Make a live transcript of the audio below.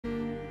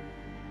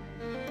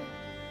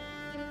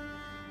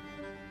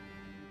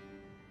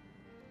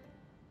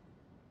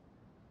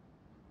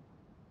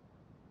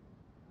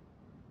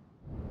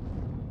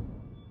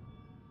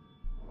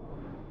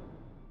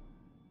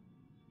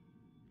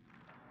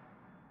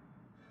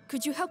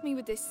Could you help me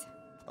with this?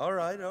 All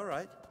right, all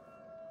right.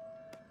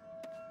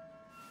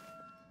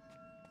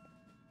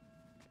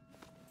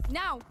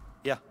 Now!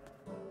 Yeah.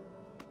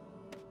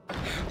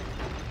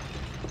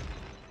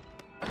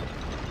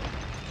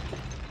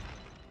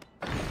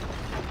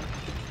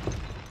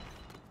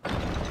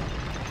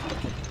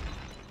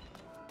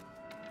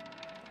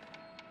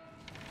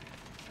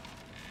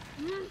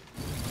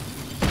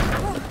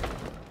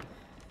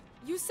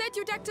 You said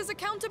you'd act as a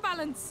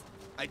counterbalance.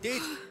 I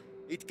did.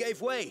 It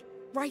gave way.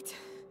 Right.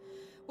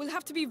 We'll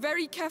have to be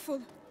very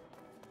careful.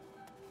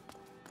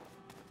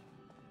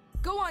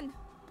 Go on.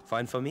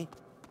 Fine for me.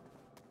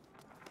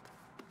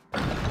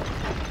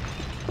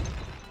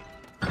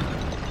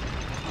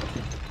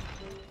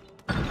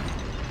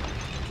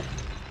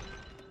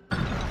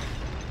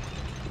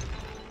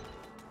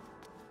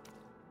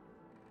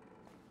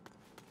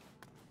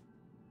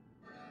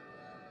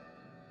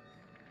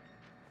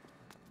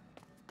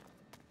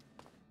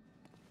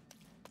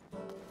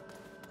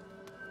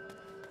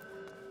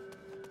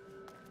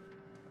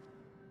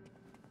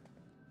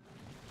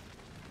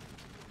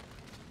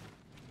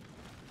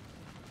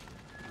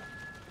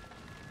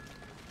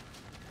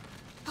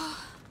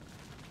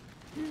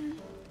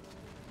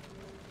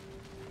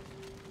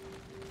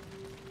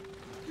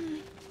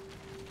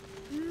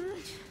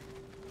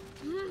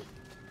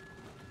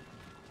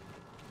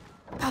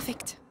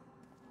 Perfect.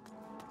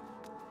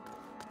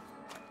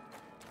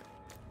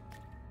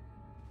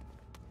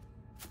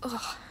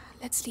 Ugh,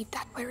 let's leave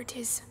that where it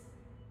is.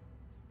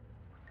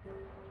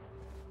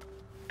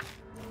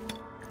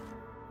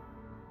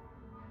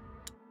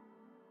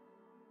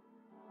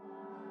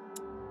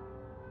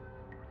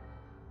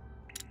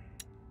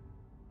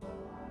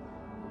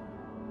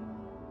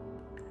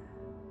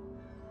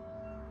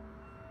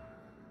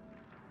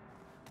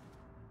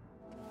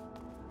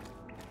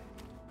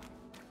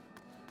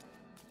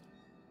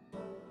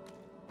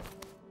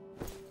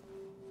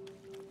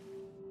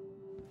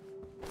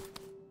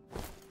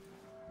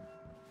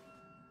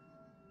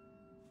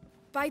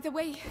 By the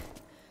way,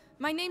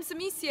 my name's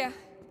Amicia,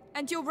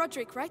 and you're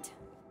Roderick, right?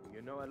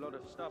 You know a lot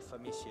of stuff,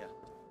 Amicia.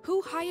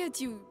 Who hired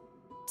you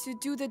to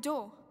do the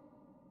door?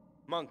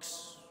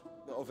 Monks,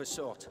 of a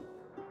sort.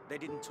 They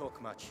didn't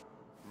talk much.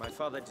 My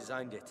father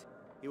designed it.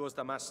 He was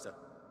the master.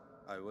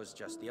 I was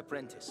just the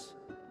apprentice.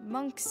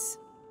 Monks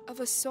of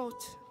a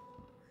sort,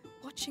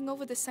 watching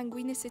over the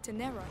Sanguinis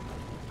Itinera.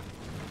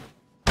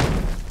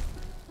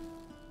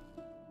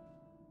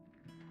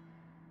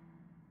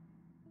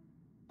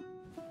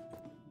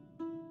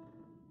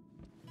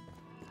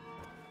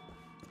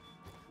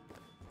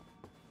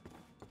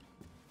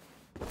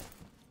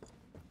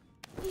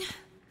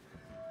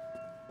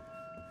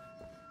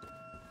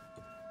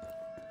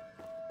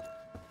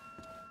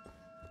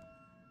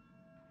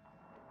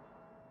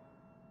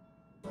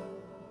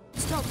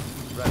 Stop.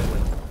 Right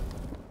away.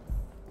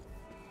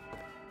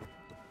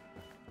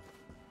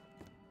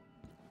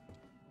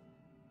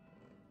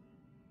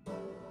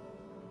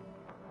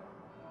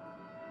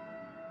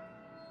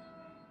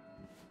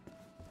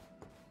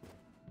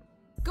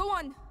 Go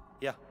on.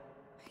 Yeah.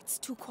 It's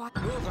too quiet.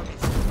 Move,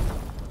 Amicia.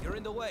 You're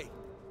in the way.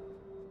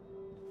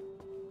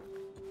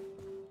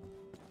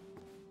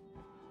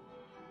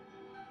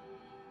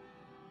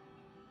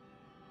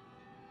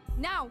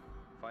 Now.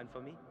 Fine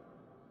for me?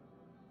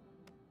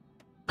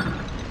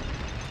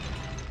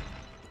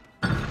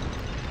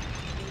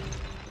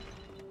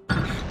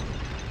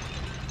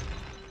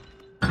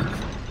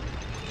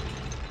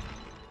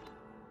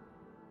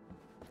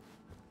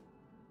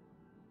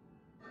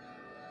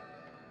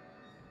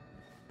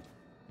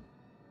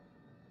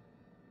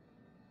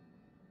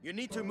 You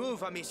need to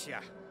move,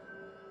 Amicia.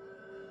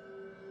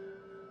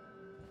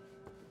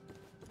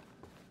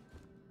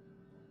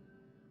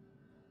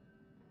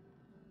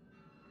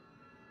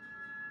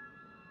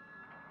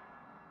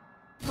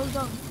 Hold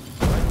on.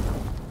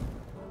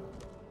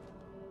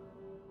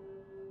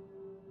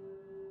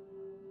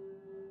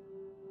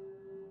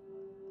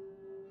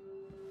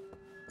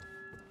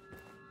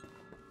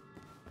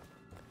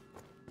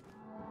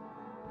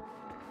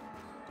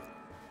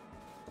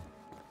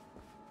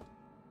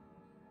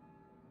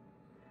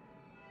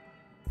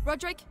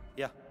 Roderick?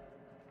 Yeah.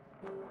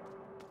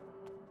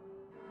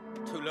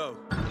 Too low.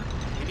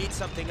 We need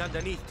something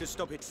underneath to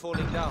stop it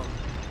falling down.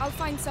 I'll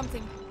find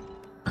something.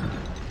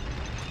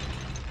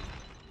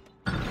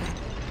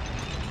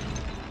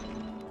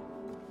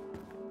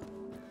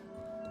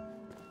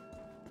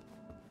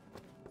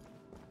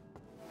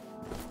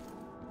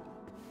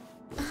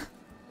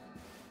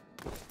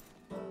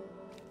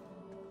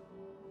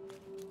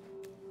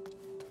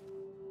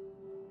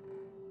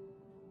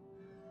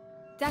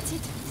 That's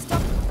it.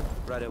 Stop.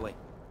 Right away.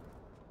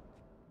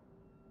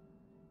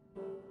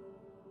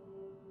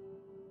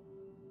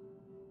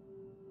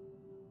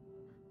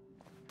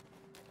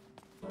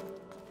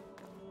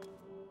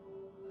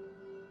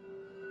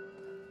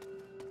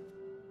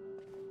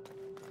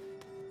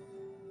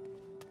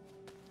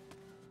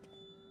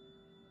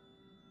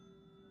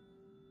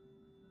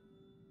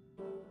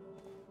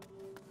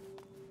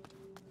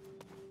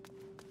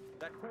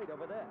 That crate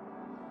over there.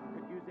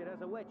 You could use it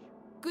as a wedge.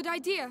 good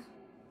idea.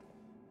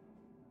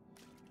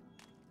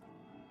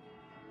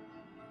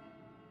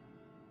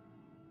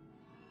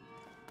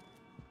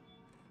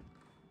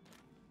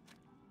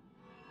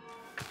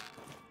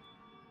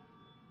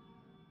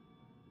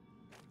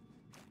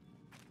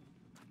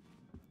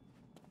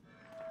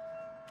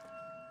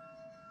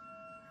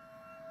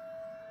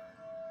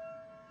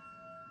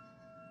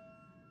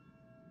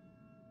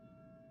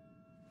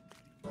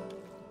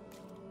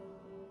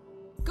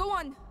 Go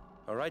on.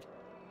 All right.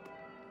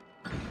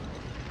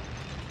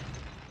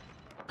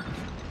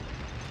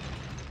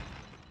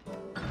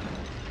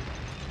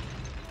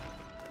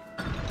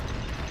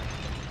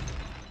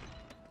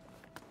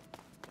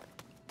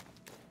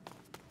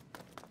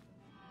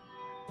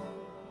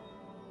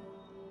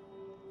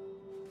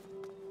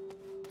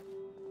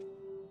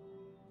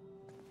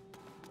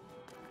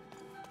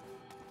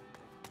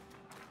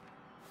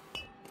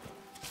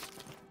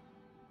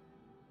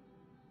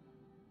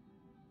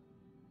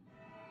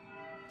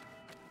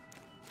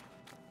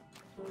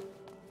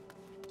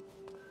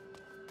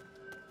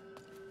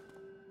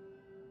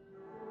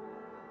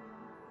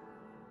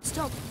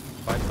 Stop.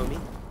 Fine for me?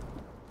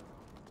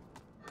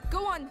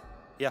 Go on.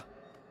 Yeah.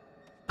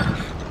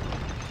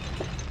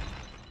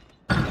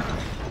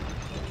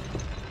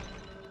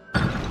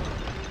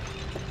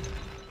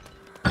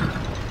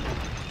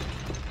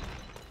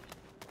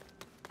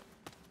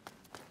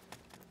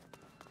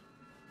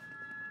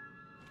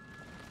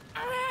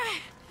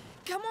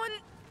 Come on,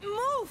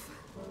 move.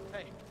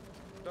 Hey,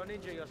 don't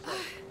injure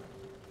yourself.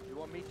 You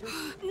want me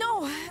to?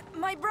 No,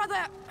 my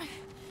brother.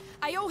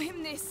 I owe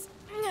him this.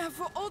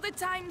 For all the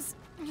times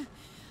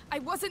I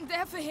wasn't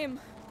there for him.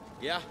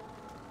 Yeah?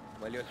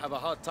 Well, you'll have a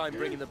hard time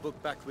bringing the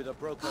book back with a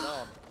broken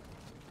arm.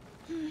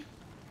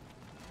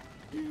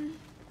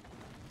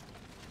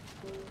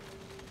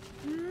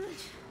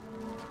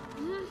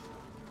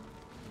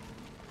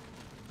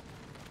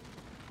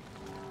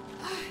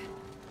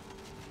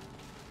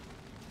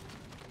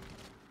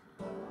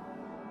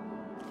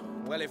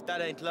 Well, if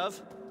that ain't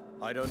love,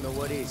 I don't know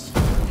what is.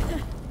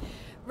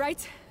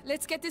 Right,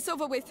 let's get this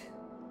over with.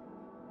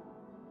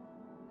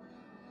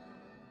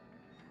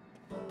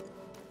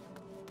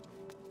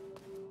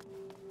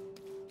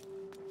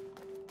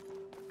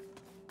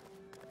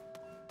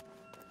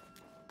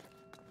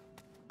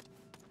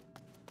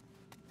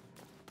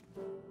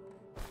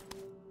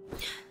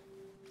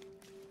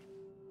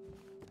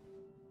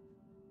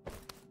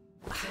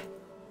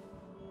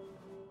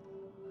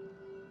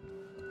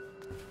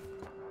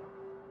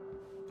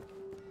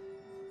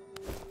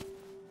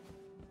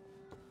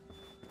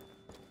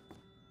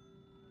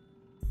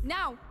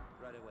 Now!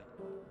 Right away.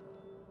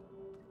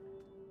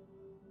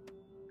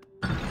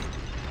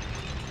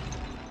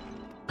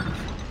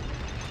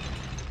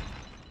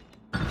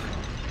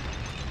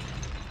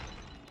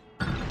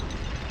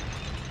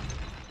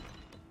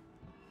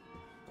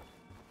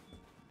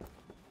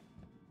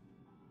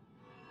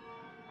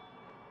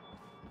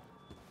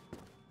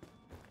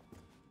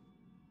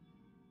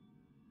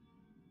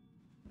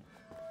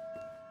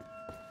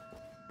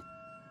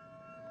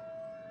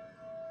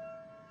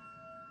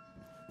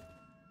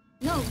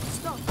 No,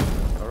 stop.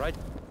 All right.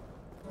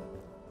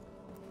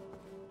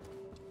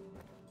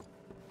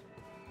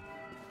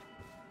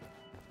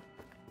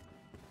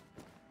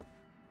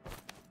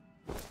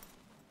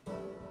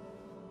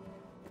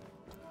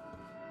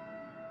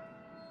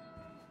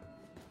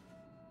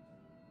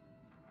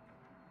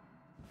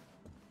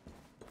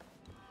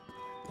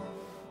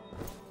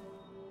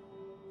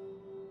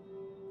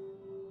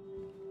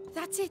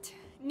 That's it.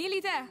 Nearly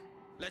there.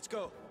 Let's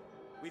go.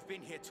 We've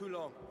been here too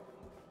long.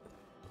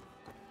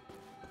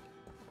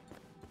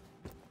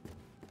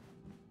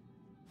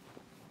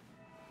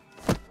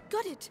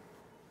 Got it.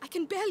 I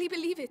can barely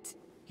believe it.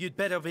 You'd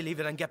better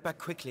believe it and get back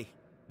quickly.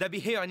 They'll be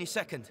here any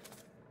second.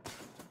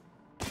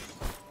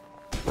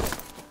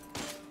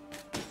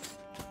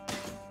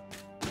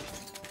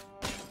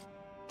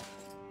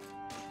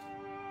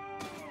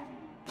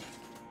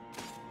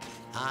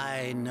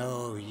 I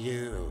know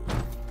you,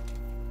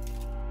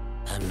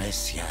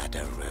 Amicia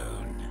de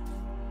Rune.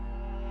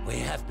 We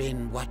have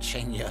been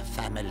watching your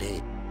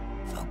family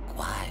for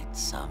quite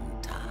some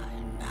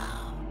time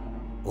now,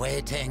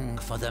 waiting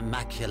for the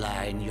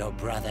macula in your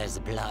brother's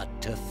blood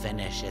to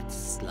finish its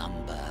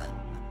slumber.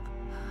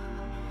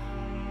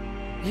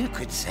 You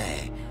could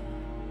say,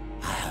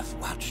 I have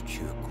watched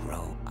you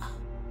grow up.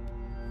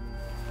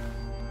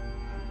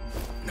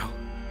 No,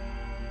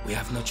 we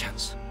have no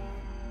chance.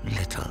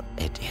 Little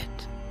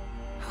idiot.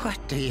 What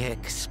do you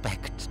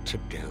expect to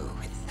do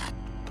with that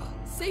book?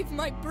 Save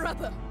my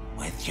brother.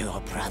 With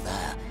your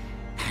brother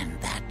and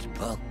that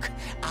book,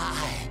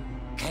 I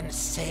can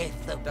save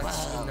the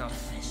That's world,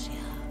 enough. Amicia.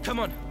 Come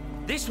on,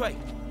 this way.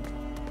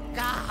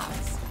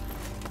 Guards!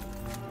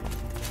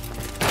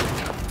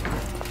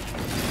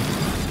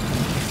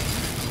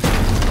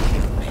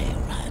 You may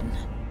run,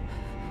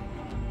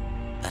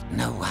 but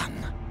no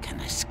one can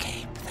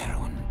escape their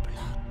own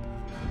blood.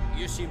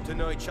 You seem to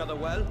know each other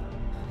well.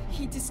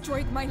 He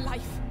destroyed my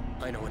life.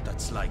 I know what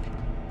that's like.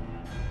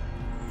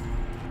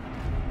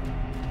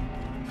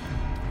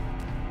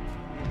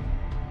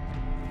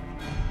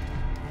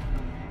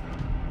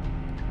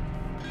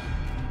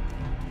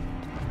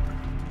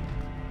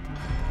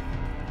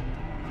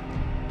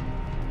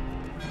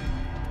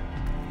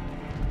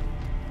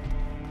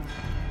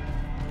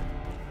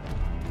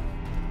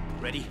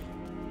 ready?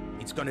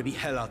 It's gonna be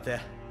hell out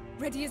there.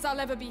 Ready as I'll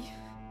ever be.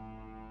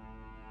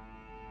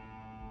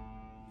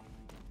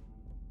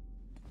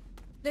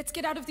 Let's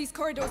get out of these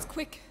corridors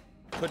quick.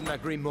 Couldn't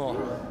agree more.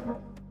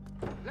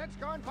 Let's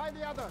go and find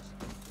the others.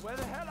 Where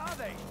the hell are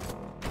they?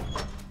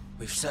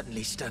 We've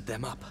certainly stirred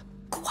them up.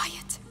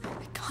 Quiet.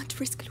 I can't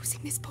risk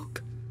losing this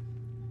book.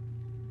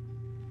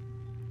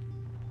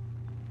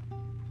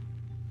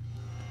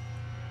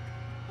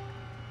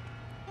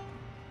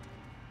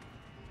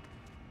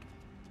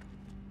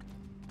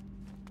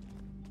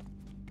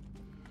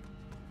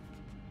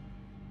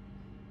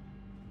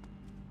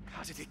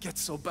 How did it get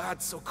so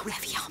bad so quick?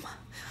 Heavy armor.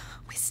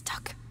 We're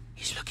stuck.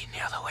 He's looking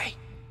the other way.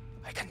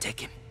 I can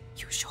take him.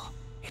 You sure?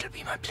 It'll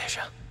be my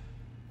pleasure.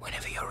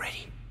 Whenever you're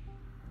ready.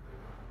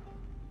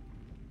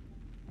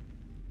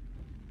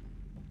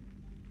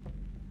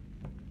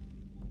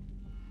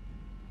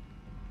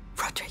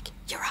 Roderick,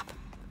 you're up.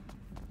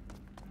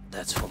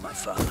 That's for my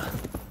father.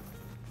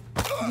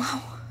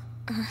 Wow.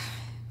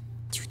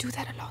 Do you do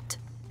that a lot?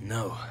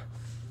 No,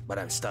 but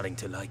I'm starting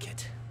to like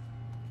it.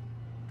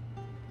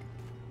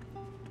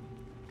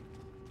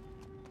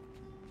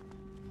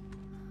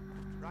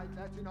 Right,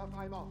 that's enough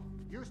ammo.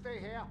 You stay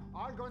here.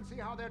 I'll go and see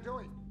how they're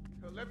doing.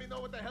 Let me know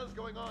what the hell's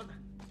going on.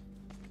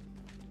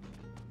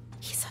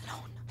 He's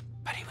alone.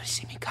 But he will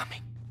see me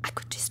coming. I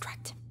could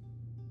distract him.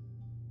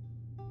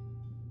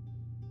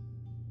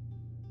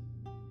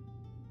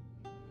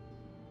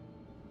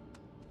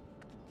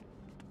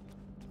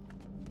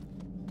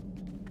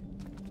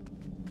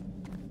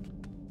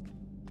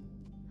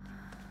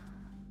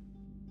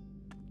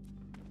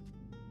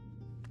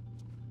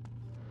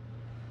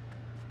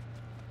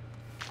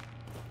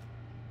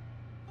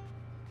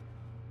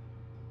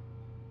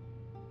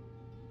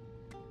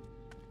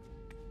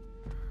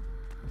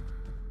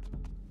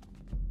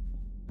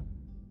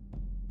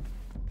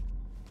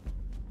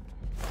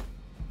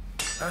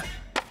 Huh?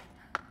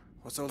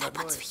 What's all that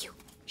One's noise? for you.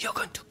 You're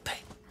going to pay.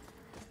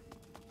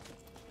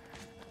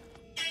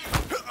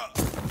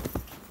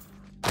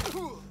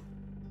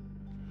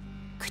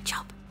 Good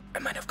job. I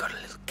might have got a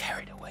little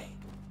carried away.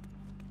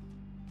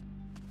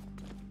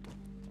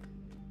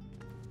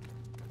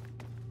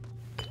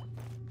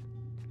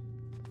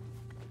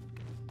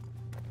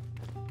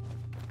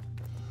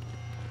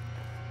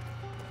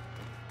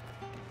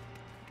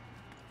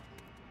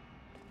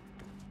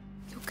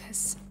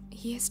 Lucas,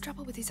 he has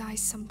trouble with his eyes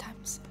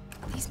sometimes.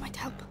 These might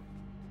help.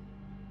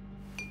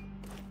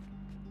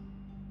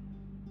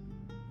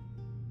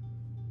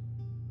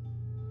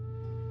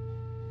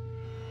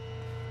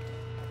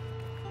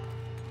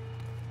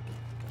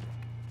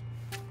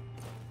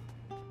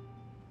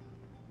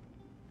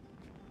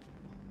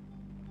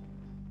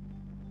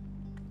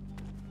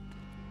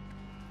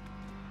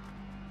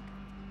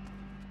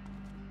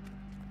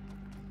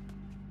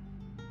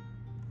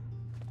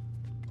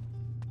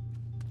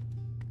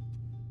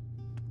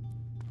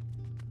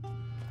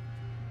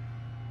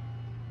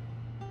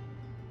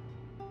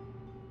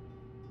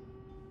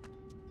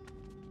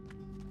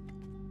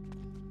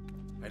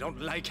 I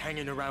don't like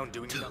hanging around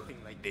doing nothing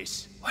like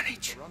this. One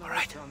each, all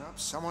right?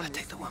 I'll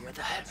take the one with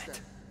the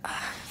helmet.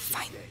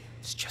 Fine.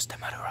 It's just a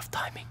matter of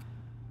timing.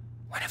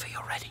 Whenever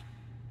you're ready.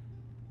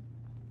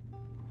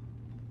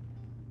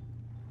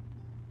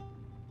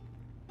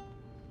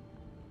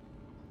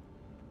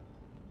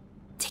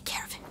 Take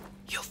care of him.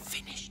 You're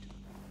finished.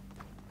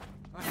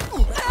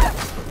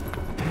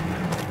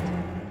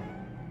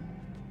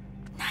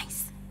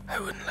 Nice. I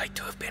wouldn't like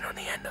to have been on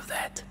the end of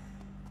that.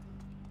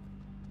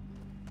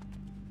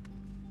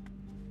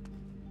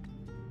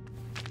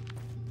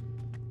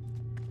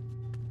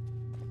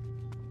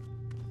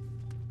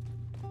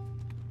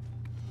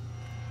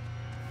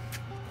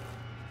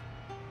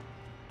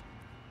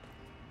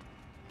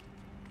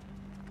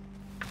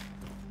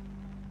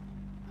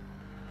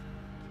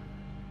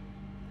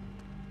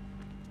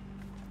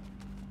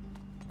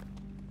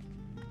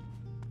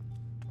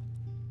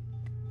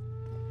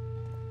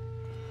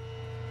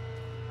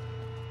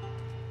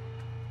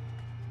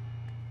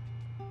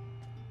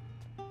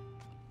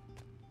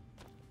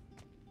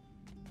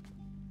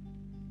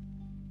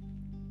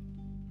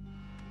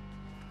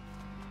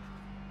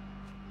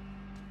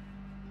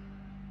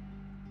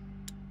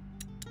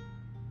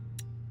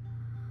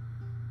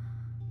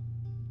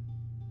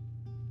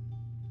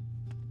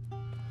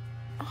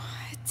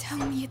 Tell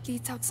me it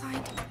leads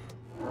outside.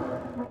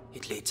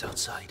 It leads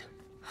outside.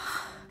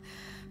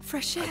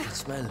 Fresh air. I can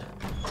smell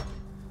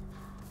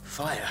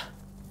fire.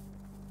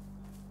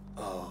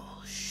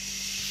 Oh,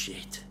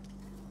 shit.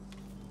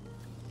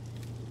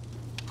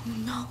 Oh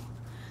no.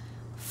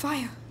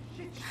 Fire.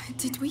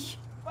 Did we?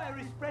 Fire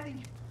is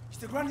spreading. Is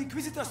the Grand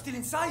Inquisitor still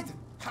inside?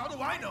 How do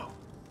I know?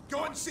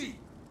 Go and see.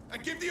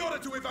 And give the order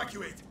to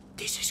evacuate.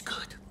 This is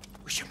good.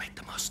 We should make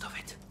the most of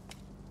it.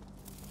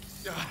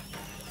 Ah,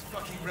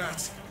 fucking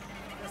rats.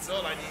 That's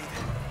all I need.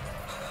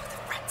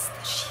 The rats,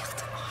 the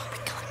shield. Oh, we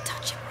can't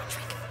touch him,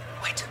 Roderick.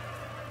 Wait.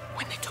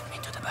 When they took me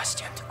to the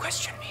Bastion to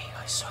question me,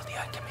 I saw the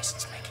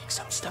alchemists making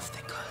some stuff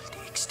they call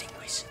the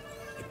Extinguish.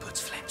 It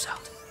puts flames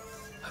out.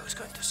 I was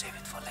going to save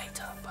it for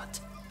later,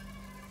 but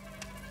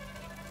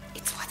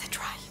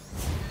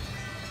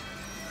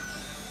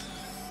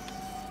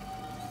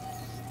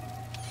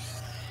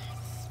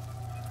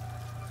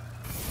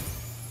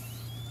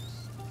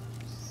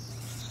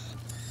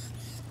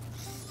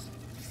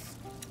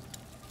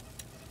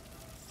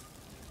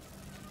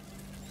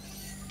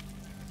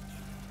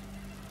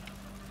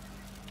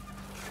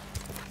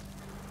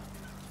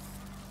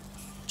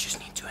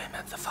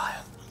at the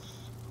fire.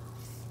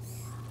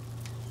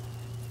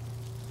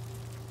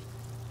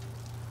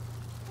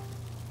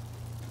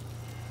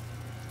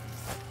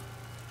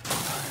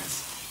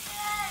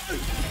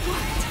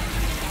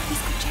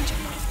 This could change a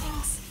lot of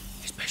things.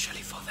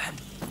 Especially for them.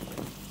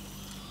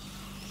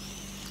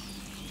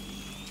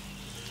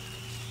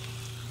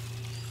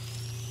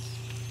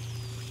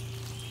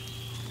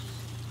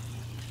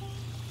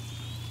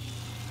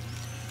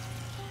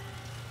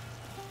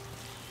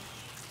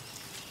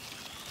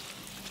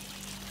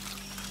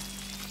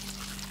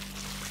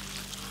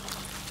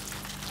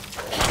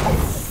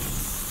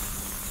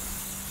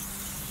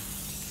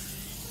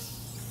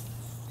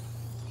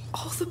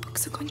 All the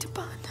books are going to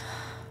burn.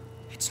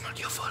 It's not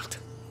your fault.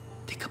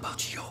 Think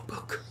about your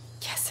book.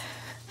 Yes,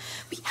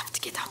 we have to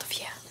get out of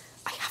here.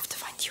 I have to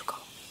find Hugo.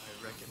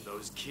 I reckon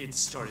those kids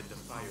started the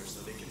fire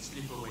so they can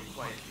slip away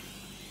quietly.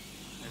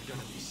 I'm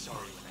gonna be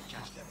sorry when I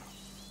catch them.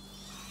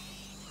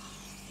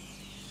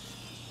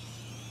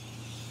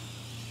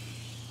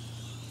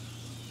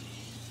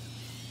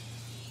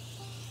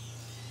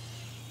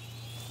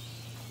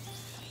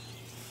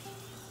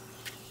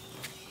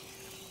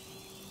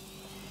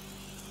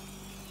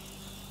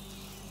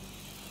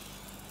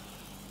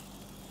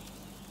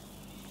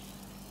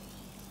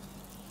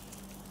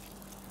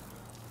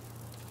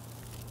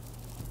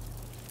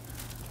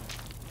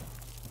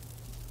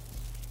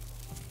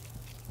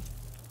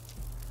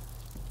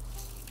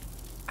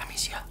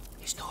 Amicia,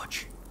 his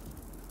torch.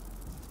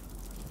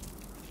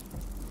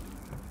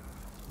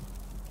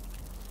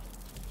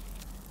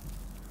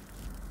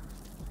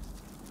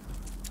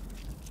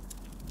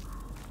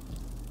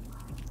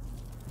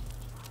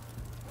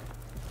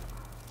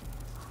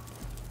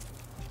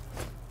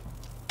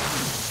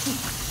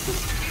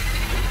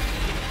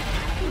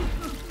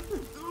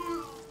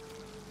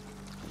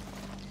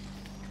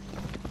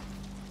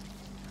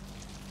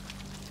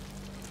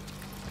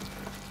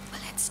 We'll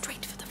head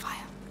straight for the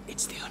fire.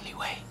 It's the only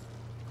way.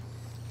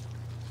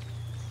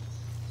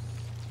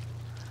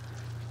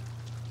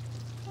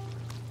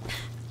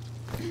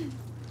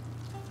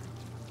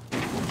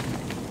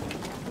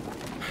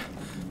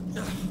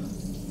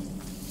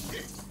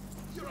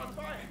 You're on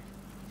fire!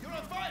 You're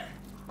on fire!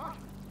 Fuck!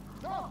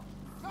 No!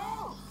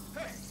 No!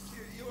 Hey,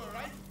 you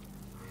alright?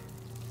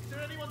 Is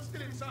there anyone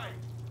still inside?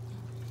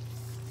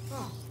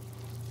 Oh.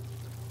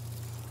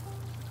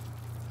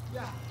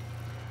 Yeah,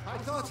 I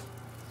thought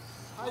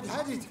I'd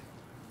had it.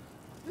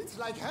 It's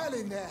like hell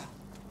in there.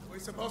 We're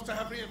supposed to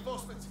have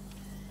reinforcements.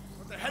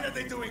 What the hell are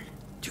they doing?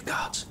 2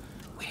 guards.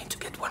 We need to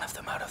get one of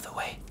them out of the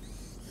way.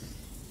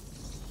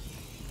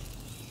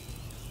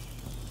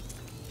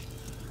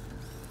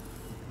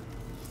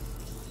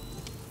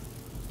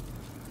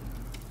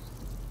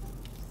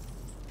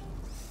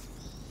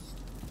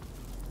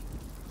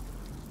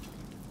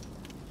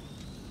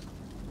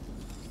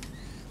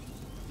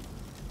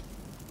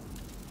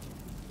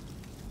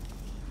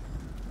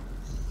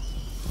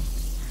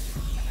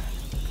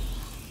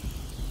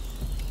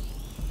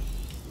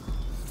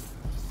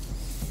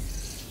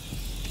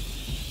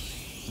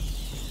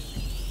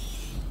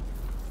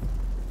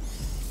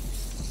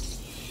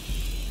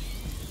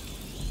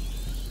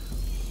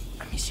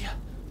 Amicia,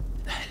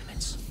 the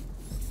helmets.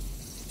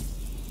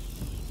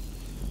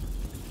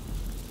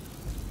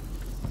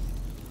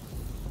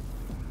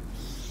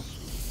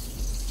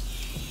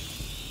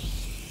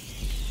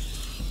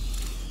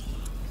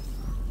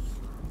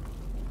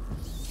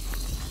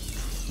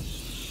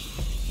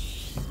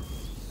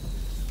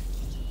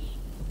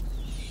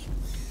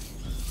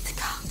 The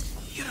guard.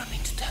 You don't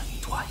need to tell me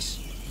twice.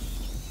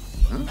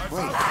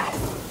 Well done.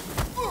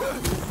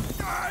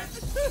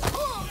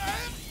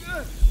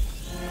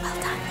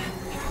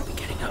 We will be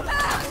getting out of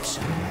town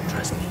soon.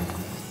 Trust me.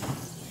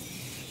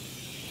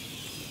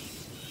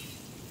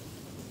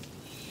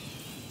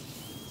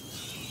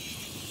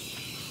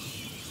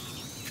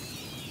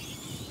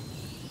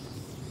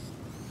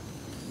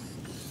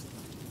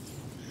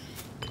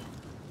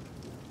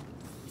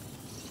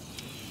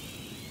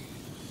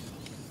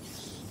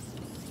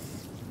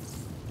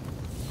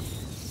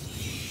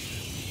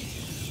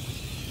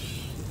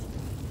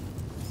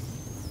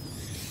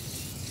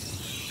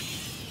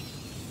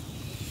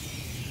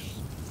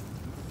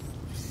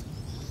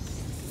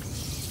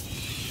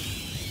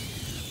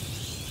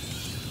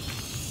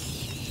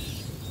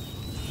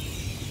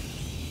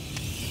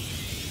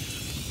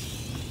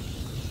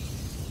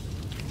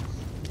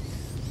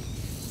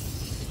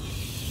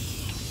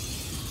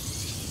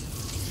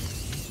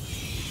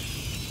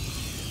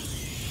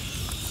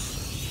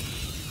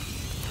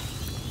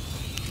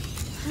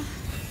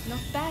 Not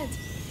bad.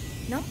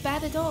 Not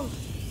bad at all.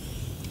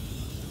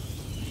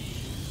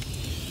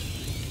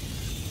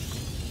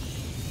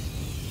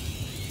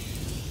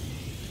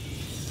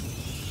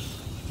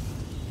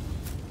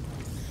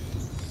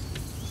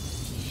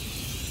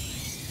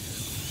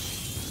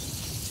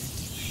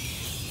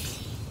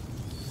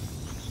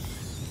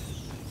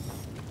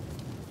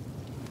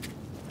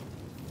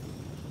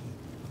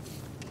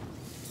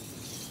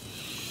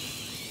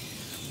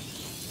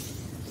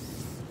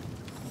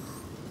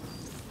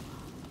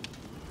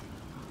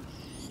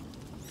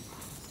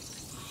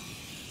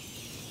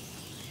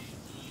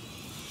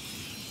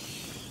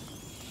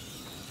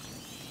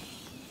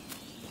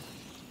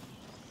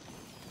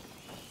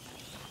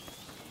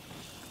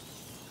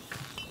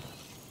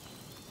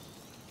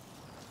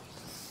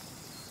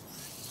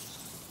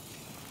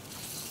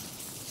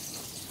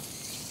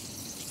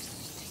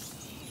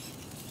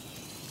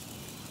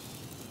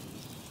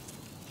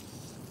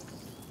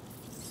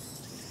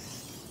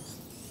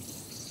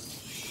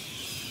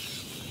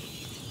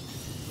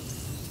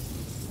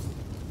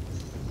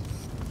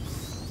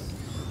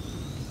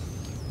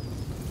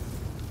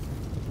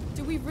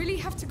 really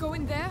have to go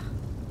in there?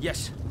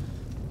 Yes.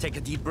 Take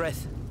a deep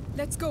breath.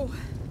 Let's go.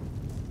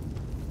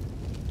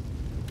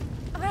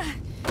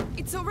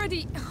 It's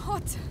already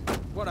hot.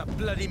 What a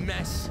bloody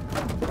mess.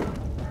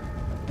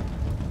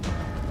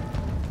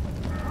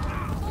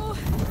 Oh,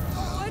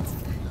 what?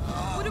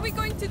 What are we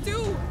going to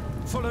do?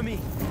 Follow me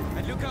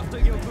and look after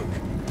your book.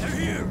 They're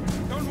here.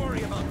 Don't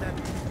worry about them.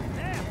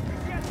 There!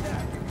 Get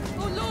there!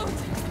 Oh, Lord!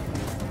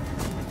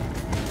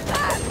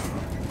 Ah!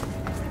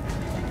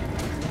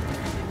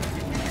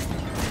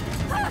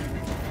 Ah!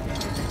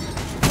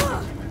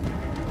 Ah!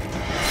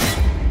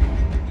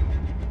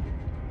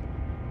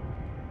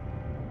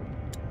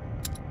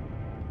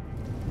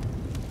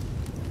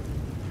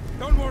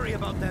 Don't worry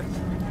about them.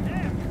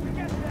 There!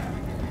 Get there!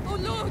 Oh,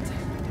 Lord!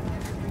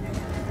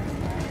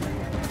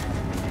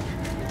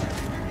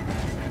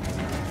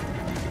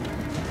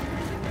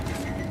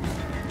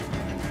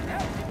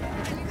 Help!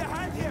 I need a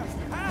hand here!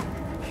 Huh?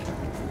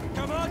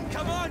 Come on,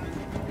 come on!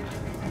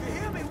 You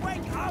hear me?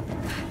 Wake up!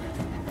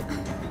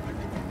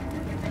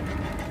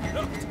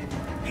 Look!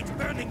 It's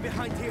burning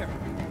behind here.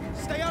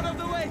 Stay out of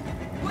the way!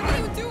 What are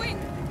you doing?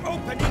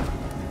 Opening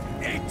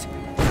it!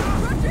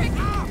 Roderick!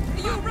 Are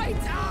you all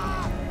right?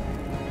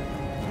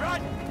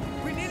 Run!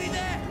 We're nearly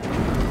there!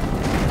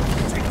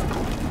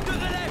 To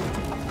the left!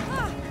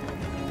 Ah!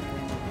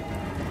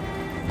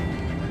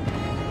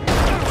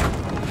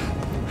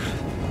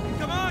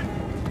 Come on!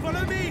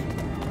 Follow me!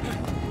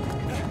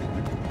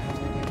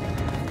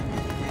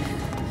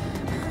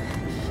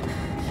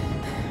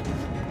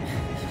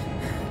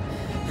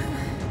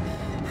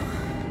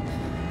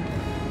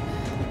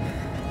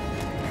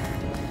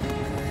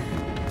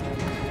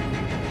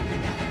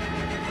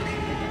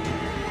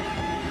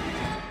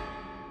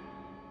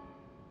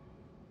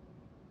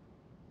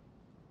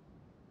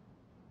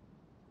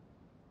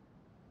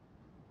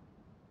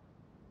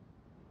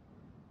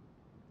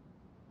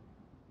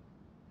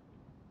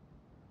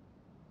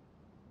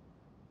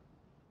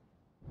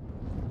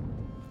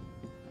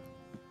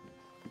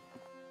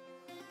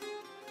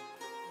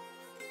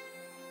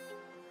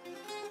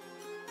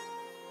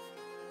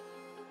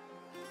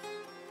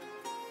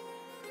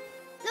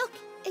 Look,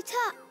 it's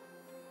up.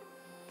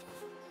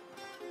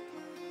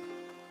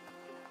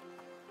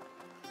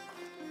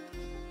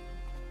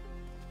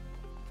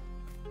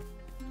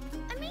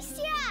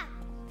 Amicia!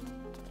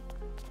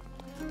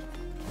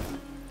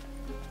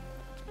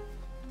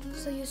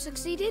 So you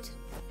succeeded?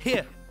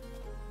 Here!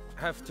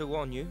 Have to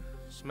warn you,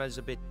 smells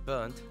a bit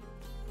burnt.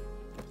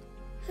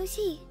 Who's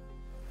he?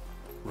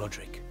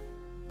 Roderick.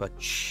 But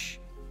shh.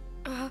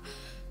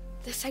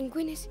 The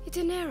Sanguinis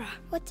Itinera.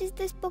 What is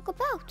this book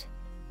about?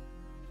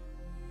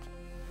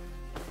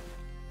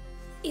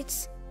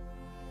 It's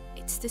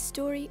the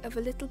story of a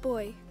little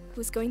boy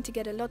who's going to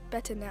get a lot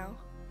better now.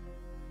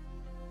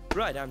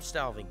 Right, I'm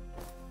starving.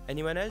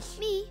 Anyone else?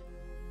 Me?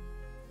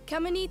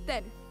 Come and eat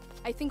then.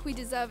 I think we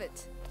deserve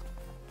it.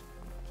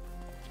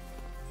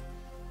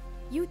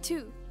 You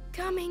too.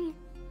 Coming.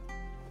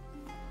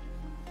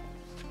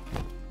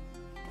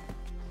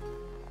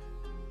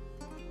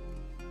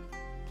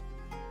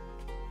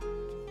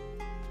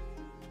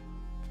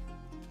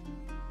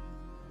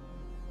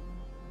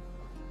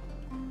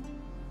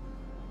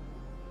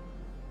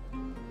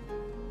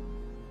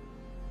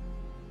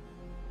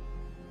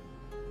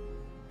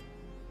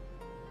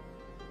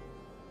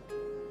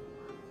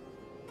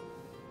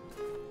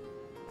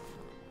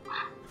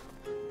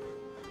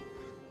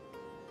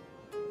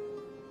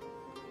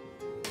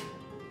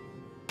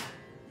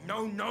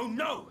 No, no,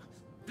 no!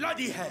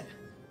 Bloody hell!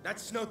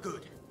 That's no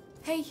good.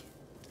 Hey,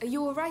 are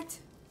you all right?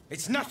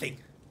 It's nothing.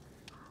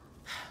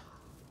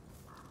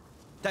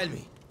 Tell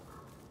me,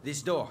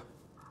 this door,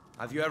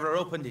 have you ever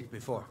opened it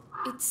before?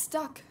 It's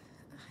stuck.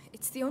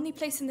 It's the only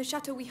place in the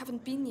chateau we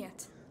haven't been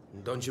yet.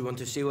 Don't you want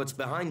to see what's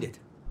behind it?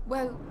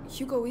 Well,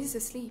 Hugo is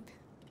asleep.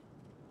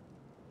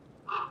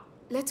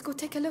 Let's go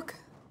take a look.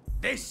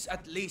 This,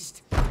 at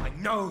least, I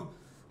know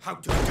how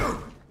to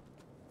do.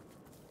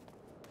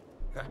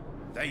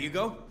 There you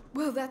go.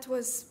 Well, that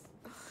was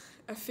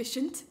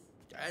efficient.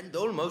 And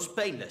almost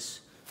painless.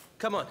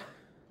 Come on,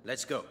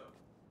 let's go.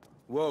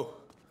 Whoa.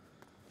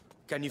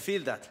 Can you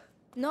feel that?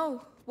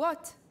 No,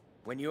 what?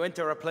 When you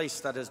enter a place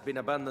that has been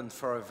abandoned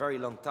for a very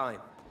long time,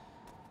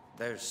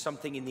 there's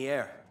something in the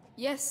air.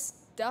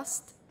 Yes,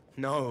 dust.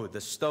 No, the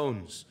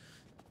stones.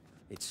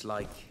 It's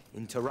like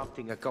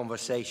interrupting a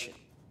conversation.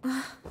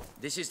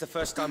 This is the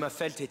first time I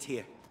felt it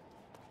here.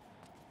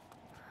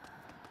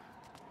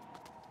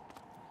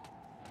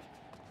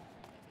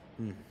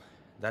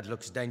 That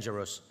looks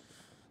dangerous.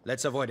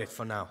 Let's avoid it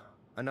for now.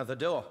 Another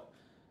door.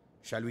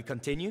 Shall we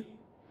continue?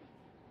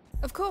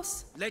 Of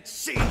course. Let's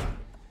see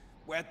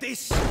where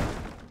this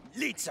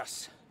leads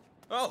us.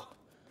 Oh,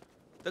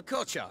 the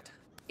courtyard.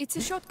 It's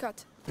a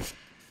shortcut.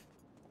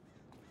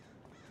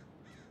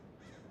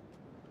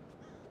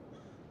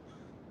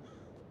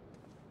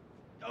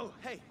 Oh,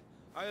 hey,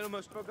 I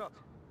almost forgot.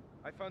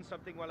 I found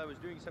something while I was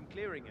doing some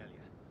clearing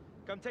earlier.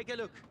 Come take a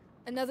look.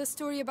 Another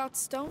story about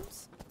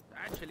stones?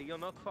 Actually, you're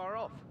not far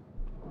off.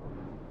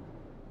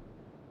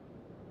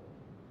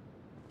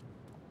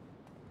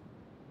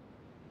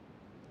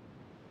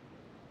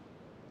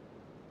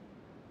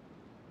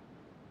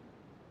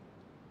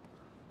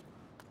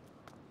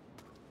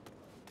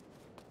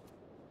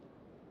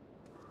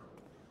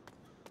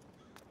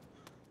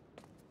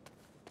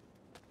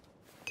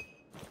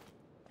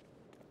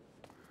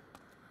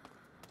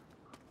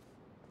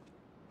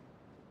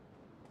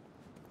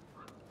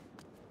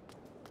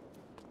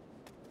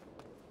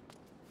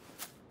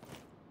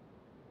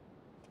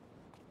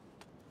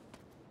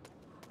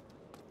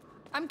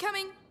 I'm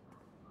coming.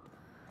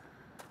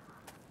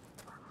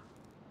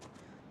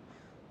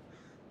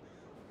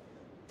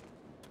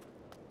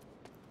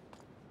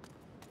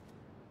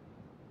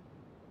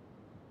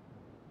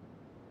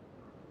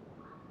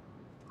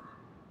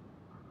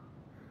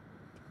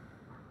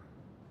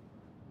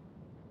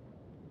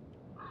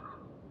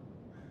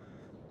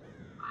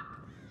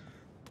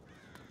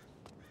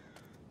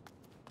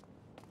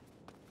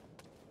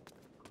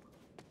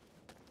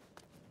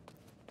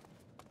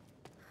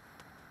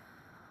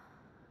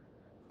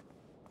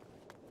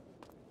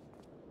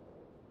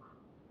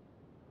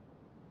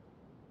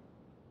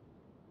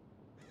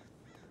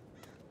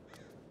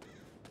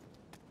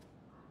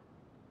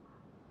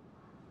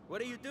 What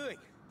are you doing?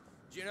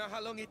 Do you know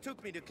how long it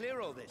took me to clear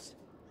all this?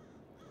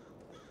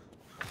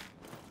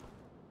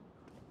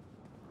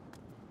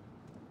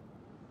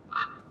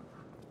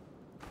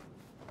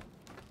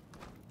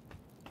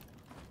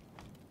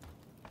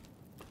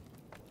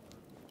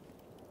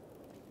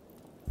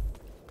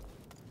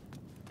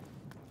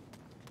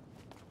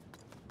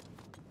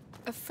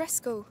 A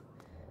fresco.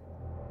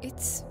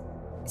 It's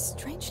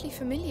strangely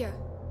familiar.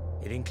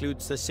 It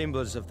includes the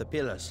symbols of the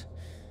pillars.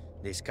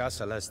 This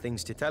castle has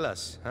things to tell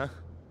us, huh?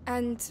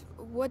 And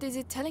what is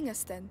it telling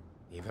us then?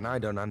 Even I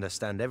don't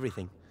understand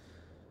everything.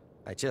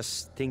 I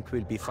just think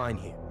we'll be fine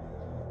here.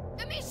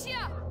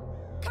 Amicia!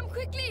 Come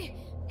quickly!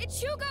 It's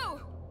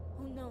Hugo!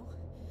 Oh no.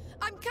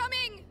 I'm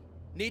coming!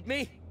 Need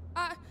me?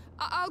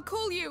 I'll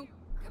call you.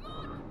 Come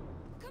on!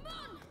 Come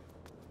on!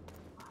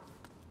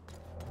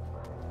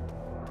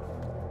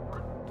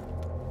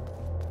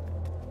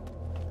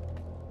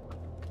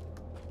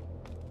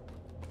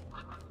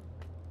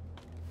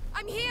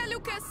 I'm here,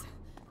 Lucas!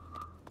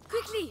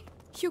 Quickly!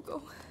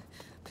 Hugo,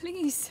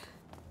 please.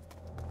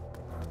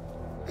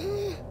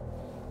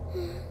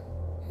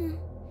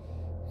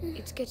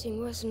 It's getting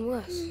worse and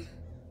worse.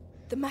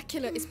 The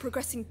macula is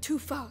progressing too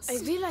fast. I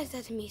realize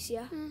that,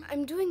 Amicia.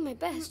 I'm doing my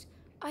best.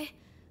 I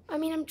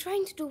mean, I'm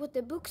trying to do what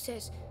the book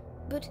says,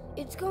 but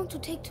it's going to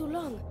take too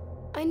long.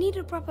 I need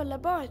a proper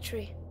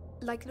laboratory.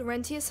 Like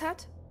Laurentius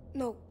had?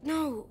 No.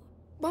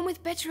 One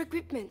with better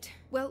equipment.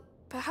 Well,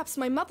 perhaps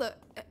my mother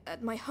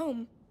at my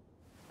home.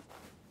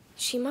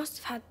 She must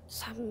have had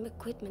some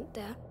equipment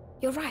there.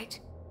 You're right.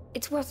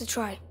 It's worth a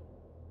try.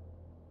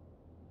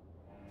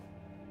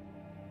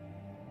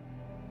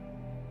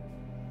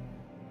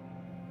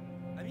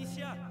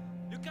 Amicia!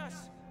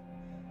 Lucas!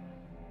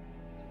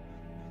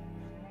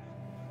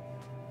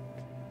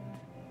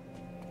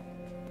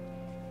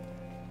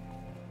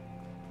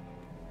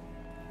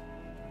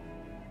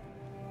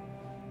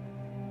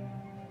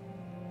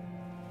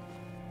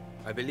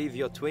 I believe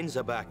your twins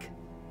are back.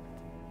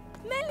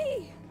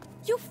 Melly!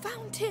 You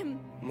found him!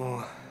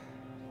 More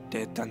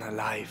dead than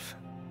alive.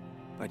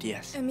 But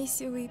yes.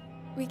 Amicia,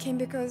 we came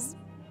because,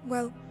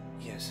 well...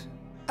 Yes.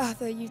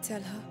 Arthur, you tell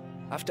her.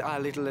 After our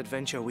little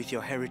adventure with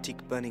your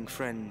heretic-burning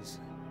friends,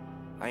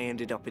 I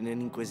ended up in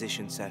an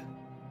Inquisition cell.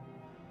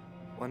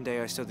 One day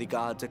I saw the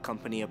guards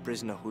accompany a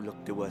prisoner who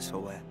looked the worse for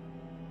wear.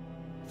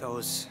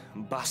 Those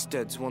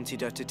bastards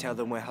wanted her to tell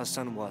them where her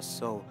son was,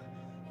 so...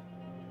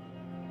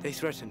 they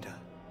threatened her.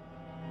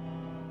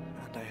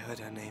 And I heard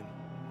her name.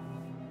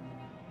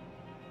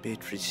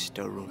 Beatrice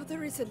Storroom.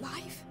 Mother is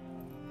alive?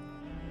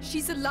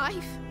 She's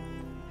alive?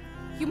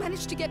 You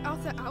managed to get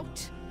Arthur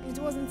out? It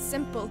wasn't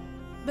simple.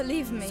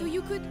 Believe me. So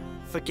you could...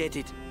 Forget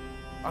it.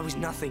 I was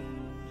nothing.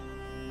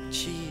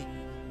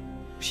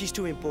 She's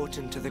too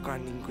important to the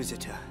Grand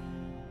Inquisitor.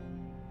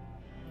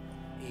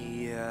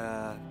 He,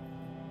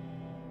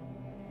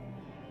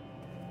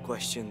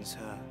 questions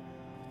her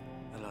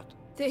a lot.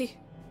 They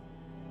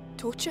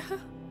torture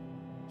her?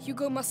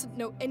 Hugo mustn't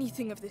know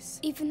anything of this.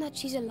 Even that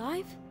she's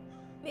alive?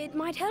 It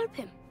might help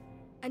him.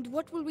 And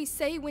what will we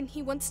say when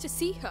he wants to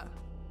see her?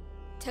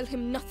 Tell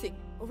him nothing,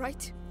 all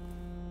right?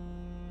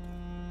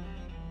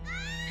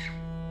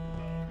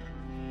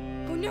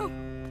 Oh no!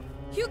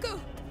 Hugo!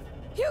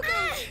 Hugo!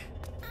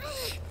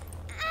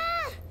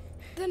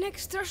 The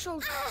next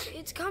threshold,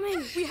 it's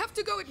coming. We have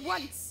to go at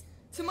once!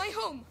 To my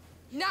home!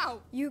 Now!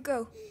 You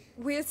go.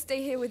 We'll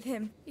stay here with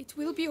him. It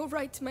will be all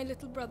right, my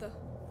little brother.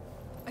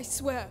 I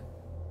swear.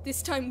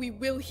 This time we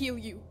will heal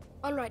you.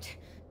 All right.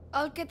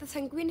 I'll get the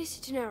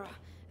Sanguinis Itinera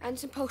and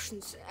some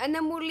potions, and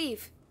then we'll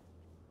leave.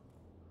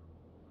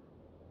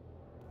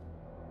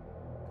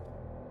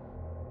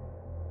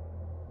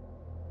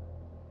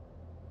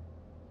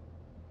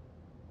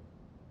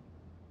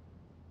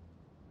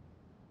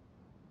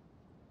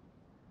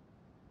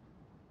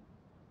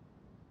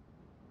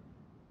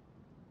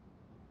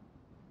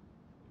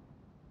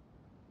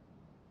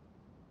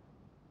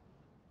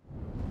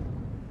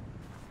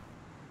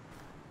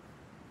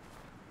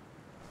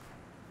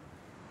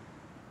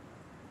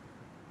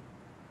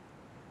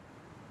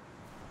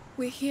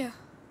 We're here.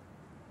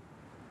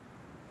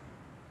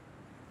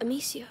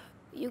 Amicia,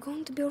 you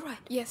going to be all right?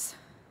 Yes.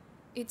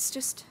 It's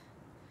just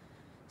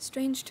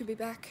strange to be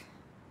back.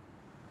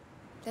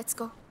 Let's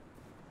go.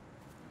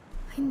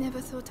 I never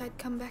thought I'd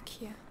come back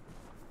here.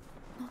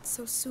 Not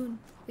so soon.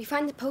 We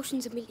find the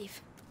potions and we leave.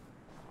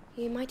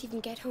 You might even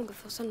get home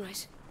before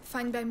sunrise.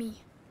 Fine by me.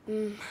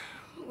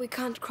 We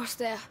can't cross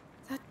there.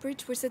 That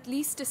bridge was at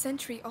least a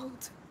century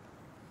old.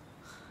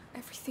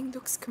 Everything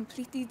looks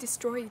completely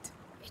destroyed.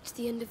 It's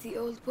the end of the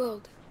old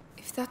world.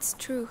 If that's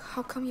true,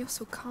 how come you're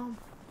so calm?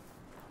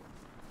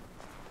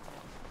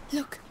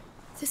 Look,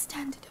 the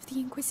standard of the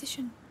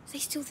Inquisition. Are they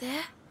still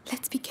there?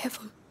 Let's be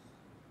careful.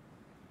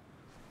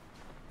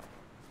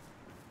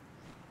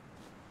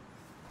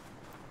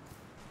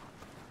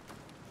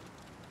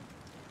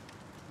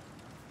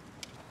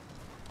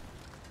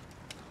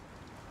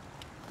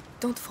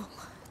 Don't fall.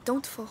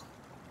 Don't fall.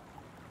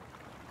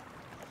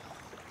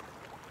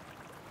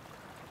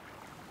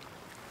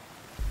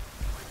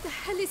 What the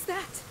hell is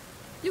that?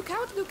 Look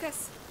out,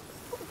 Lucas!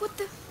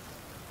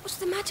 What's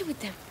the matter with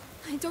them?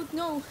 I don't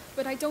know,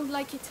 but I don't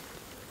like it.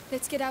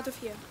 Let's get out of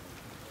here.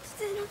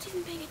 They're not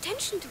even paying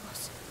attention to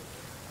us.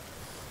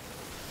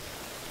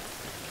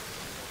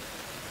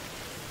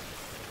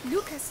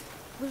 Lucas,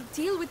 we'll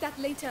deal with that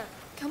later.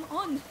 Come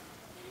on.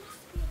 There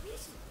must be a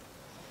reason.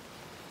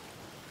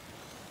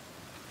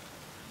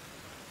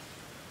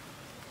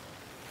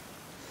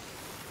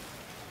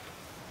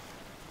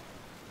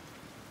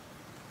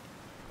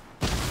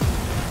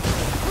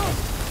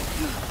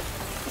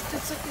 It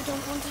looks like they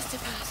don't want us to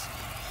pass.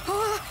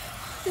 Oh,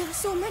 there are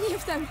so many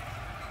of them.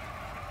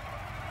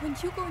 When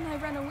Hugo and I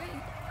ran away,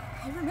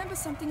 I remember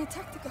something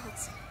attacked the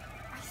guards.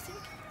 I think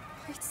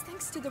it's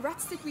thanks to the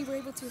rats that we were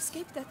able to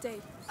escape that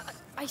day.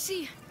 I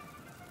see.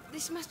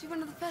 This must be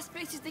one of the first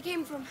places they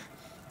came from.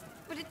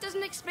 But it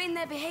doesn't explain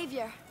their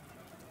behavior.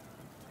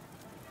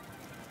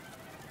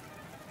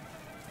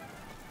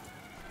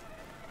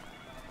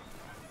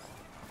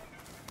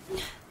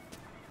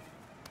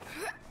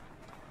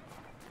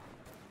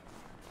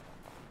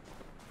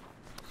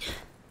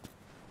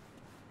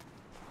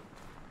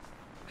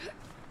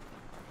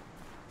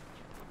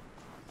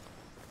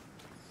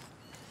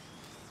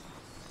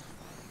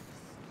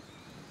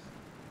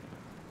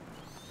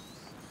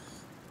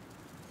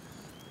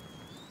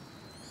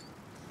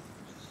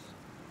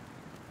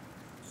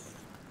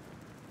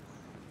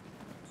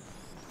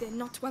 They're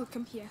not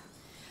welcome here.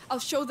 I'll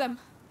show them.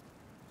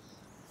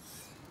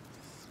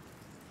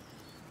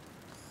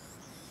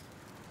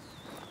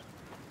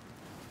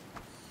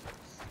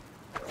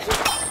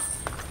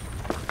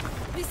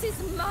 This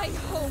is my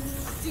home.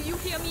 Do you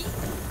hear me?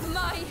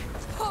 My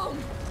home.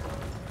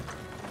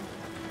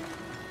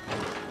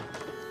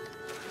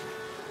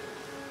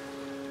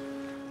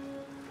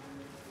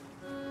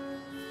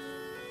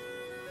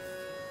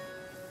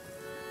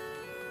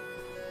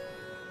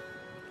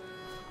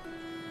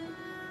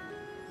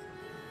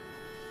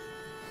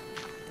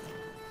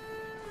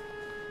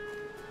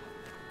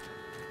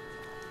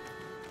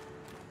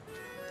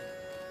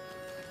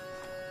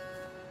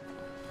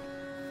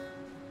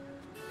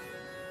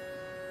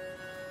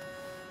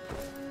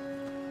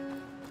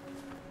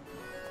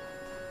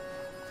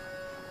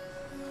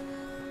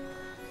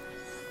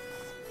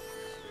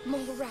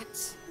 More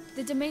rats.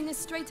 The domain is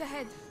straight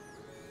ahead.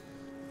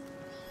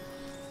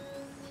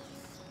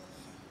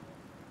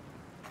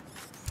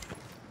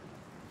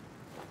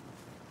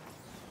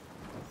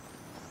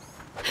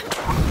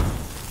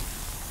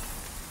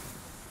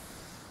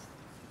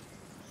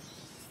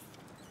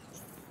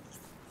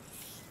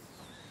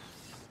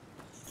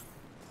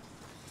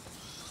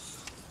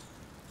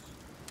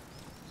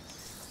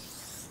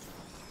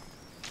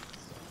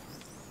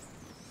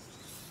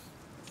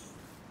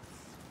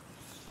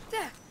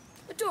 There,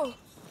 a door.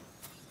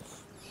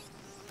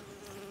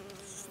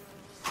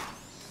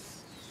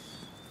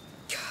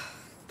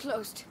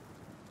 Closed.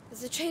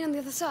 There's a chain on the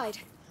other side.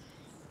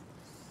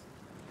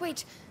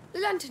 Wait, the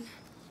lantern.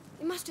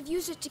 They must have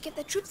used it to get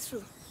their troops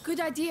through. Good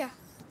idea.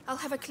 I'll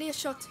have a clear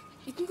shot.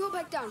 You can go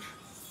back down.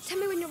 Tell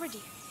me when you're ready.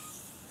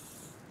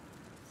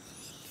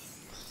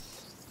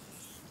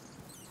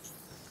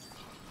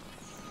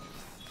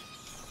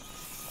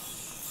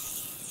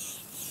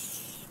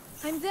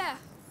 I'm there.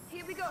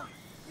 Here we go.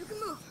 You can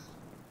move.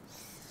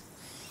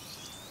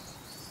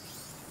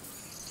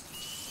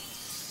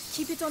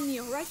 Keep it on me,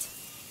 all right?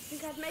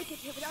 Think I'd make it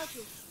here without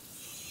you.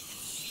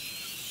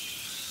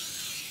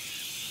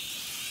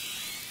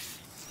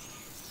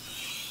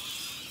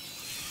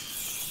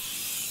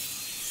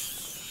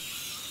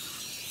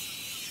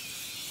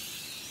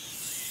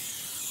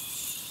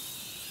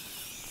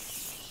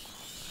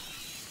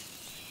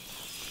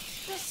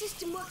 Their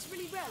system works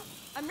really well.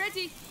 I'm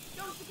ready.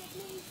 Don't forget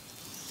me.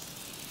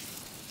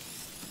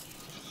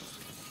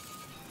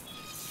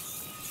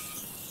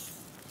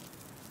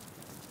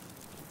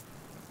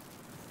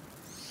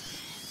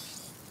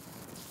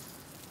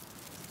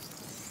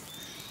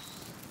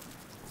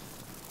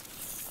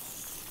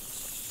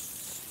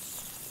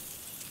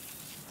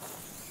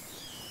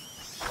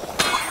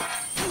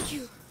 Thank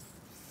you.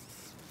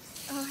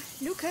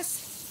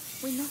 Lucas,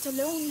 we're not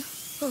alone.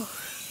 Oh.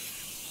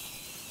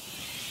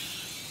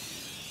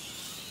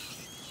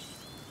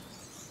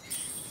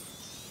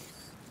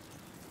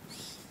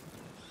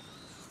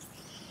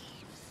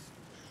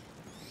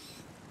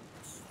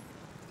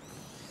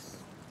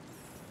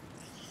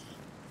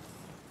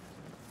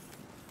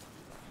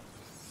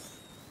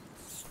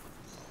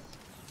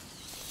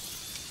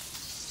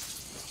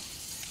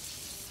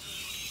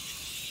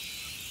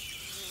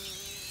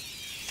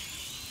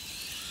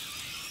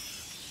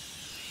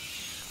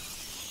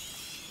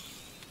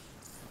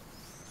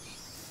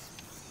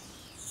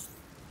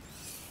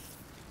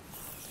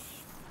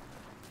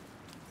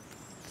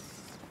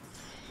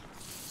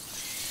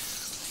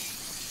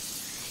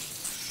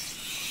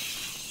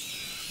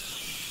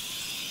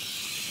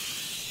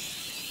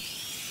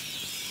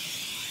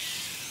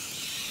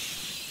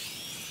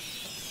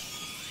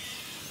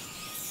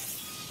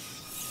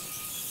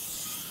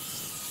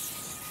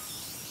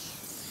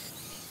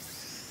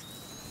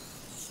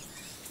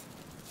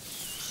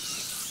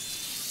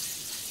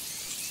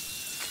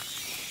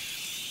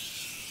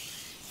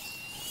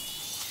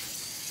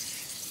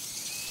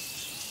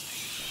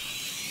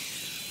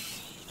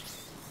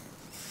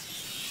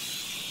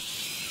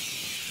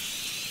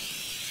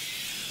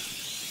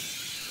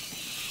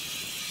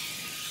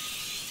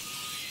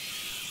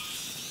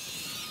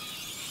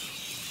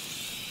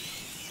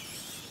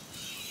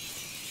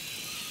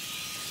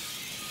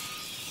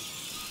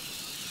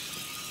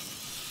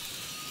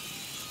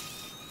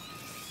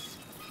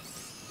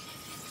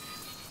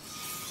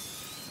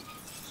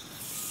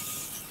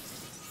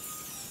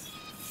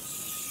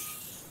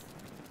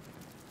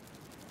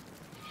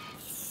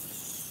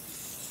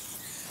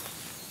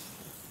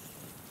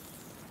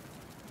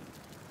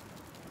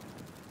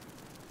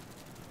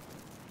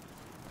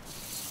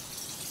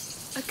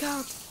 A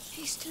guard.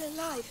 He's still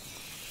alive.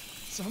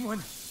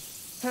 Someone,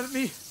 help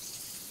me.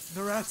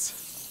 The rats.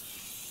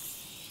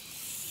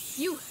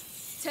 You,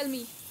 tell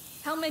me,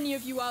 how many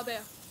of you are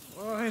there?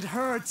 Oh, it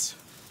hurts.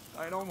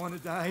 I don't want to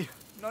die.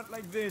 Not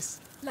like this.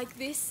 Like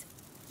this?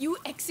 You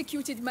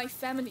executed my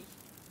family.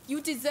 You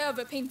deserve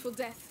a painful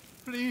death.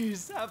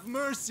 Please, have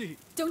mercy.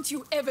 Don't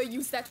you ever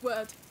use that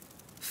word.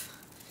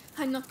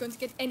 I'm not going to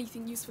get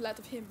anything useful out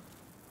of him.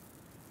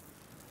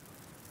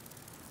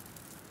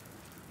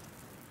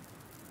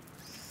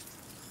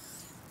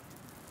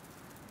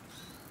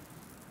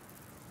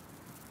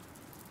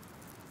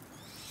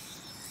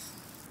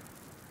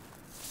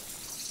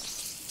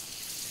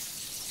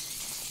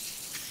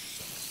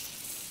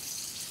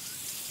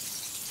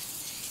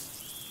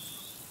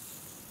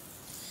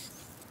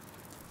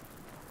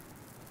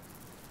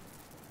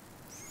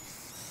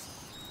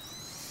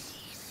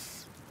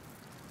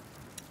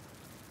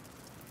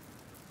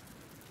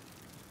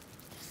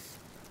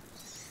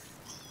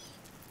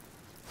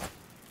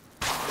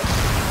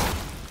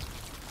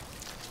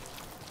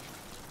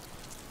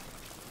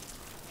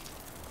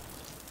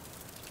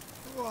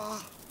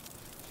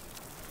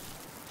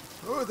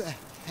 Who the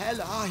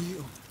hell are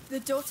you? The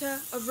daughter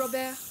of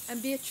Robert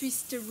and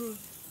Beatrice de Roux.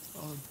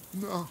 Oh,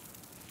 no.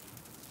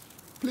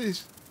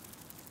 Please.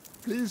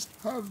 Please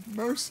have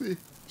mercy.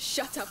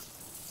 Shut up.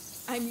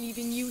 I'm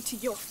leaving you to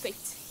your fate.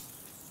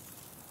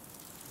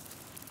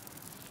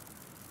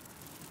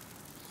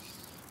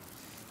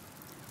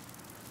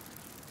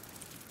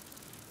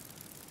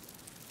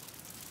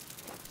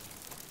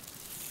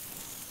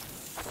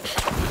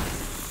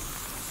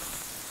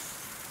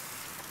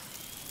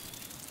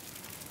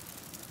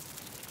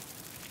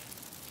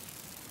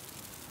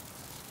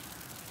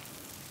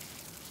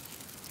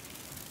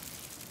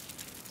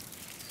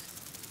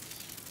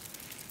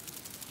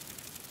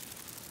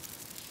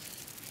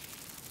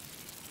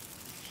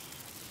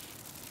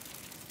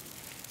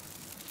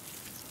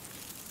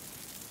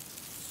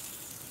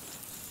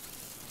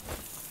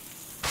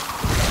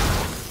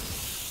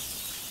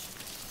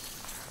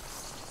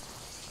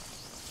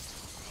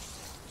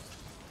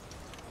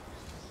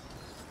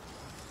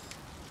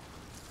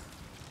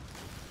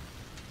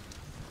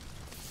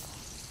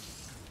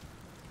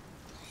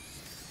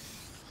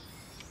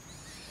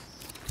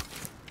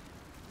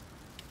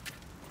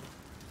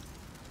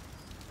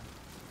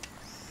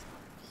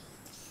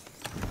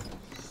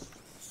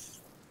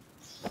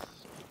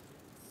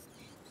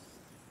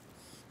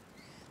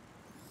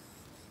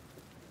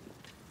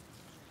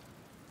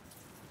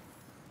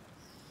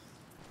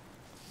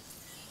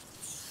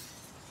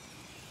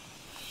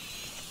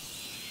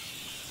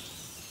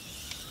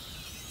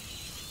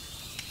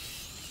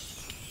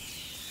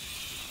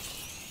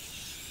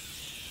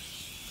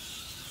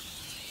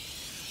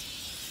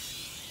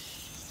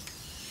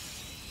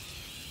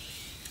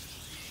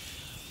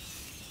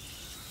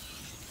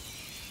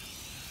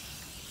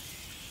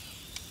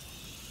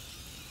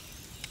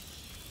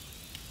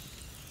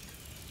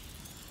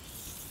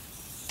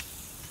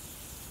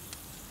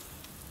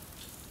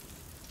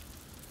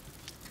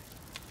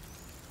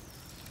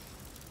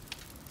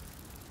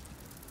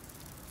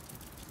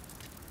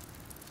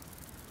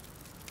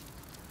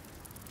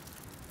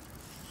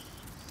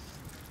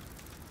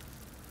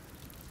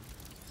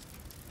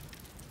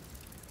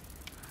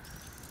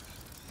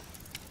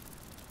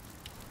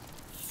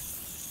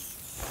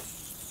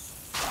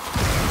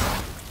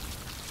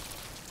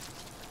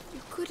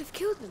 Could have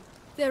killed them.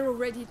 They're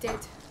already dead,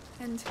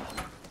 and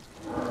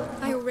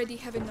I already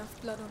have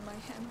enough blood on my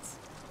hands.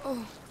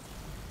 Oh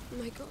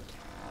my god.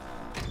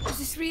 Is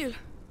this real?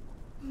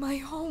 My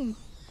home.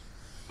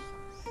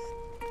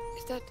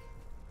 Is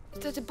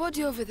that a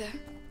body over there?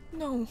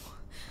 No.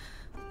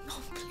 No,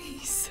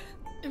 please.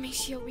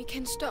 Amicia, we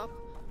can stop.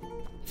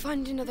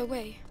 Find another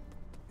way.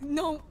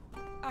 No,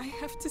 I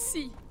have to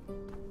see.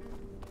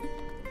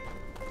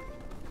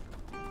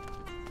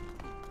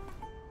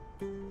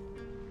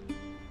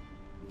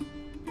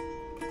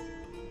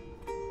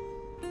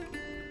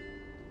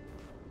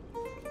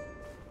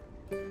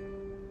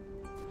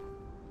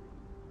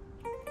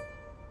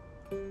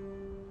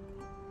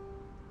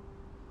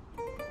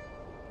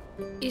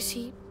 Is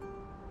he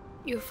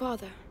your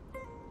father?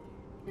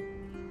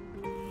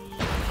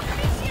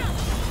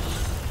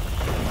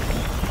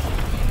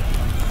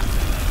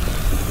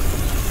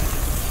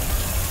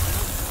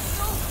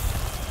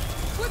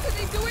 What are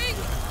they doing?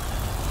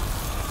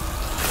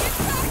 Get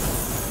back!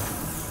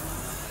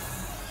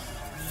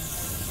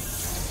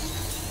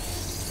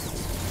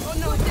 Oh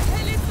no, what the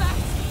hell is that?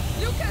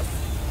 Lucas!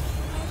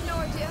 I have no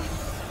idea.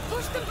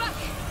 Push them back!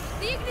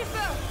 The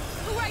Ignifer!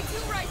 To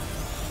right!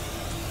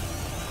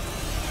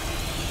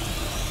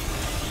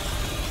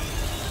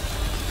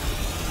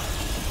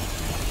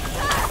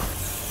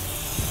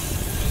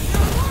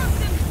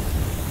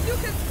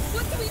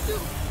 What do we do?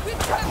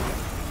 We're trapped!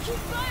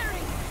 Keep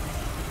firing!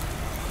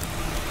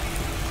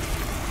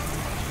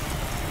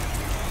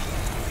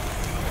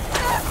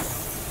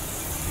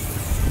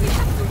 We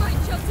have to find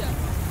shelter!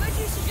 Where do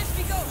you suggest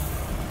we go?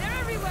 They're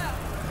everywhere!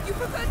 You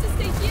prefer to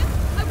stay here?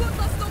 I won't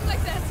last long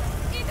like that!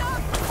 Ida!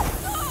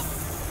 Stop!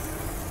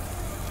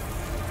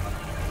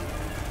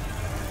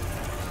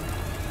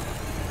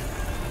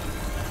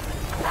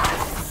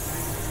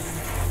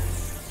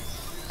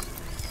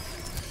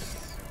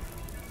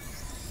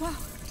 Wow.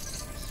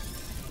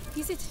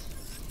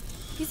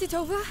 Is it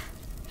over?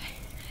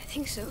 I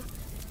think so.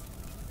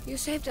 You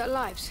saved our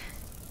lives.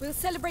 We'll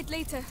celebrate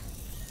later.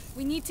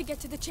 We need to get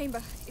to the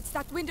chamber. It's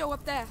that window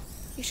up there.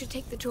 You should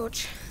take the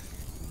torch.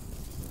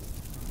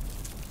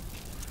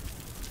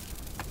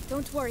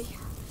 Don't worry.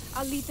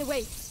 I'll lead the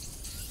way.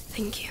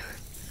 Thank you.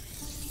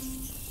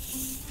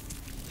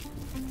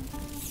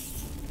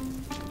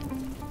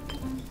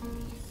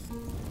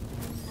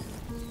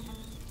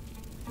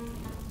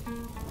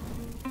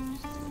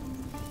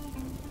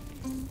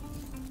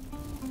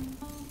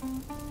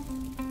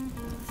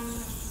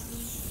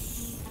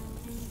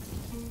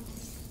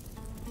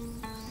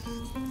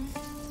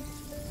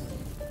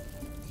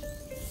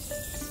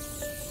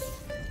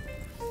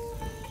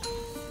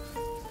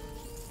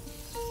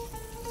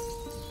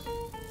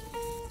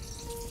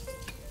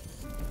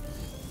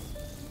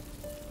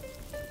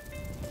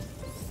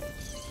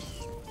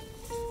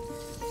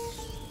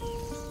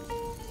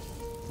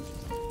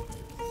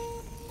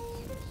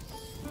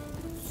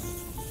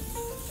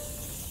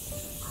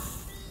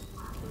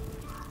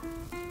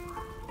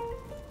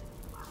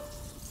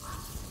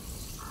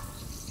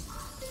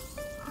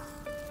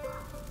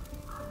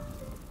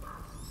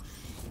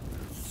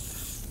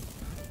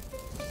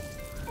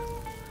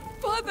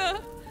 Father!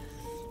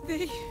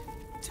 They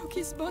took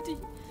his body.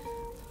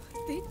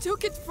 They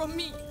took it from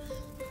me.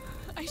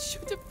 I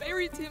should have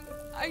buried him.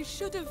 I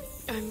should have...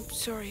 I'm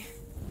sorry.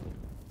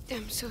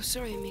 I'm so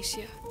sorry,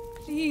 Amicia.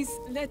 Please,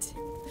 let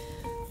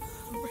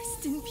him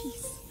rest in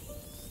peace.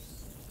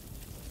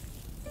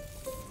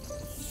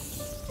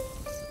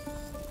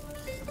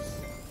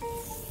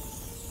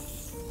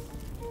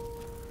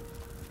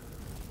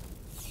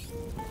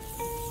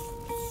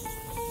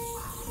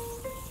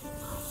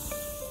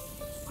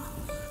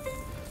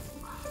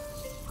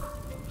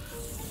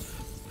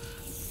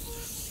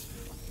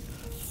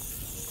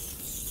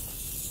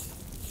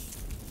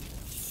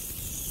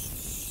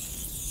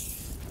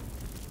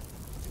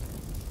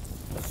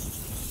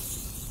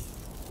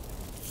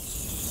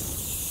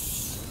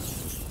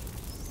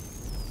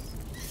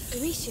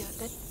 Amicia,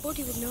 that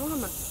body with no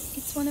armor.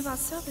 It's one of our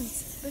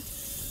servants, but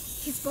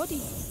his body...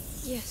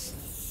 Yes,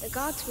 the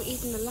guards were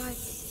eaten alive.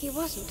 He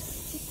wasn't.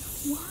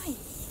 Why?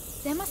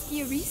 There must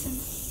be a reason.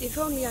 If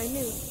only I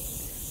knew.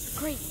 The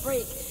Great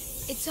Break.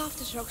 Its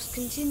aftershocks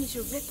continue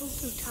to ripple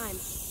through time.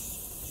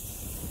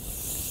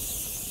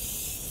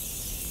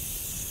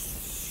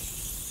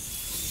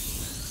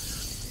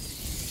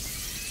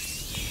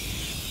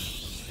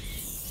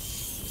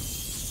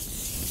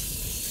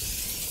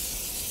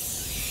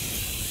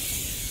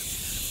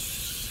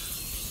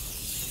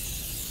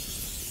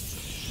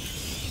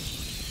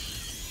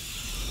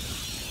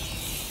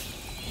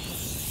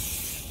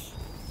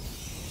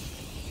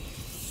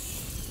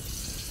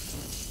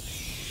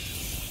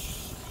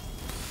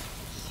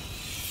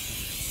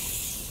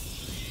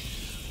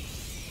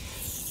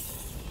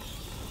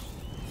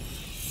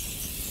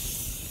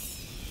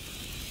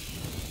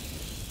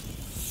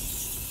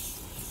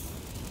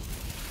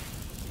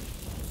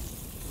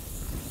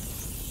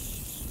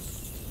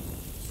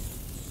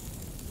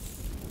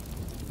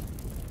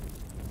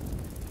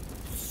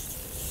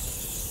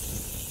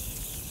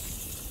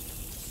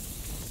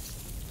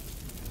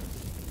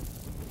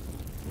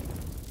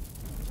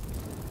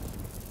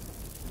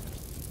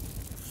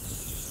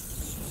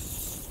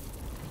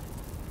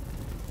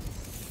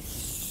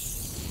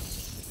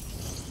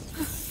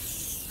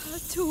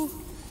 Too.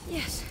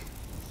 Yes,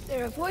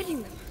 they're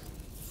avoiding them.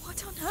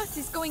 What on earth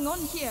is going on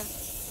here?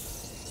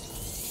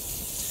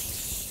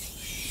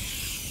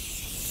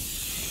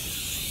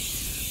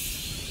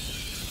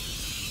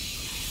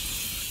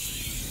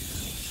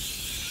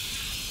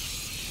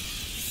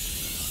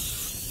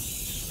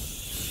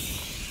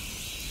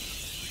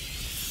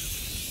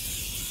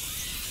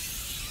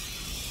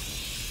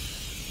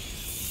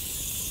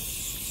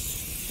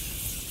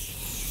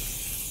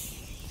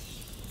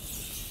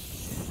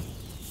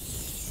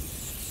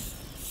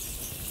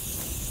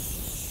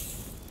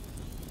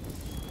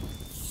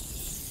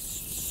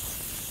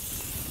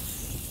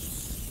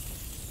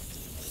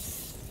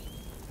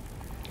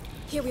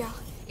 Here we are.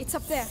 It's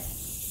up there.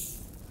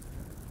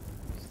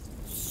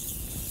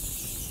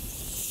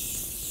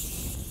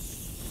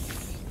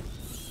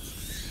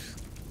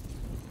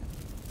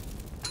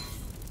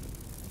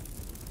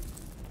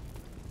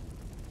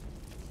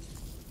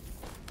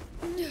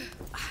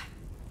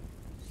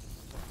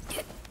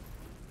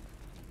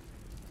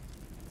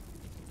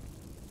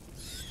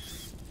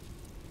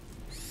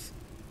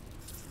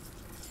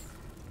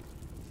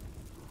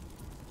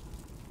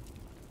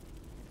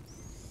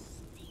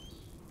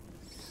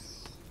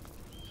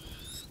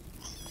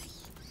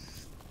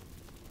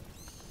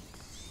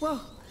 Whoa,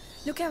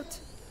 look out.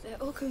 They're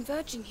all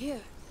converging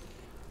here.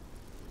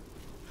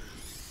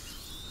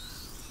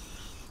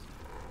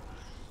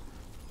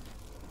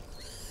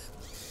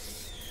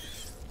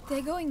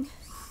 They're going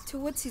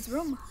towards his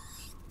room.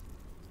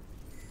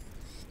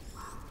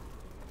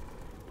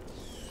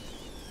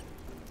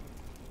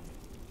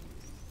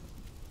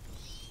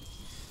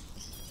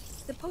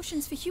 The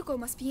potions for Hugo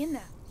must be in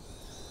there.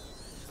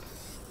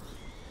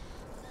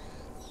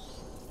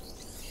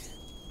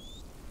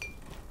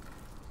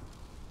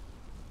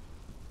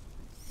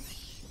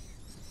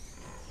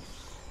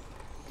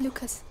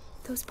 Lucas,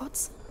 those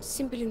bots?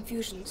 Simple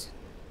infusions.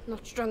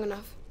 Not strong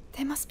enough.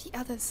 There must be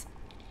others.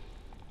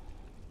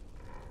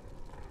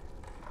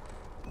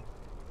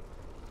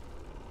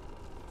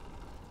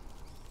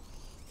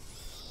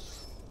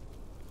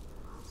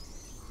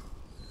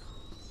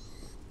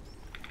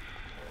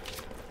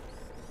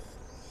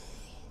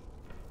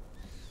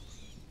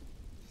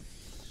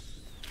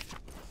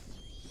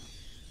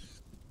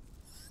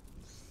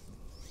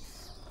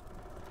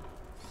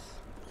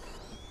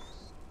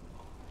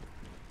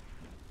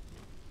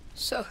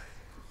 So,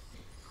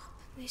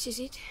 this is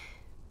it?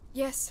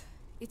 Yes,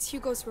 it's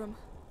Hugo's room.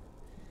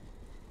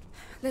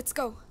 Let's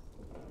go.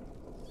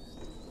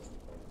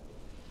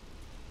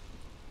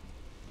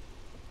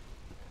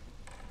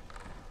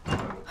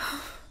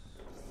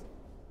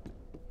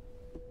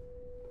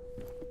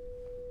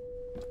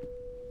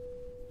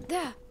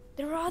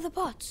 There are other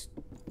bots.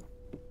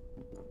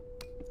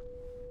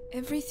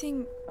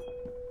 Everything's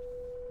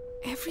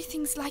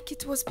like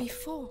it was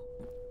before.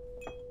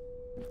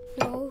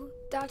 No,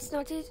 that's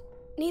not it.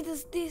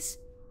 Neither's this.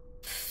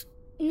 Pfft,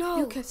 no.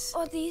 Lucas.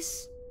 Or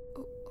this.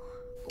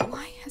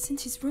 Why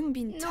hasn't his room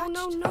been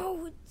touched?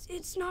 No,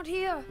 it's not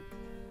here.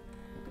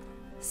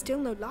 Still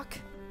no luck?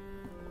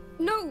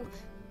 No,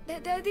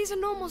 these are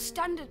normal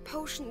standard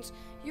potions.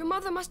 Your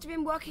mother must have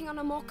been working on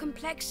a more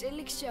complex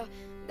elixir.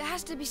 There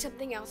has to be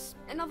something else.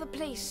 Another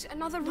place,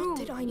 another room. Not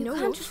that I you know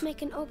can't of. just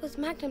make an opus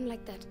magnum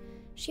like that.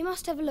 She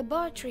must have a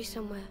laboratory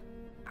somewhere.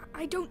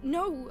 I don't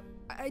know.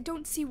 I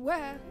don't see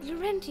where.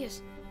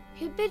 Laurentius,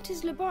 he built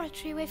his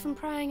laboratory away from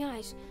prying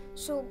eyes.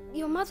 So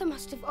your mother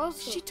must have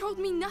also... She told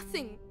me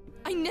nothing.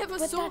 I never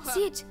saw her. But that's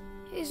it.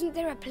 Isn't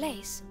there a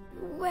place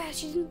where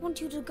she didn't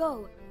want you to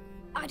go?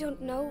 I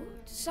don't know.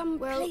 Some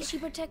place she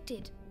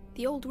protected.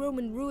 The old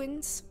Roman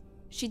ruins.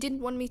 She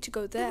didn't want me to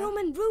go there. The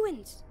Roman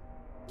ruins?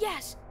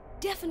 Yes,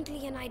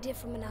 definitely an idea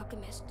from an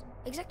alchemist.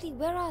 Exactly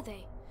where are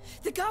they?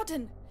 The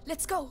garden!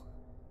 Let's go!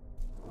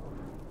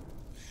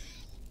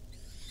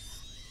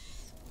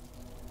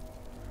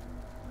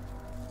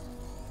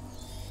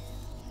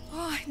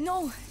 Oh,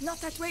 no,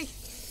 not that way.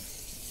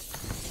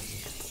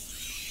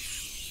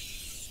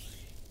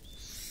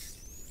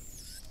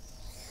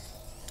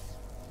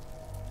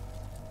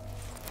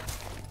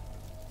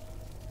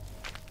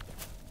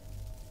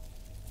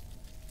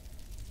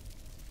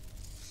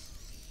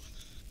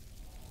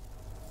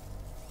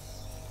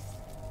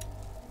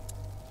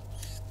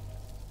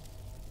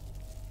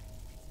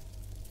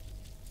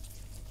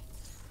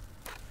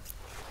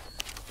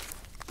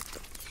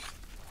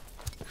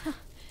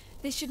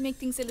 This should make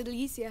things a little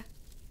easier.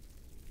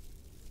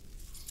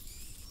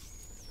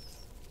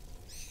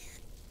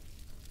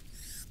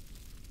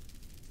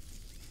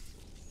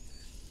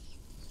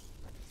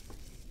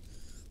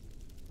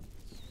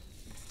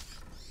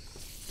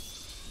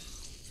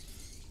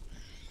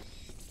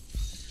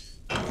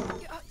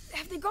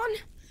 Have they gone?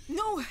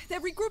 No,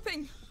 they're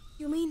regrouping.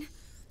 You mean...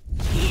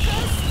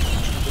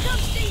 Lucas! You can't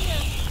stay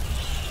here!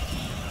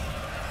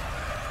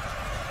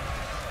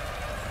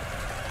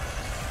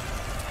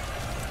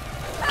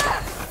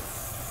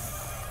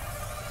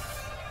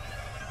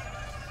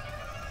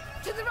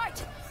 To the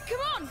right! Come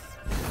on!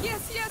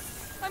 Yes,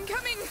 I'm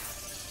coming!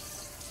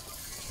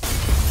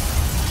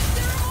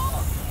 There are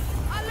more!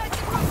 I'll light the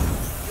group!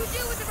 You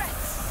deal with the rest!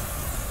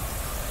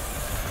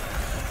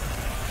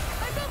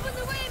 I've opened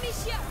the way,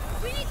 Amicia!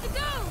 We need to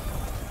go!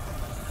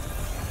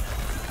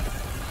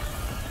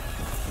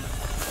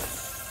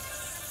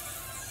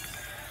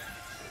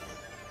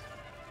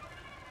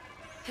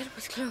 That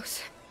was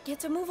close.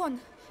 Get a move on.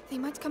 They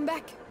might come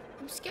back.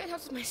 I'm scared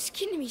out of my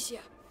skin,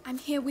 Amicia. I'm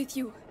here with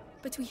you,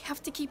 but we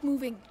have to keep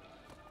moving.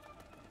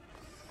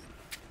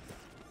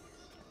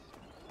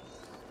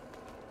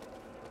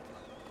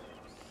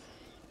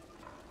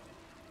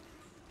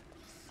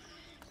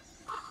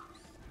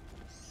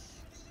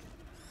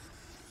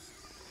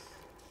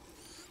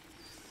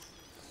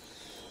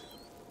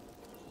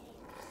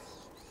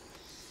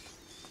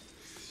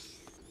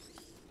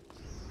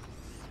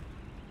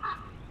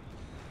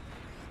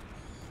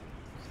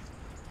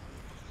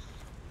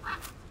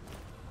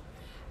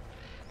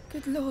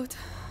 Good Lord,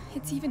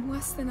 it's even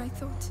worse than I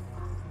thought.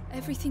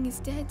 Everything is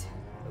dead.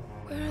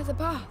 Where are the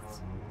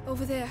baths?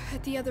 Over there,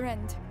 at the other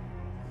end.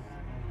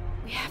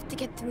 We have to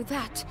get through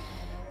that.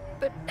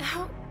 But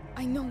how?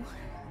 I know.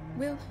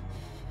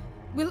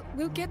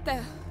 We'll get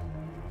there.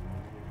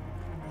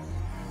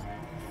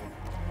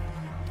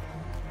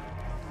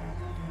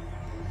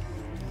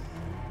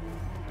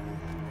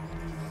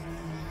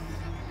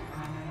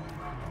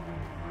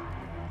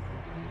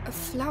 A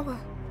flower.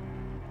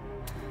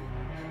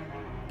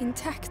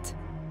 Intact.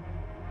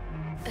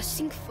 A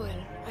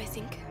cinquefoil, I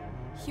think.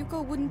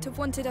 Hugo wouldn't have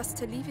wanted us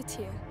to leave it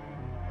here.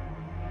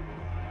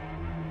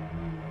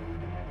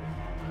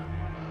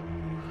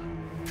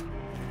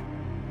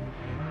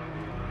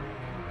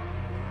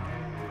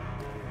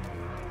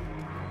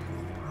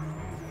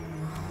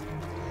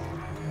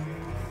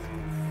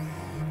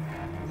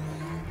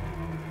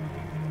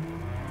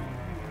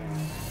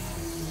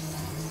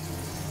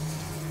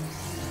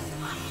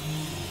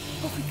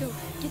 Off we go.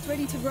 Get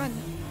ready to run.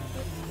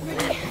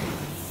 Ready.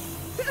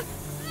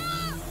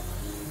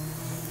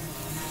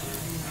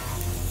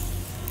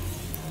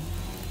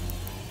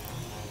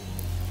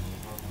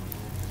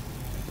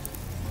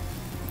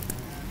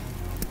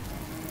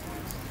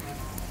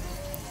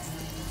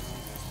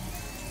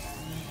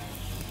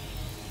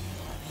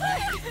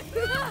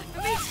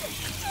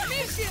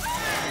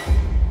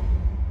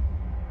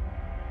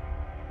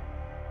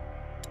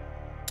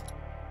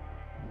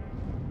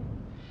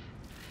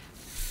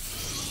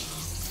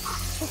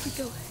 Off we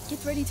go.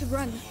 Get ready to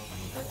run.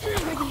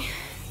 Ready.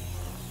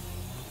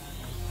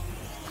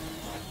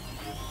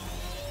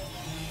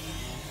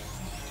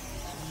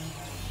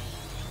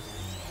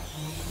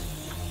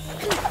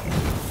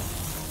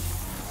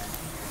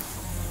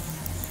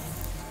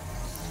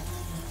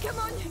 Come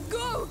on,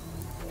 go!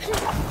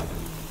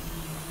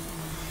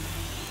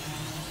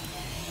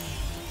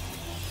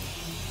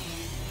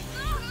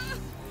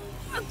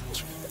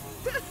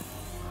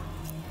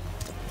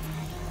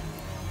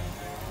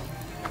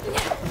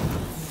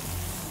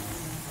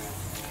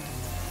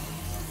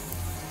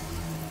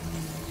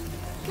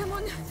 Come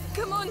on,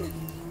 come on!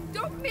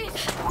 Don't miss!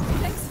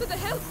 Thanks for the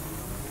help!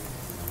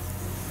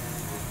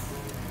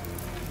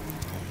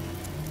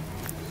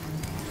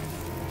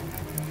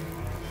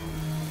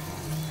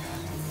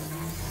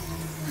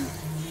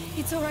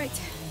 It's all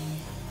right.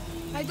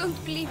 I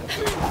don't believe it.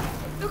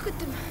 Look at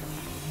them.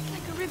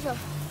 Like a river.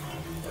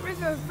 A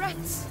river of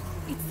rats.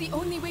 It's the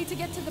only way to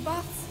get to the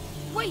baths.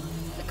 Wait,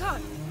 the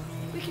cart.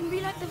 We can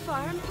relight the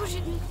fire and push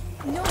it in.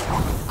 No,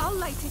 I'll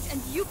light it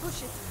and you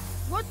push it.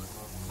 What?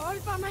 All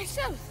by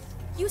myself?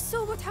 You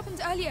saw what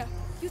happened earlier.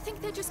 You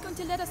think they're just going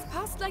to let us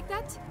pass like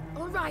that?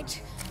 All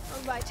right.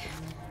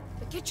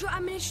 But get your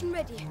ammunition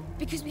ready,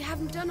 because we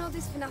haven't done all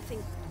this for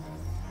nothing.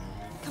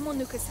 Come on,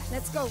 Lucas,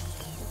 let's go.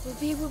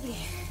 Wobbly.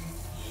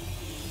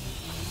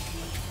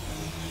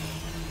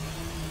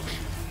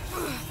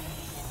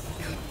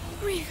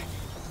 Breathe.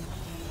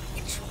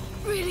 It's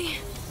really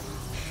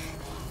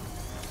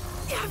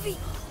heavy.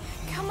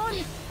 Come on,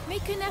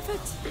 make an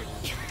effort.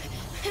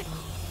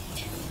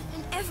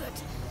 An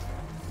effort?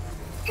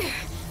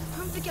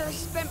 Don't forget I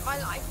spent my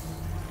life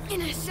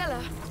in a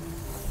cellar.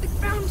 The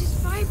ground is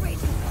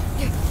vibrating.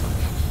 Do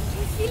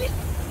you feel it?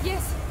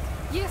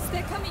 Yes,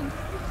 they're coming.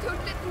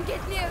 Don't let them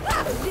get near.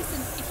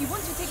 Listen, if you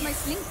want to take my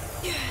sling...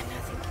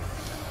 Nothing.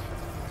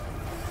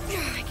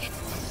 I get it.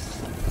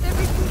 They're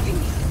regrouping.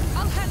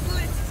 I'll handle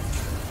it.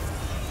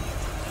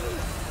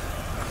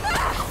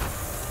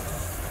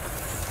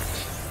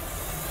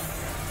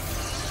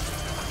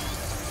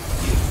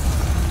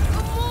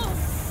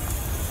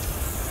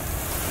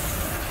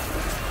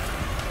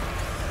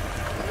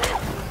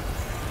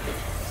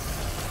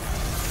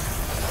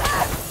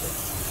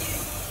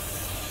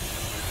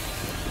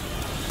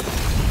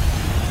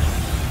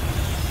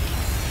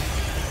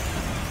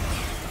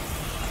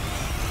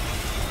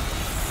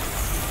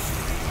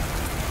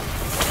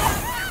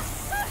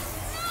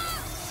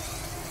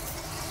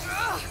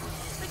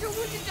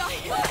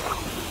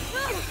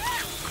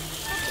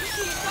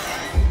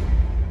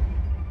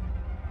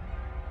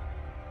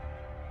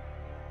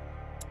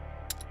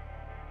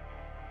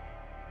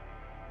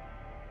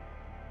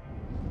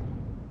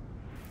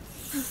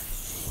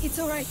 It's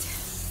all right.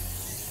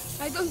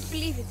 I don't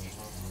believe it.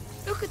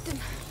 Look at them.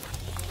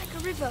 Like a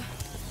river.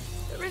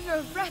 A river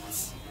of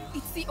rats.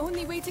 It's the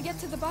only way to get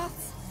to the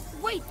baths.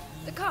 Wait,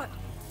 the cart.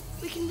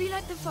 We can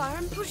relight the fire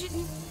and push it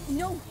in.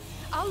 No,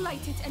 I'll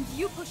light it and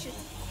you push it.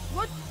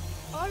 What?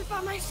 All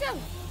by myself?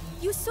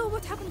 You saw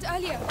what happened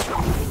earlier.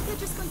 You think they're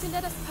just going to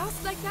let us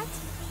pass like that?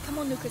 Come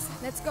on, Lucas,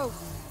 let's go.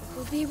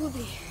 Wobbly.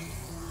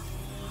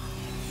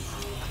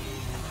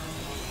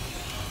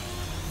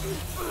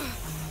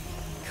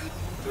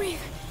 Couldn't breathe.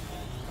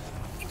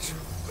 It's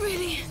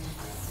really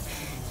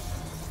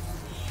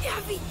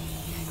heavy.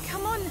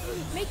 Come on,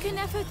 make an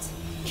effort.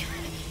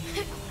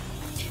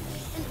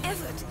 An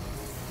effort?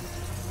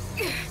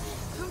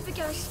 Don't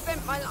forget I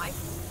spent my life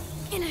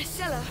in a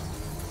cellar.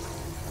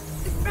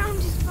 The ground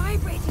is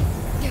vibrating.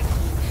 Do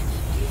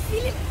you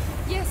feel it?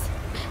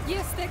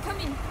 Yes, they're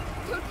coming.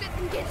 Don't let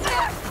them get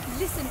near.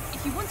 Listen,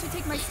 if you want to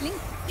take my sling...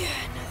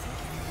 Nothing.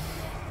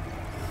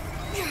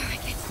 I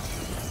get it.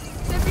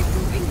 They're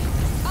regrouping.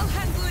 I'll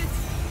handle it.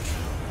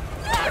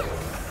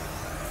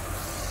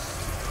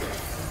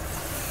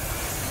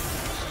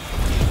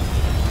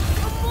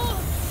 Come on.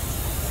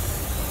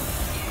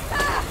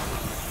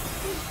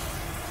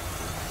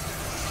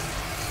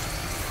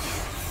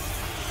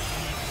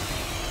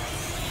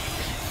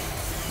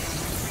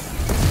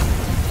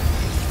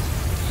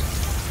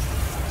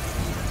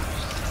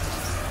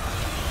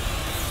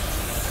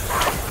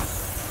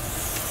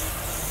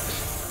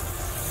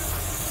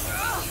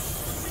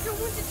 I don't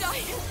want to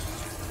die.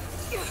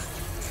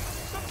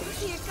 Stop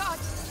pushing a cart.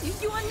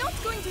 You are not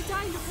going to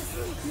die,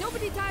 Lucas.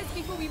 Nobody dies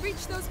before we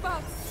reach those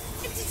baths.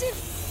 It's as if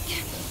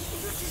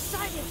it was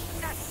decided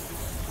that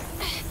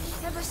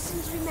ever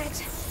since we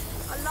met,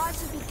 our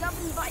lives will be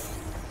governed by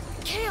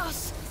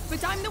chaos.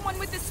 But I'm the one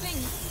with the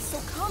sling, so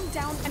calm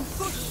down and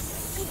push.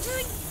 I'm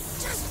doing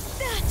just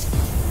that.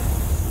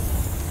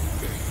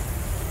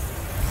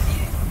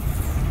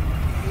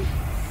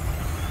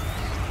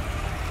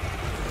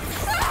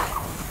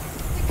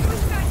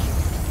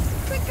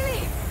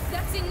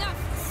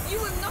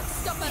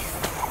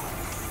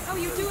 How are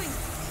you doing?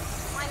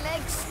 My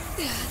legs,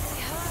 they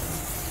hurt.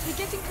 You're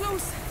getting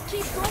close.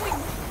 Keep going.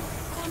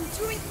 I'm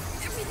doing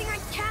everything I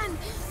can.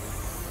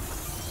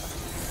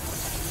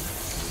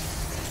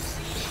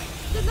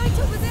 The light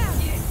over there.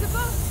 The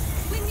bus.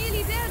 We're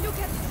nearly there. Look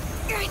at...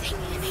 I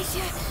think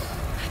Amicia.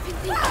 I've been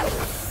thinking...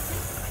 I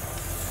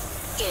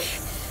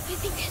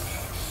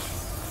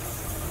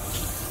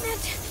think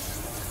that...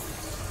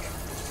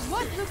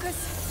 What, Lucas?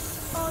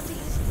 All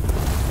these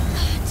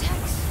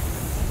attacks.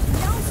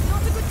 Now's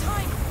not a good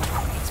time.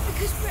 It's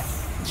because we're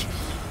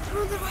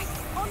on the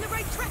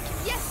right track.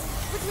 Yes,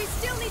 but we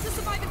still need to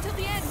survive until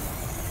the end.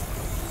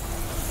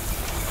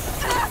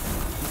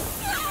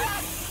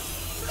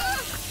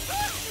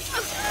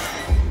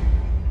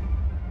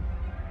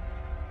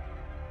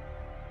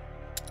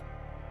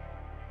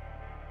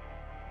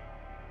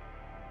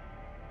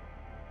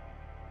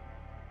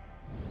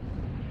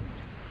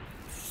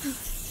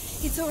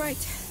 It's all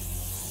right.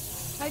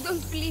 I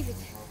don't believe it.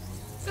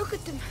 Look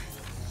at them.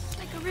 It's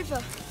like a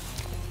river.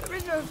 A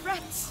river of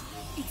rats.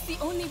 It's the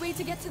only way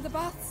to get to the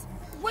baths.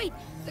 Wait,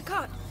 the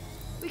cart.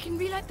 We can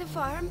relight the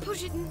fire and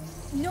push it in.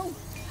 No,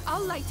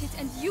 I'll light it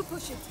and you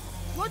push it.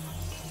 What?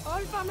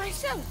 All by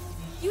myself?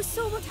 You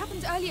saw what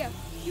happened earlier.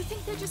 You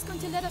think they're just going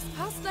to let us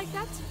pass like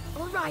that?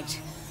 All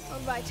right.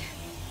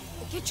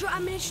 Get your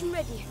ammunition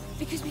ready,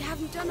 because we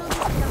haven't done all this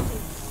for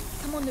nothing.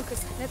 Come on,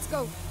 Lucas, let's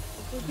go.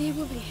 It will be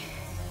wobbly.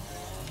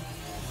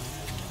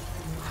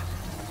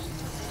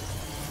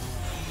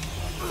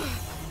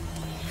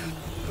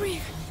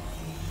 Breathe.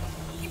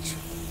 It's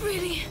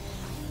really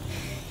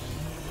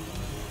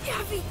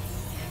heavy.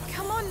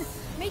 Come on,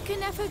 make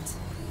an effort.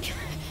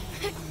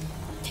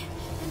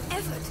 An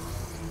effort?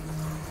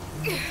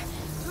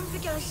 Don't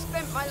forget I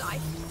spent my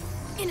life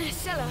in a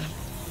cellar.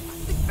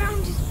 The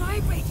ground is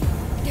vibrating.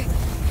 Do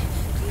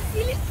you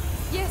feel it?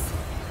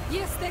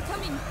 Yes, they're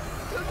coming.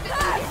 Don't let me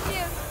get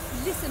here.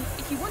 Listen,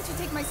 if you want to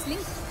take my sling...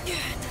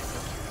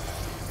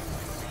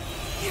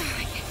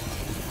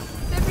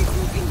 Every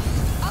moving.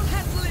 I'll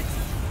handle it.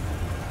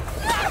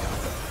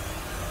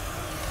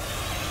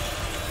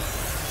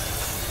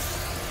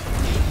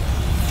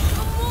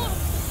 Come on.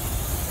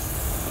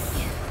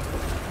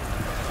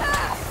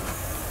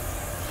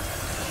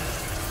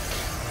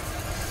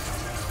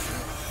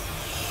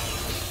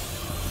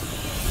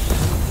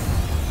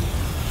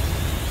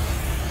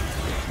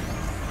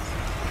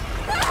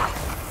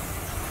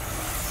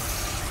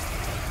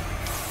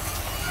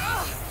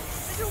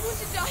 I don't want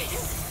to die.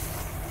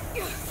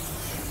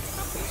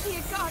 I'm pushing a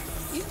cart.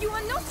 You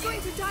are not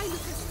going to die,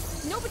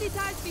 Lucas. Nobody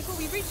dies before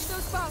we reach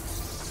those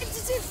baths. It's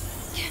as if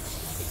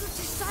it was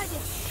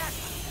decided that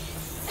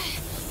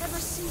ever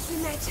since we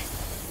met,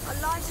 our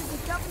lives have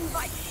been governed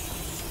by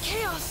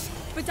chaos.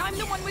 But I'm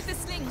the one with the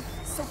sling,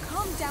 so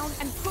calm down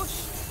and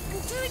push.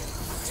 I'm doing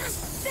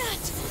just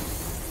that.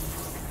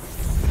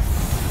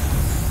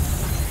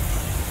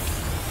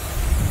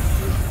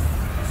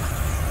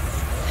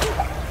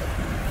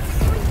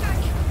 Coming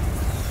back.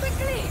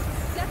 Quickly.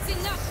 That's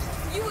enough.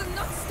 You will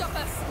not stop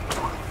us.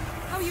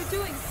 How are you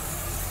doing?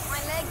 My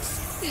legs,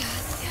 they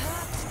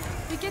hurt.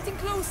 You're getting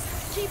close.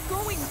 Keep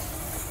going.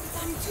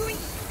 I'm doing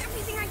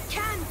everything I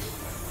can.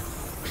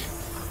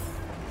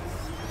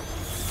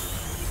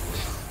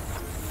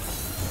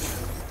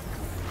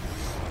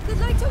 The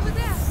light over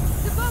there.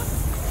 The bus.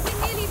 We're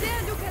nearly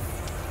there, Lucas.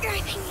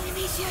 I think,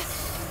 Amicia,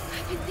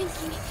 I've been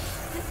thinking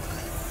that...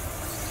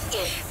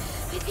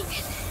 I think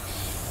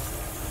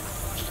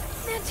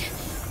that...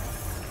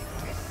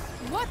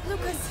 What,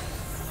 Lucas?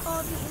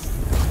 All these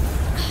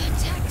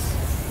attacks.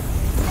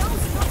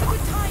 Now's not a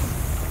good time.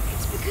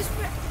 It's because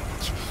we're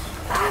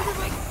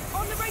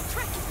On the right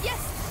track, yes,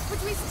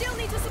 but we still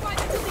need to survive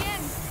until the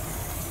end.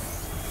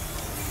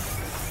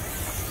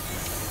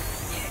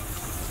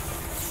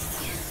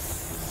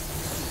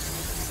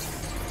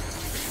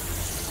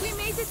 We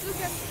made it,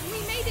 Lucas. We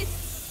made it.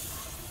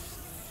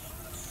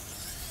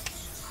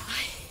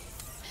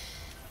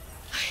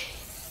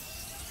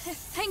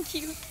 Thank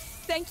you.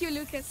 Thank you,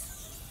 Lucas.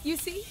 You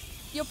see?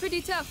 You're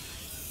pretty tough.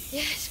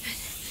 Yes,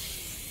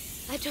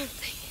 but I don't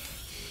think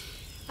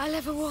I'll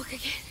ever walk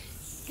again.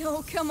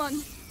 Oh, come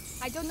on.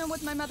 I don't know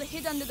what my mother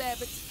hid under there,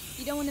 but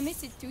you don't want to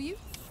miss it, do you?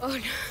 Oh,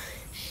 no.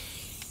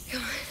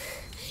 Come on.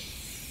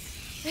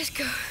 Let's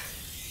go.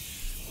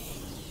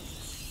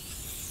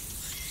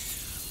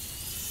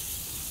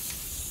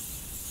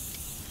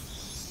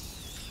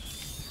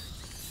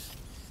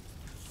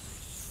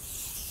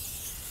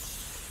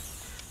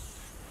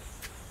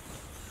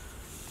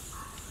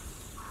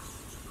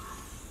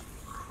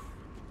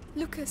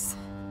 Lucas,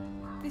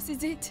 this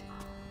is it.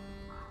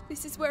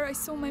 This is where I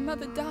saw my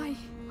mother die.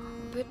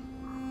 But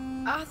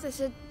Arthur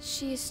said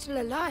she is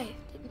still alive,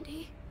 didn't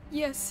he?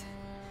 Yes.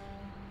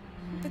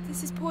 But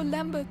this is poor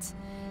Lambert.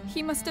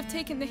 He must have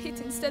taken the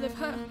hit instead of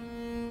her.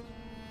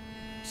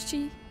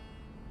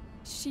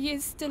 She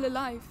is still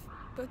alive,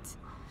 but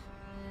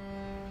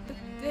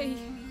they...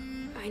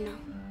 I know.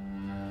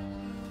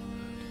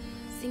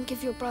 Think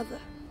of your brother.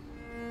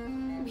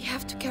 We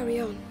have to carry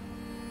on.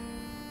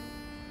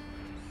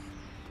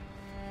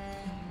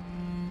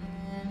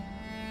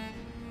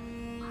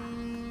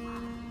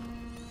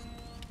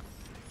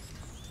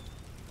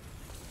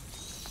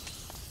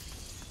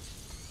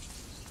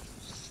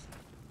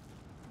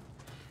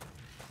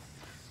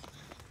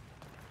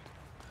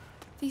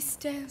 These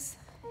stairs.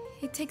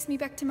 It takes me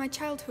back to my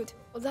childhood.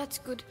 Well, that's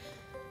good,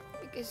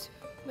 because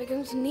we're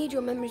going to need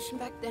your memories from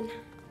back then.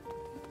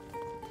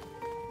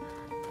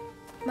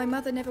 My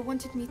mother never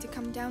wanted me to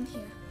come down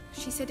here.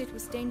 She said it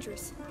was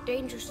dangerous.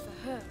 Dangerous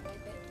for her, I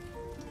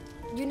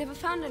bet. You never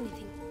found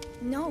anything?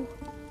 No,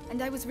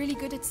 and I was really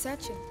good at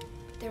searching.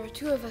 There are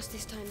two of us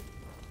this time,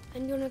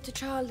 and you're not a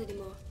child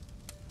anymore.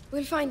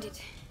 We'll find it.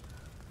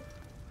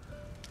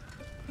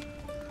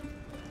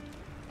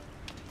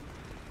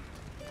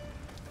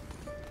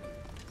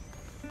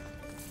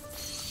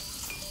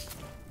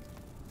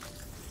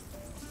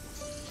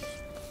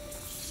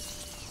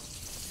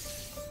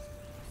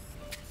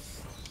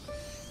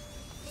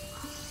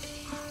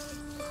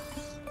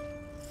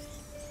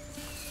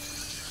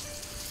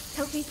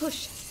 Help me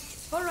push.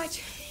 All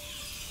right.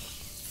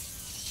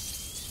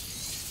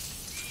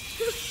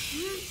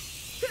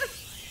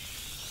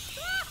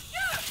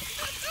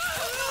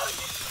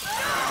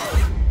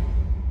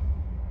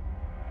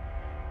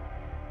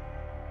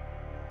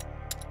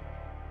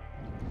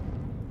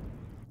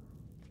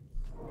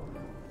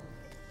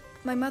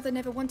 My mother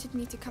never wanted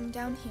me to come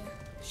down here.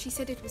 She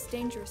said it was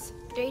dangerous.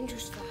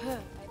 Dangerous for her,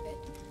 I bet.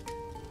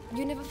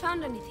 You never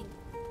found anything?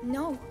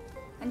 No,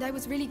 and I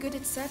was really good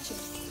at searching.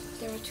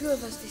 There are two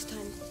of us this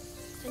time,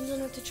 and you're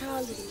not a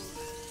child anymore.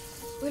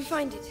 We'll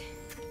find it.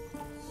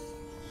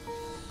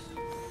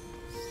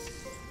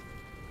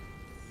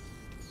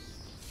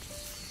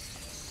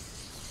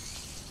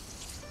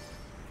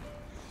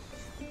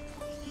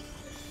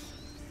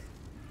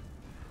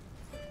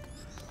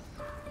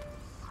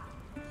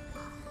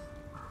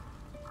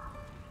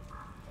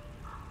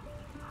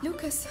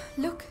 Lucas,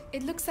 look,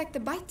 it looks like the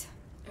bite.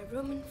 A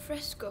Roman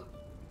fresco.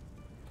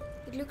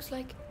 It looks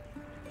like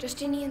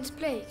Justinian's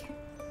plague.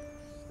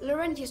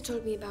 Laurentius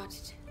told me about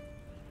it.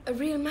 A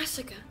real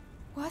massacre.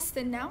 Worse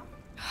than now?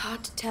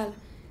 Hard to tell.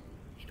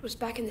 It was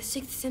back in the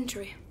 6th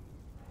century.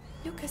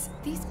 Lucas,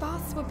 these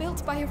baths were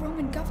built by a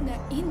Roman governor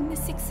in the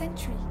 6th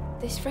century.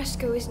 This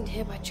fresco isn't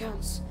here by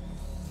chance.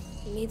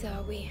 Neither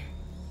are we.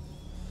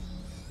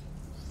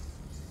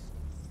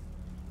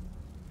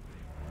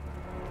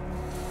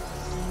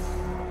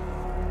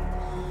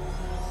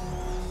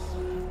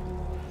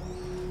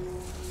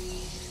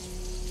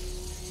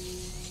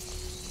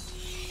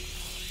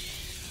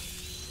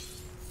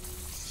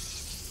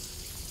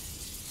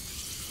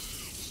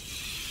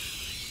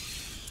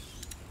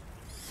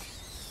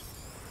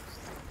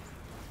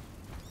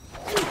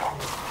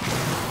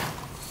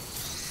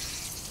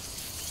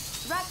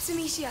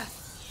 Amicia,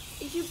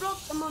 if you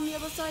block them on the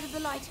other side of the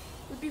light,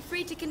 we'd be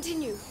free to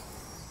continue.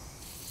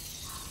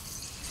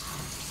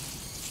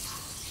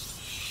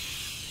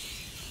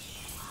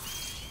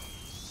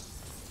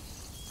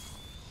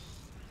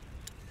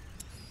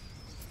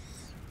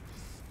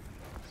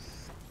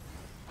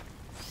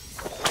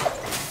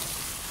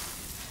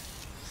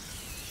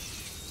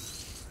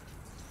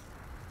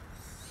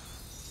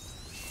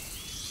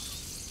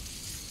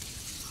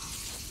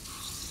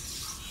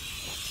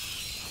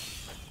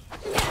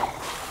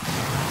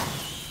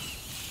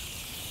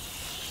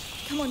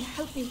 Come on,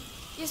 help me.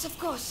 Yes, of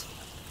course.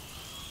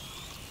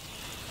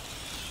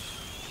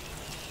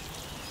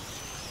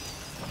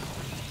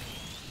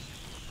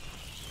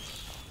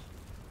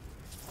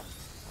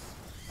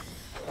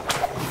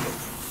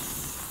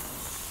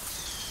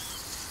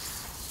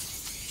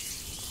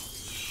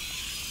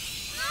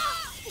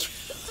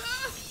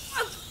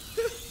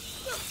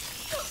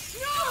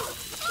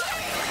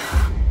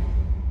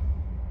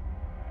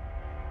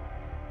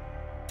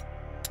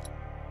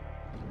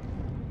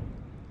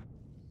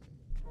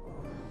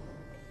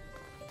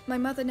 My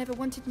mother never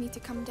wanted me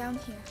to come down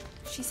here.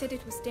 She said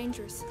it was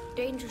dangerous.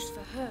 Dangerous for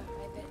her,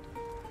 I bet.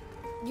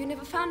 You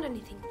never found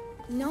anything?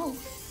 No,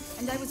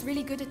 and I was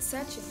really good at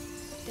searching.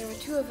 There are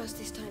two of us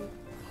this time,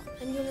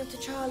 and you're not a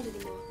child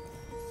anymore.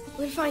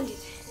 We'll find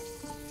it.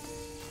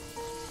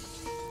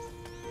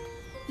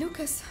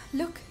 Lucas,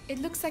 look, it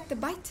looks like the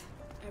bite.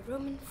 A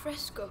Roman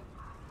fresco.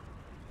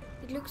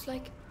 It looks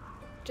like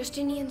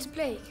Justinian's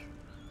plague.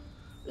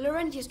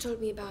 Laurentius told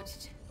me about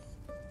it.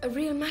 A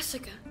real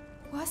massacre.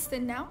 Worse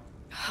than now?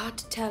 Hard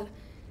to tell.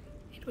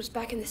 It was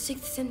back in the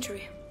 6th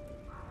century.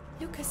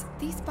 Lucas,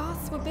 these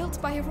baths were built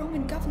by a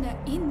Roman governor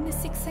in the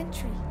 6th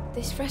century.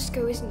 This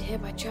fresco isn't here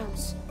by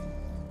chance.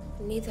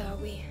 Neither are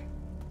we.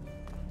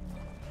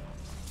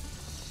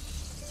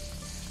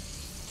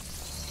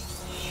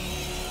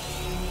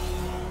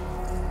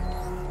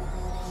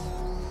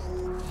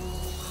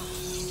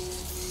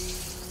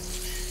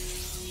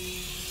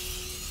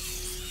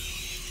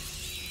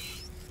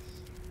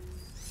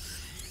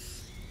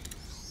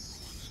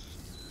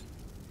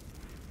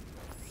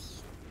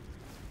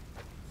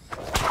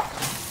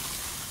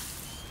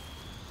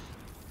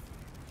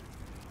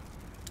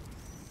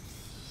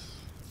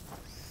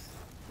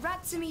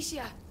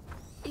 Amicia,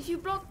 if you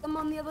block them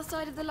on the other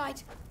side of the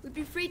light, we'd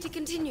be free to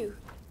continue.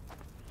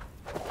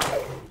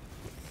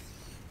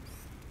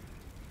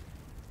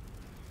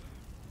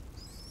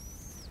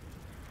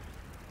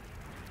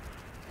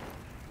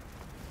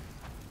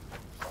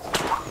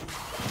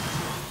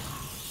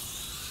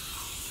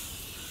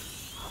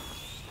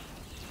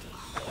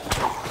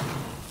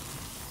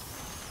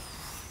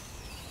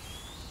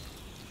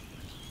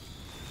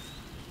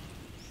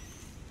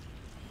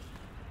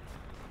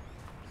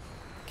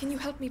 Can you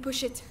help me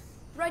push it?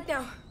 Right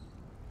now.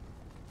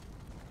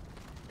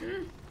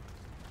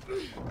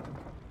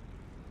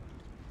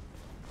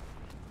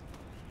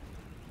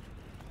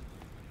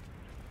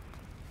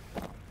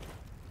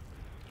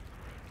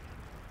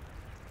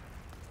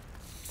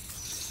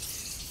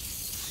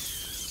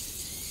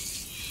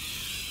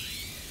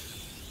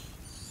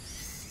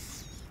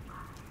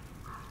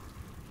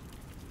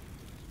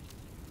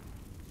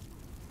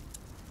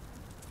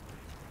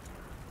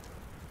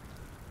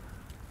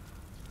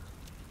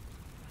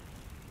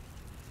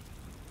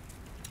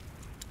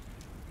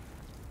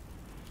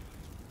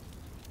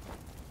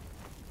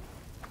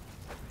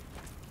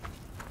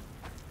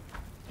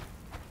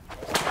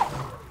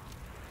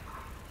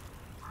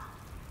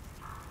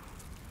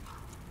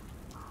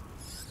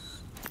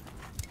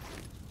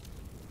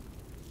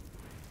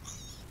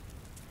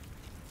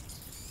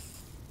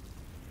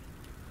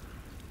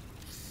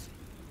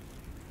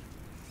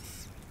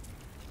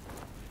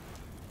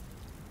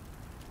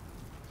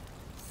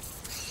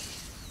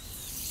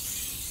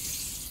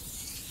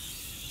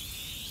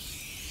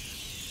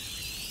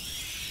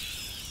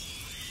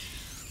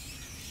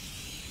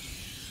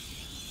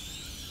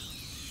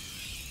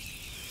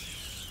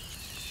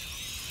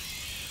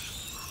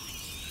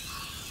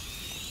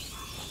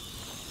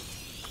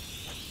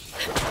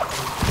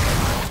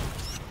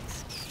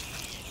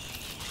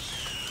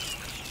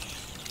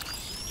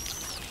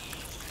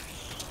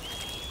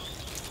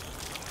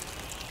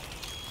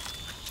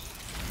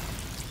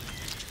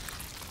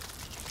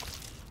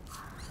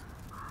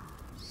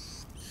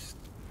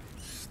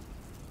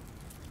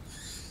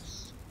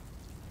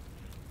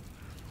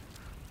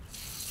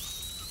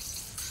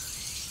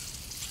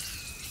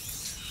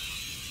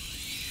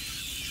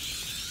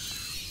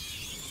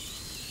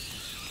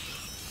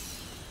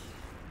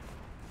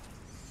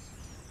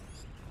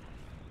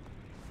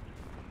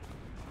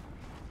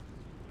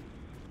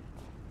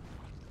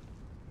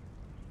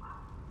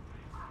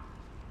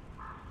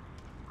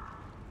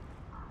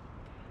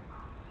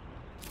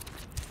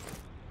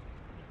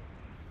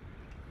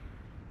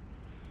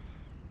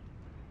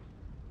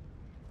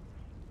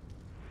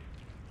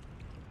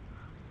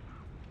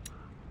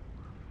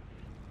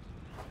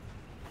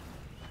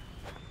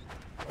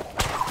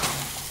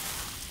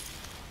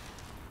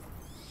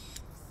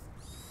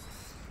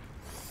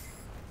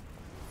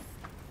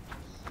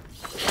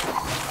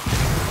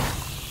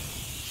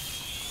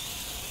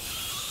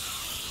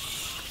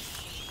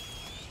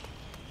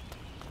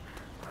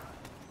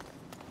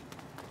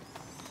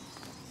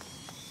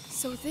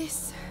 So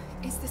this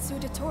is the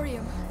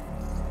Sudatorium.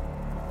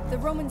 The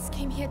Romans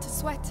came here to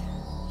sweat.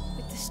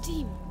 With the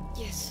steam,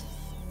 yes.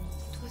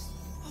 It was...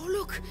 Oh,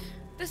 look!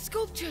 The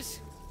sculptures!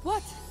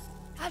 What?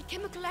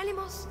 Alchemical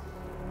animals,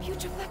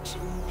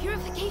 putrefaction,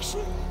 purification,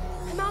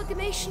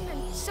 amalgamation,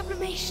 and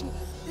sublimation.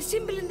 The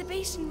symbol in the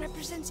basin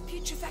represents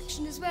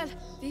putrefaction as well.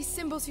 These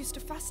symbols used to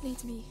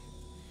fascinate me.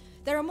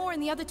 There are more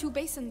in the other two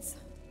basins.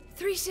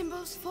 3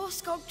 symbols, 4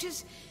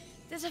 sculptures.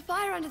 There's a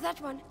fire under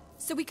that one.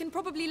 So we can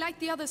probably light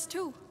the others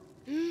too.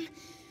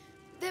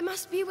 There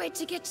must be a way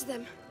to get to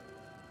them.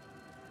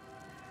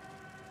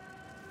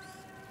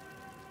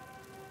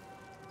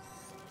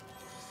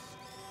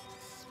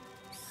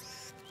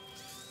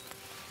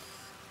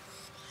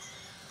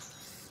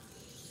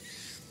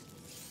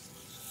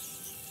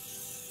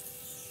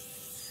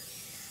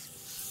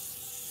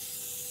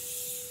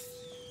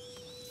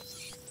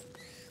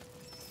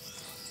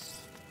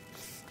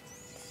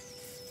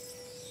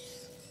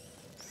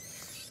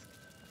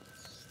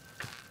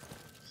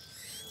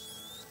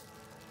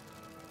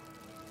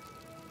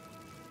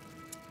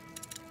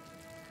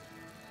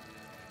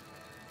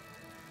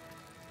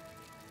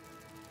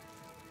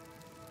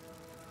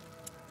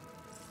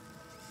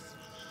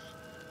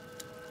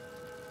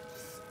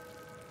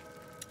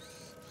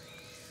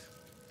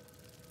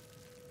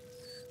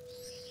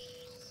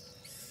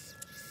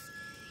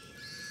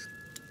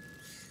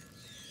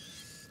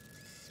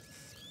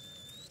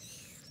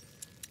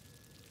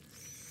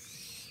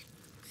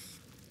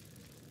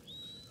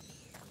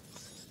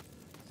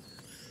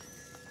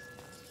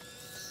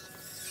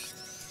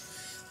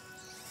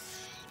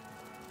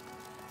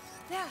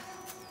 There,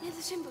 near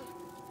the symbol.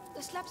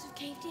 The slabs have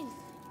caved in.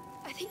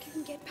 I think you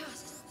can get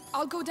past.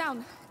 I'll go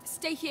down.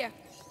 Stay here.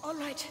 All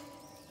right.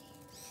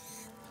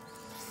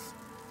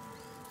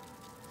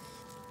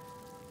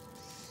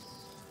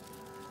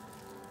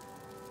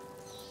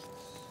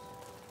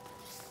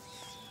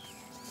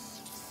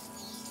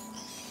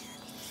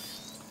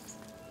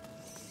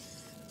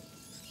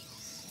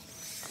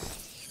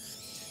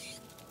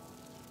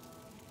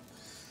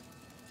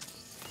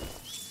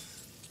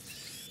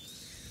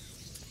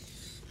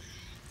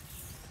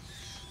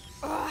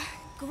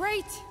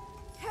 Great!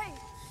 Hey,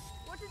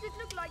 what does it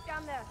look like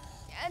down there?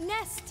 A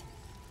nest!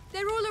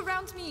 They're all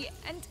around me,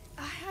 and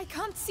I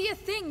can't see a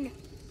thing.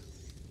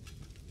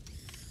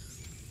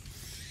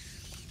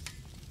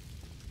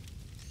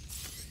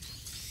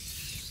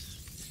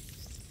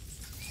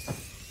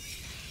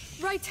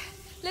 Right,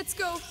 let's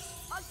go.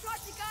 I'll try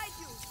to guide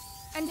you.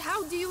 And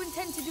how do you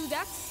intend to do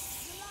that?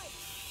 The light.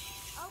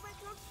 I'll wait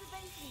close to the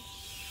basin.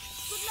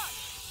 Good luck.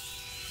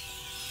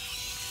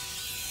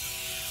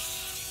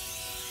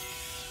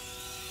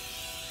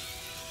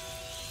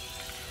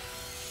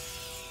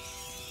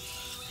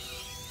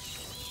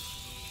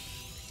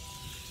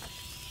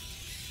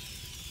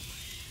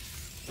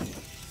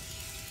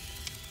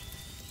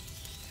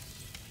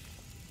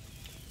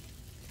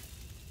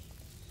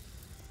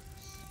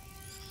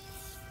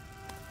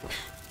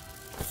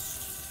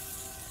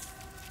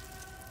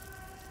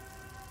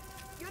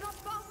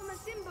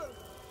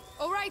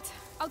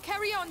 I'll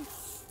carry on.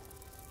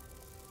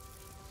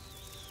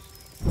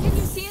 Can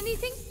you see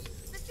anything?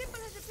 The symbol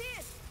has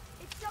appeared.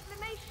 It's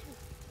sublimation.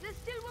 There's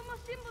still one more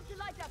symbol to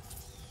light up.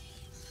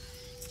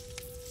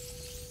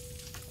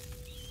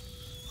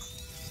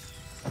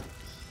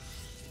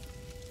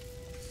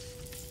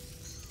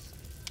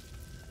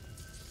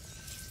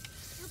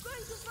 You're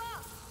going too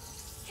far.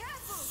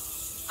 Careful.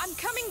 I'm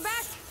coming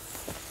back.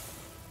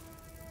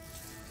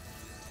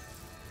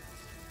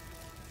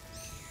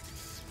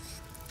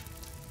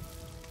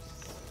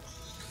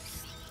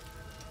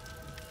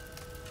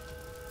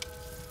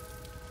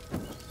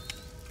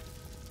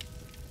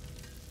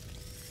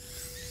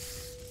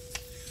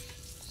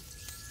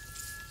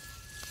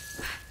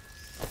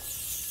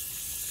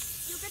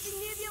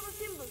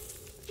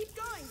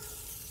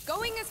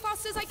 Going as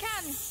fast as I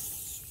can.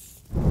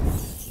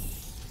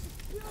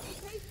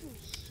 Purification.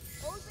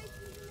 Always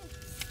using it.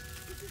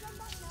 Did you come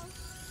back now?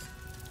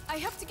 I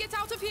have to get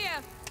out of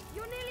here.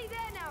 You're nearly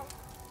there now.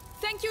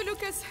 Thank you,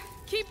 Lucas.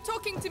 Keep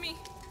talking to me.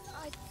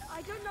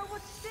 I don't know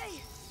what to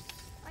say.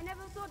 I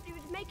never thought we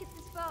would make it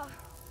this far.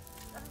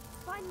 I'd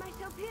find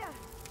myself here.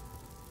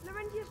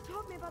 Laurentius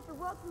told me about the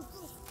world through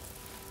books.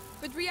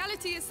 But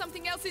reality is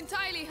something else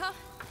entirely, huh?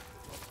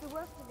 It's the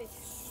worst of it.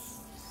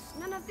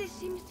 None of this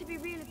seems to be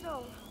real at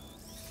all.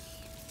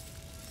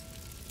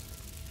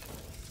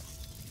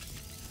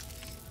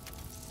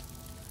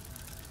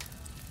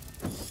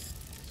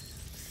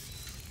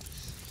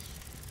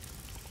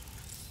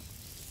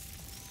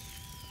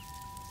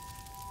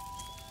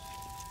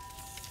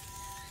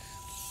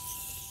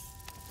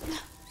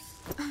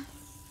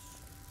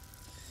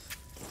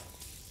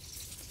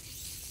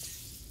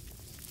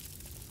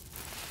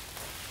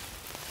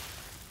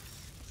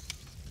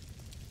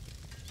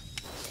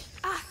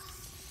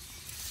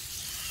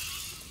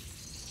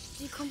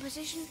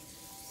 Decomposition,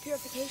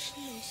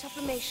 purification, and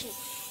sublimation.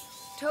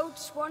 Toad,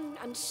 swan,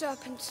 and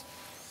serpent.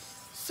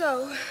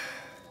 So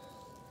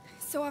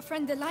our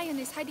friend the lion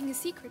is hiding a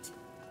secret.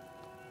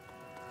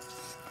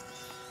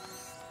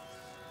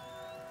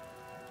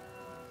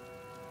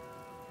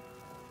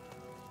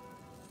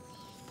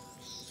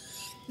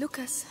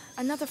 Lucas,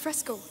 another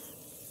fresco.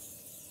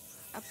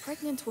 A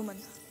pregnant woman.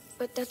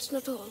 But that's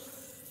not all.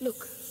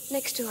 Look,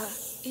 next to her.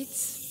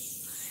 It's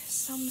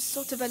some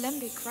sort of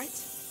alembic,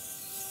 right?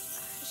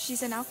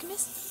 She's an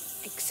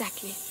alchemist?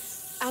 Exactly.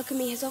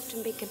 Alchemy has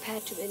often been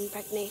compared to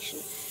impregnation,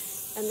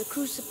 and the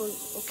crucible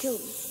or kiln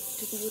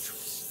to the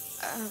uterus.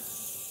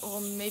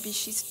 Or maybe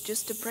she's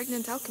just a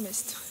pregnant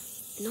alchemist.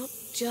 Not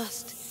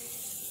just.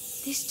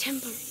 This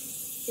temple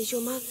is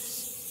your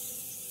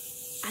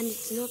mother's. And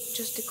it's not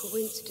just a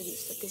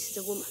coincidence that this is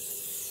a woman.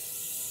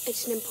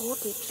 It's an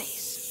important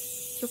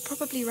place. You're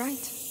probably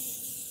right.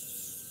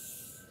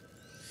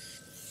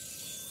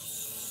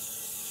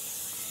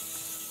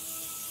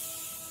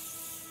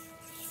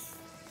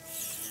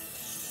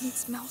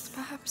 Needs mouth,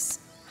 perhaps.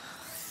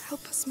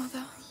 Help us,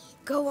 Mother.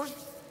 Go on.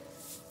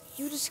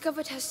 You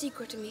discovered her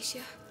secret,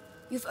 Amicia.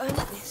 You've earned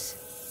this.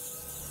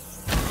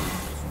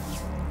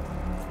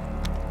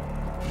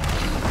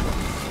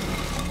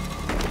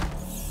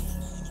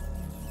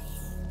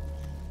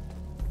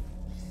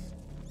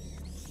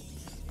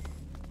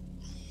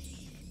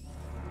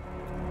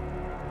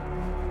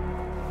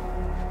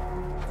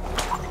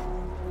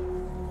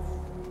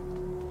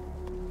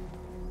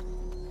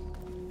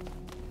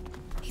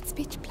 It's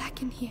pitch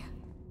black in here.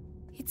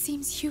 It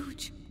seems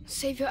huge.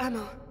 Save your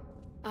ammo.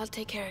 I'll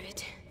take care of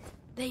it.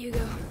 There you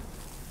go.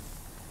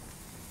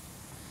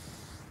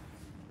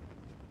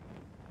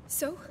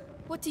 So,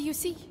 what do you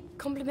see?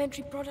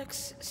 Complementary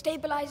products,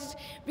 stabilizers,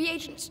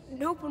 reagents,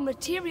 noble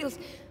materials,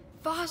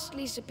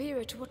 vastly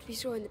superior to what we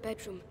saw in the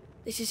bedroom.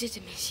 This is it,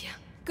 Amicia.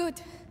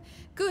 Good.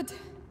 Good.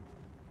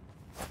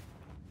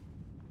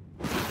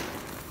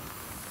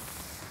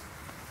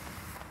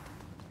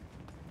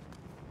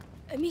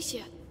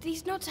 Amicia,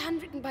 these notes are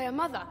handwritten by her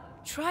mother.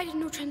 Tried a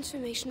new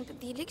transformation,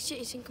 but the elixir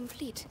is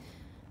incomplete.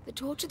 The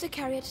torch of the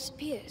carrier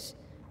disappears,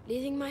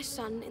 leaving my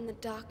son in the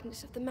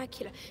darkness of the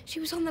macula. She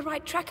was on the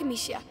right track,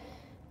 Amicia.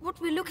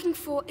 What we're looking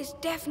for is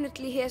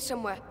definitely here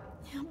somewhere.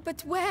 Yeah,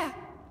 but where?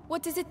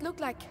 What does it look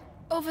like?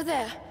 Over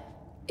there.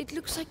 It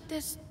looks like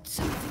there's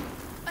something.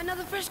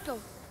 Another fresco.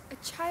 A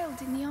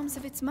child in the arms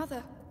of its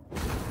mother.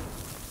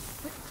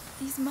 But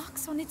these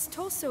marks on its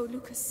torso,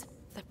 Lucas.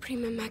 The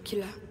prima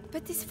macula.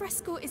 But this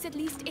fresco is at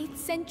least 8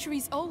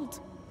 centuries old.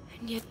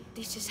 And yet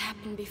this has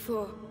happened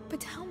before.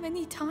 But how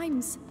many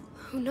times?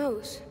 Who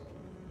knows?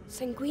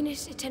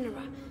 Sanguinis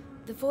itinera,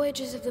 the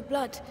voyages of the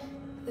blood.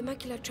 The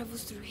macula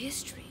travels through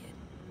history.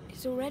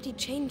 It's already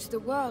changed the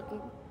world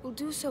and will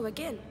do so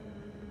again.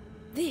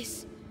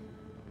 This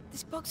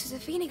box has a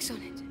phoenix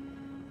on it.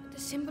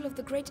 The symbol of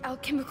the great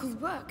alchemical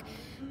work.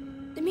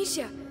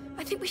 Amicia,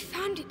 I think we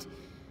found it.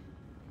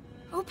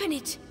 Open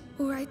it.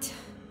 All right.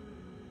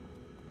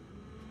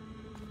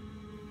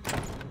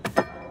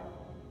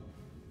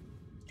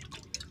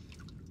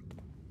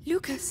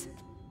 Lucas,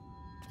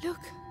 look.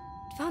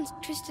 Advanced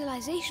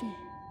crystallization.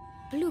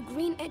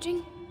 Blue-green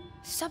edging.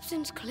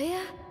 Substance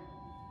clear.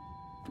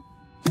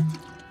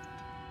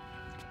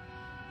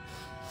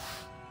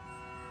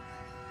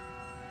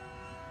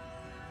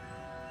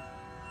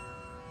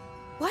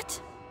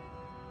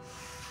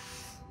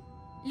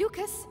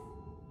 Lucas?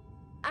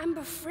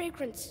 Amber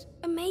fragrance.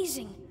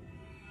 Amazing.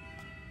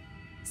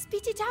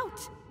 Spit it out.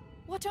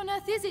 What on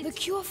earth is it? The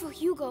cure for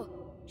Hugo.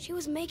 She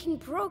was making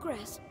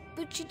progress,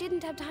 but she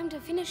didn't have time to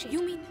finish it.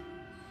 You mean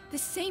the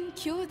same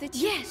cure that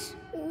you... Yes,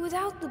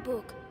 without the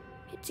book.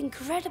 It's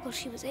incredible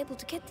she was able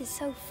to get this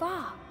so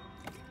far.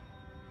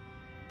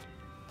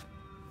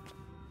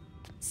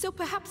 So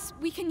perhaps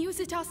we can use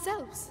it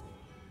ourselves.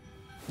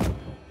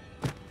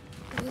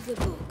 With the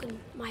book and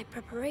my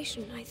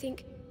preparation, I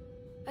think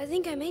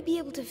I may be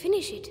able to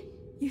finish it.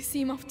 You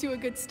seem off to a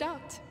good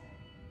start,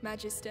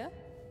 Magister.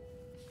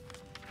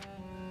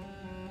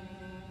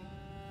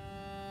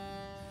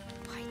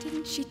 Why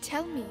didn't she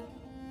tell me?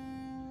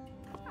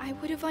 I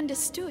would have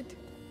understood.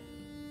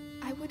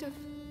 I would have...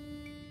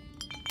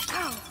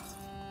 Ow!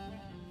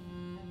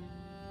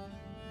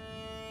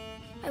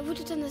 I would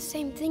have done the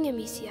same thing,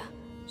 Amicia.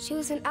 She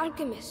was an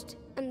alchemist,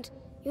 and,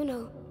 you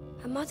know,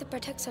 a mother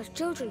protects her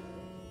children,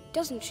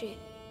 doesn't she?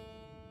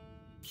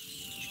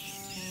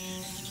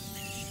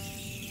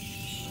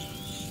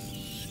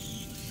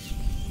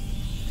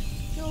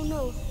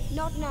 No,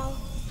 not now.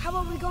 How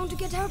are we going to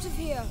get out of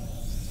here?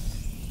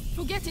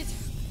 Forget it.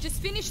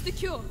 Just finish the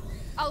cure.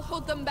 I'll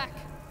hold them back.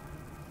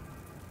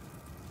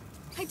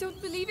 I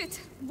don't believe it.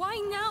 Why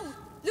now?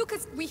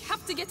 Lucas, we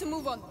have to get a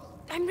move on.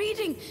 I'm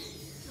reading.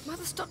 Your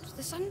mother stopped at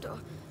the sun door.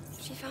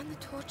 She found the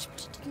torch,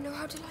 but she didn't know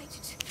how to light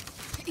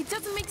it. It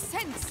doesn't make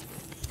sense.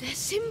 They're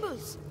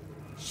symbols.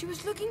 She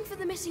was looking for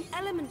the missing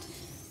element,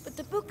 but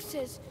the book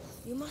says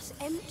you must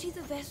empty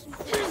the vessel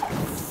for the spirit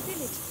to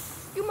fill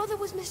it. Your mother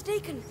was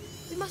mistaken.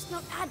 We must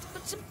not add,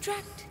 but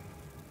subtract.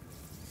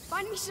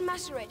 Find me some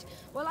macerate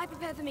while I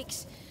prepare the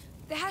mix.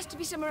 There has to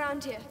be some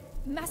around here.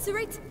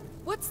 Macerate?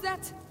 What's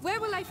that? Where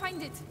will I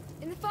find it?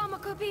 In the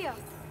pharmacopoeia.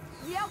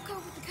 The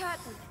alcove with the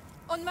curtain.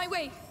 On my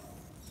way.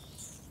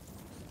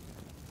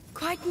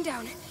 Quieten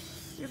down.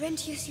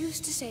 Laurentius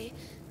used to say,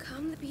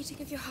 calm the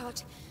beating of your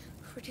heart,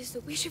 for it is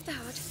the wish of the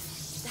heart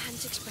that the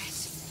hands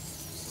express.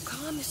 So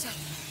calm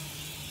yourself.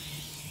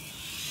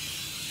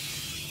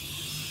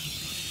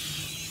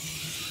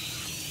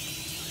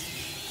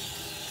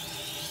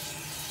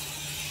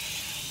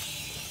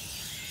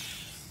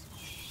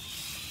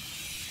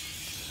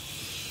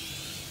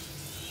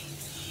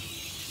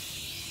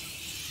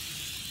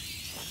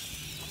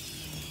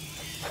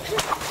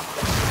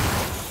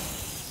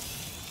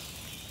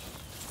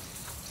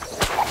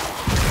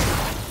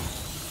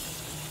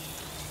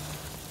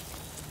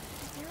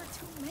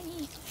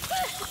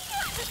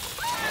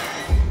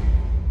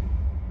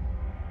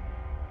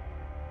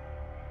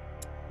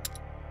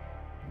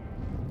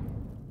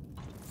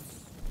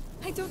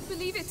 I don't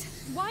believe it.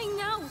 Why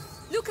now?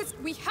 Lucas,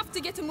 we have to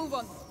get a move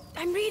on.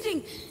 I'm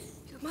reading.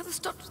 Your mother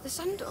stopped at the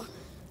sun door.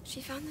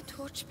 She found the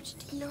torch, but she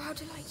didn't know how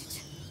to light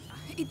it.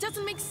 It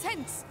doesn't make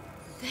sense.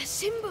 They're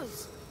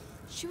symbols.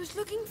 She was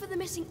looking for the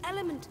missing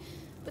element,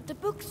 but the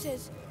book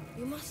says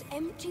you must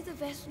empty the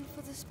vessel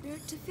for the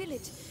spirit to fill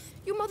it.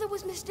 Your mother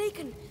was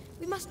mistaken.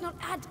 We must not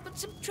add, but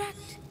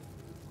subtract.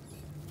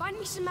 Find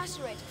me some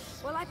macerate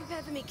while I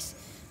prepare the mix.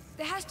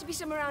 There has to be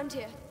some around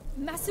here.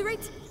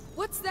 Macerate?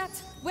 What's that?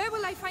 Where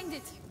will I find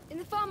it? In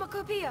the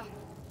pharmacopoeia.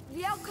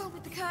 The alcove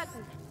with the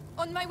curtain.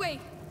 On my way.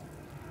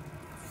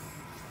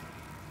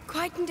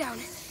 Quieten down.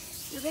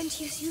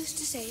 Laurentius used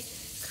to say,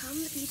 calm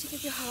the beating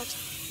of your heart,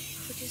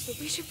 for it is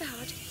the wish of the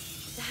heart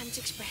that the hands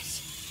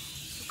express.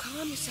 So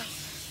calm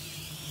yourself.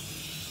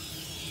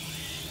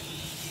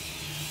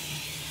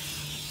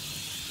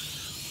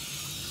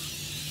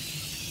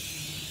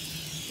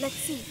 Let's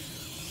see.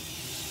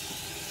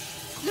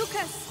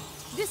 Lucas,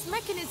 this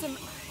mechanism,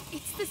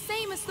 it's the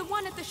same as the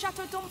one at the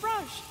Chateau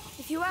d'Ombrage.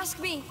 If you ask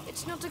me,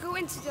 it's not a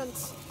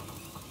coincidence.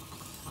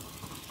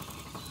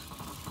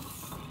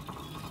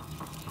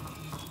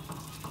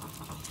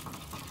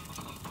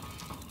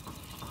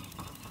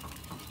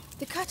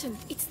 The curtain,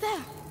 it's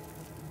there.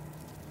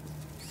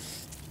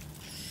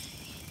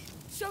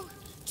 So,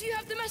 do you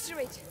have the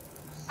macerate?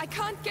 I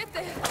can't get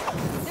there.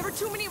 There are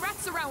too many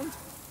rats around.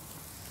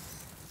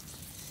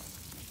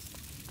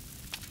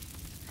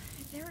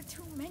 There are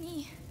too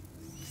many.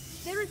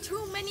 There are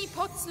too many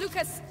pots,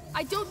 Lucas.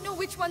 I don't know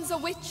which ones are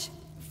which.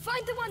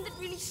 Find the one that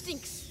really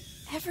stinks.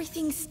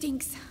 Everything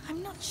stinks.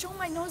 I'm not sure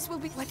my nose will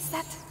be... What's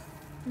that?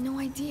 No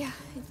idea.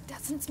 It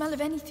doesn't smell of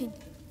anything.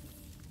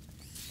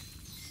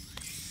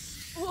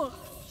 Oh,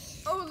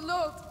 oh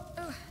Lord.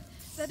 Oh,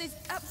 that is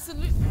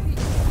absolutely...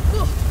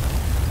 Oh.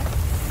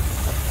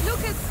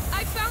 Lucas,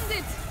 I found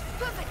it!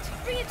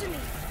 Perfect. Bring it to me.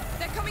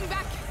 They're coming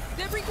back.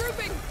 They're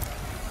regrouping.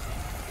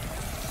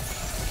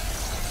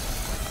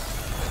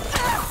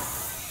 Ah!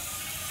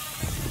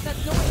 That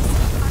noise.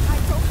 I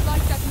don't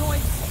like that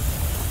noise.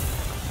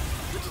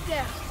 Put it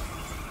there.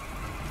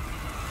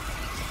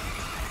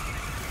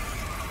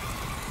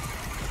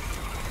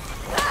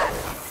 Ah!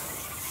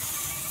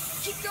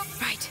 Keep going.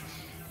 Right.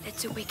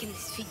 Let's awaken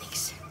this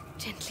phoenix.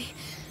 Gently.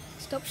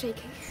 Stop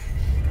shaking.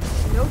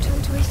 There's no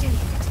time to waste any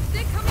of it.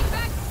 They're coming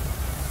back!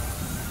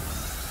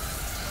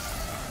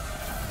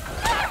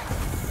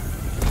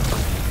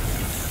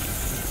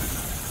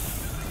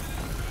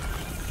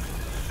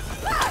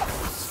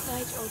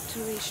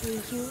 alteration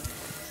in hue.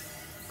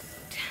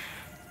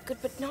 Good,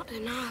 but not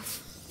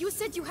enough. You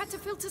said you had to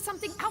filter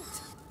something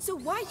out. So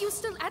why are you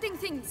still adding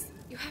things?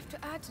 You have to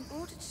add in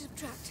order to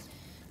subtract.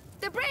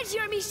 The bridge,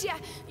 Amicia!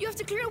 You have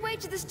to clear a way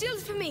to the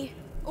stills for me.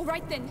 All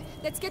right then,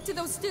 let's get to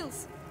those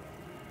stills.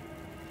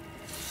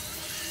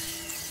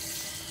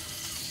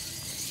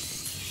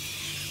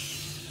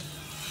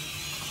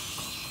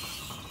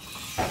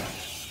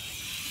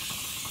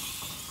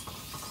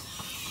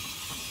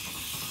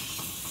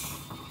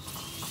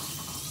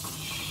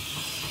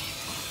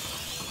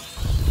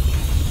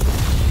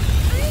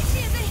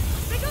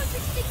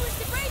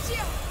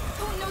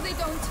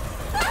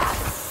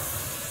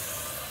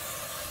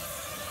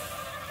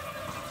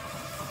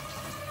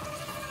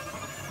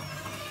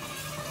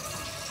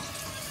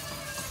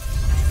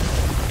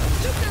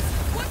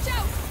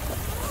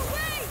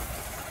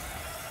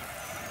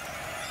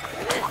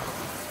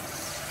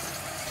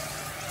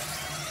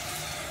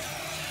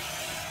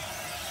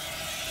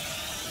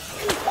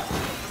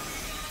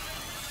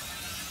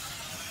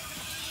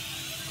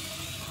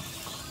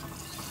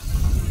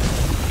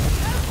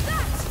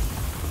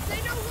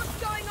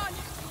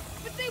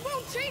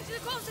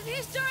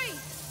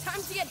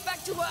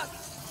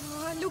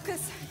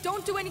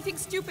 Don't do anything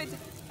stupid.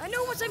 I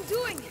know what I'm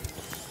doing.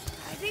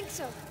 I think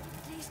so.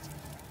 At least,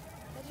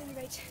 at any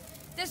rate,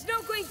 there's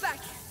no going back.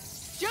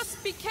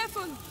 Just be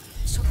careful.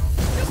 So,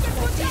 look at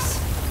what this.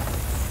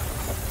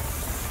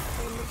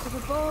 On the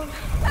copper ball.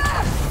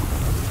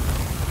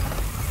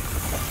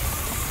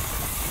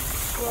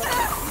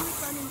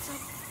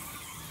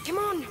 Come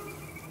on.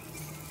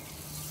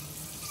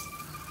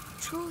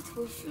 Truth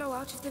will flow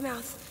out of the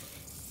mouth.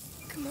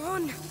 Come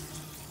on.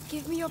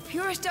 Give me your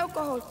purest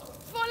alcohol.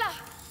 Voila!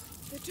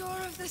 The door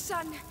of the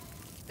sun,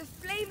 the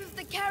flame of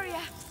the carrier.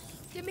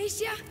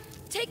 Demetia,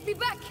 take me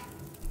back!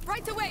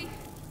 Right away!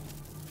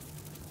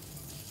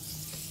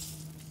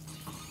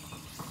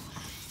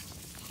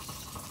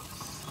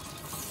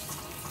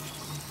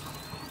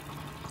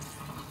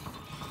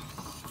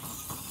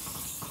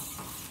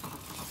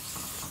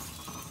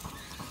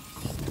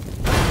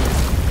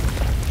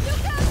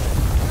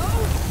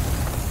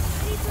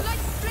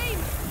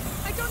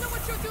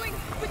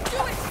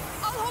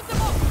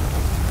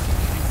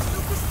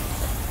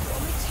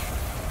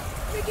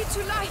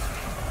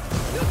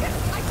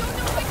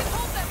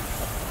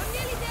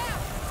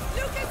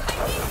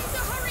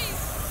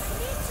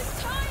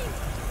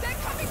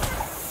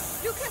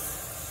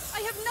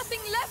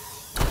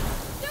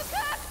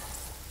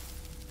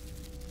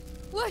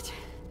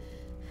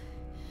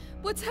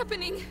 What's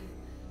happening?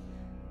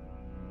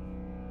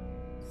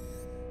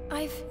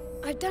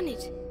 I've done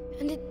it,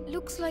 and it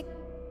looks like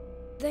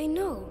they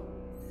know.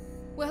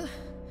 Well,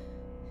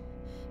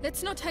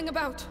 let's not hang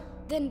about.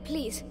 Then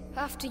please,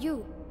 after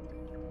you.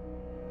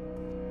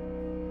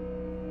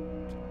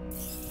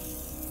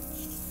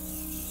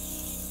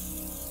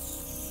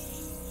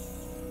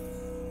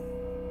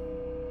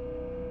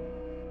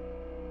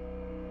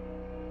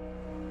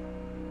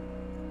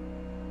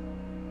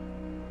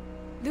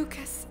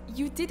 Lucas,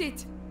 you did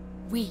it.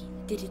 We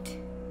did it.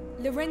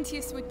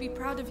 Laurentius would be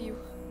proud of you.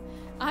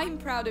 I'm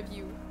proud of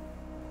you.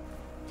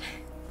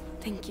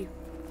 Thank you.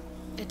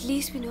 At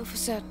least we know for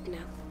certain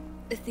now.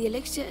 If the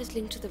elixir is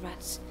linked to the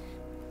rats,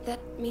 that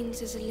means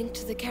there's a link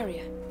to the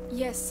carrier.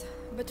 Yes,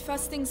 but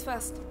first things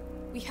first.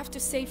 We have to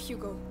save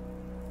Hugo.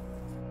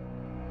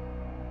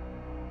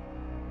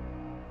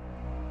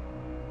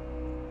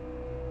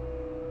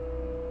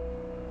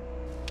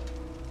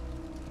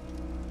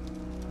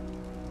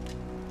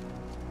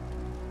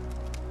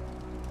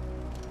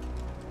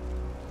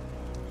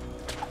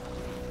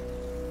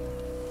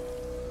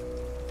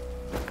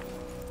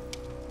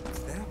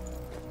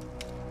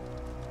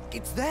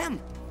 It's them!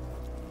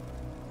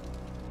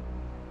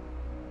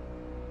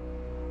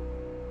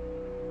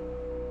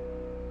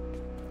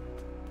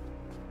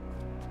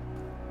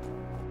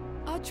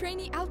 Our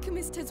trainee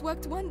alchemist has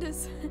worked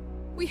wonders.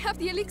 We have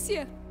the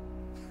elixir.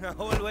 I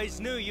always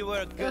knew you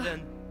were a good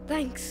one.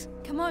 Thanks.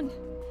 Come on,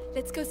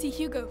 let's go see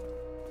Hugo.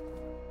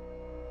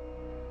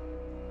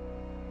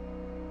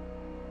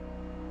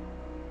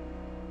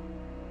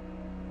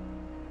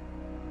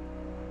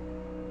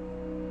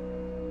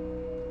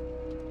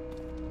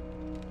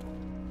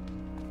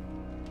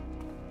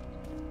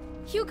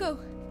 Hugo,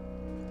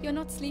 you're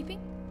not sleeping?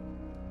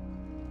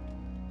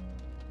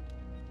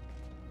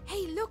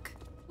 Hey, look!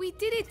 We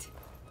did it!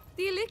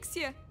 The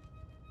elixir!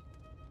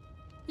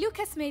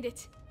 Lucas made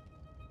it.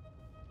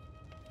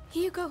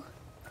 Here you go.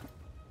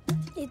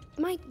 It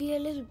might be a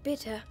little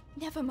bitter.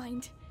 Never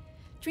mind.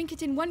 Drink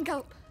it in one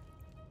gulp.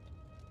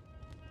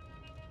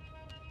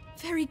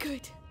 Very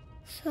good.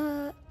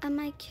 So, am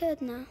I cured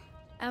now?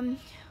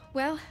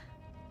 Well...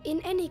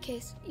 In any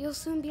case, you'll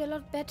soon be a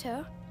lot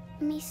better.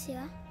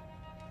 Amicia?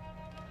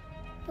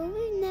 Will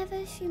we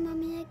never see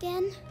Mommy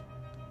again?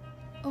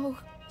 Oh,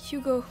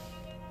 Hugo.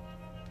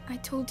 I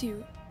told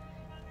you.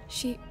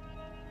 She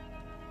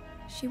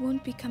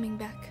won't be coming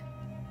back.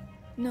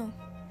 No.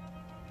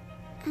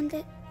 And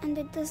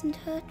it doesn't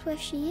hurt where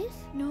she is?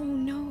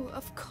 No,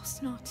 of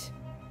course not.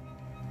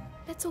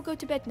 Let's all go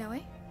to bed now, eh?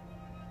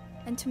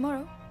 And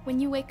tomorrow, when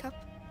you wake up,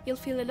 you'll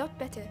feel a lot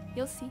better.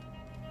 You'll see.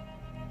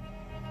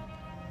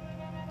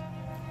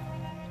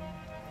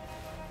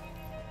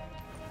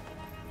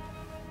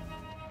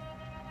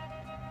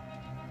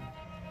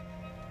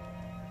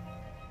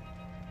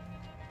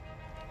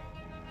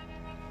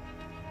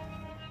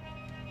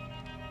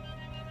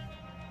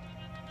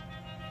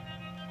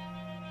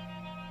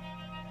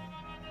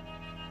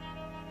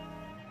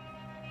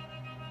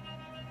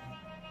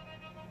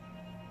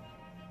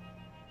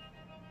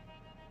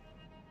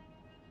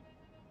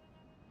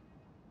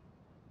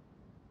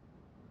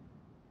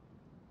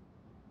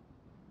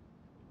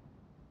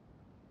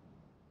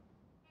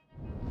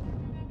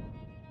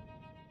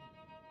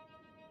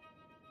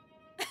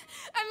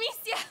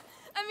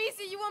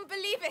 Amicia, you won't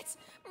believe it!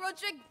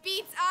 Roderick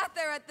beats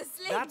Arthur at the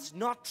sling! That's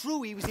not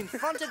true. He was in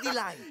front of the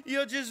line.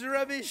 You're just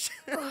rubbish.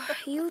 Oh,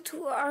 you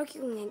two are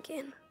arguing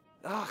again.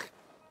 Ugh,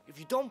 if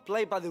you don't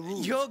play by the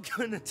rules... You're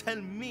gonna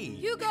tell me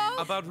Hugo!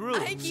 about rules.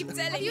 I keep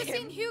telling Have you him.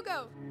 seen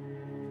Hugo?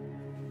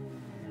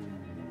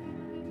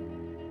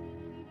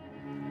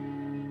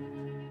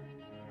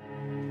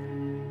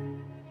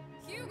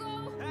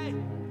 Hugo! Hey!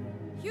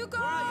 Hugo!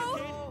 Where are you,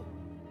 kid?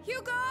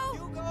 Hugo!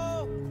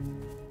 Hugo!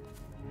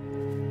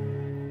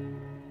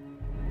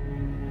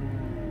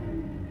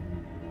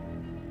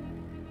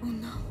 Oh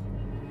no.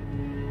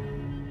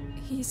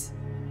 He's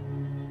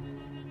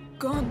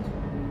gone.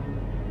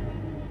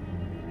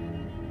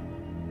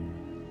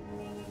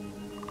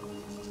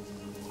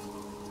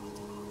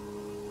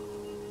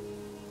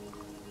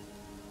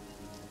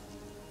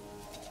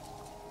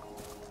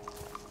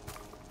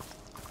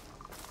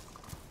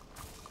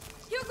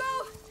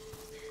 Hugo!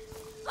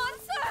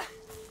 Answer!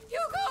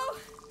 Hugo!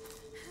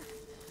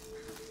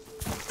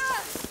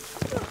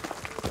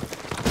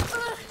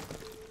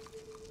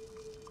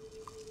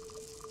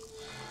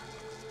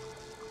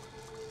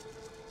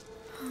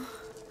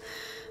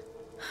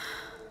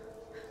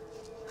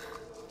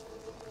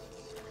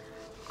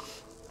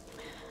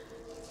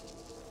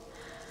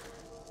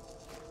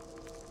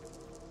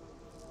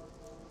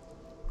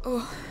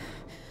 Oh,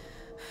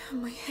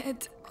 my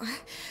head.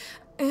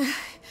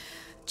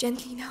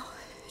 Gently now,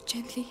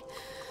 gently.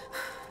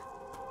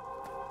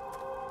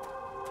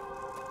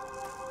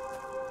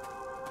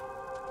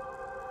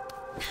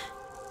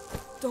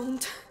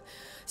 Don't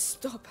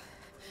stop.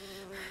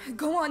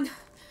 Go on.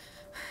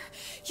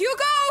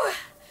 Hugo!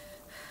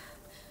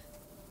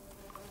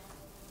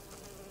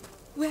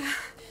 Where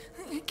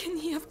can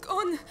he have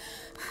gone?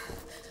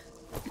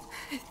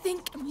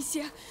 Think,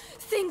 Amicia.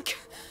 Think.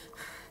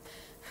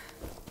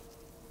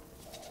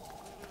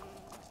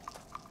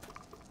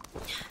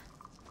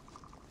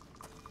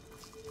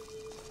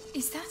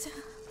 Is that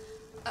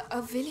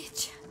a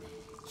village?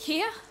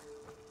 Here?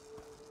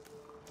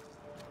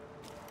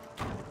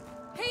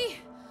 Hey!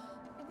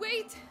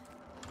 Wait!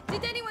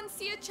 Did anyone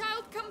see a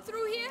child come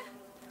through here?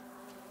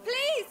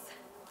 Please!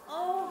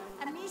 Oh,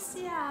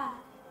 Amicia!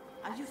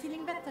 Are you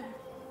feeling better?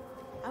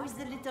 How is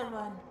the little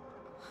one?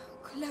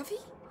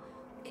 Clavi?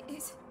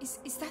 Is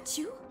that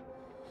you?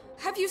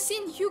 Have you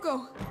seen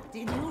Hugo?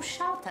 Did you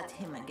shout at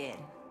him again?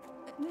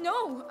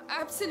 No,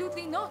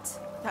 absolutely not.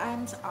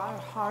 Times are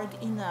hard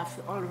enough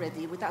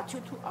already without you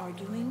two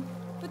arguing.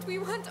 But we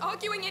weren't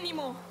arguing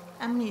anymore.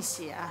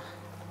 Amicia,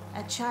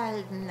 a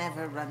child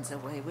never runs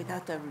away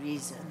without a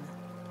reason.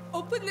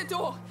 Open the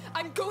door.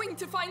 I'm going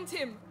to find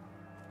him.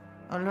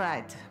 All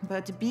right,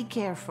 but be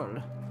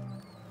careful.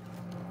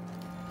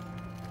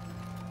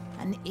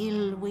 An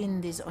ill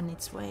wind is on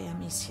its way,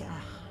 Amicia.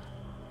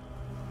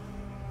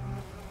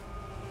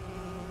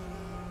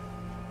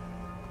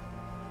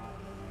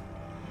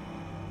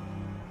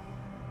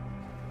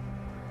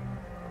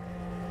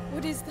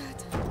 What is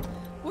that?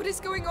 What is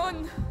going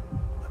on?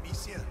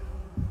 Amicia,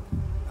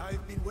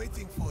 I've been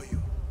waiting for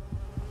you.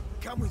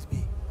 Come with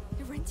me.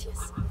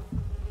 Laurentius?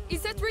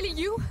 Is that really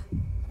you?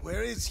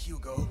 Where is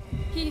Hugo?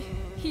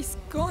 He's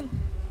gone.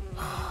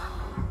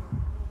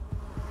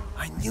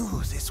 I knew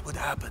this would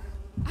happen.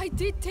 I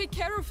did take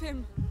care of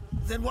him.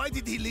 Then why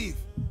did he leave?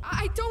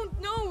 I don't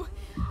know.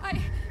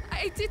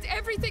 I did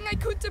everything I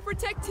could to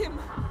protect him.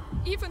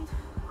 Even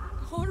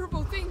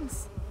horrible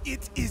things.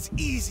 It is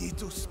easy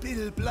to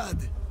spill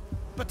blood,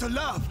 but to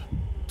love,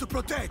 to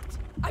protect.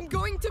 I'm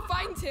going to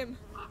find him.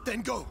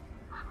 Then go,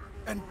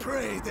 and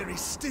pray there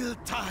is still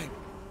time.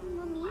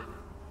 Mommy,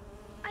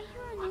 I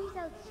hear a noise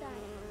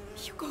outside.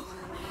 Hugo,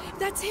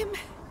 that's him.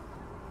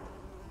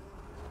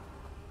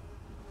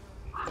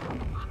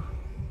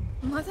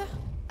 Mother?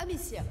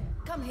 Amicia,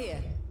 come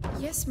here.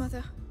 Yes,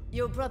 Mother.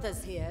 Your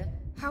brother's here.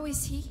 How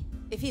is he?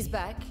 If he's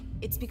back,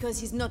 it's because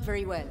he's not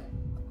very well.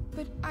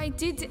 But I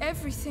did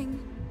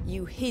everything.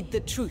 You hid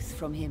the truth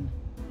from him.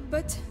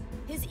 But...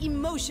 His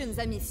emotions,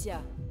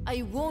 Amicia.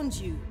 I warned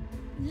you.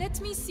 Let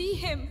me see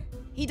him.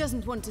 He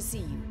doesn't want to see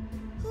you.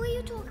 Who are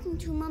you talking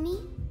to,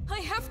 Mommy? I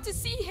have to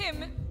see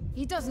him.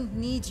 He doesn't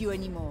need you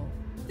anymore.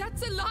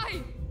 That's a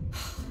lie.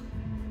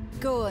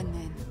 Go on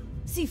then.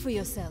 See for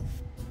yourself.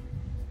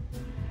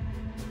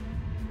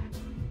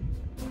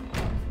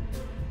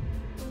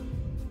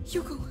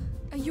 Hugo,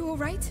 Are you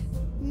alright?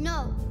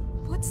 No.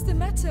 What's the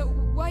matter?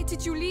 Why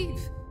did you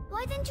leave?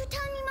 Why didn't you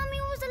tell me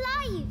Mommy was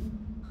alive?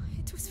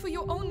 It was for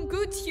your own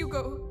good,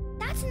 Hugo.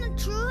 That's not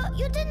true.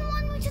 You didn't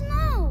want me to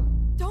know.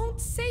 Don't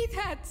say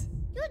that.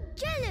 You're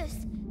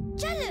jealous.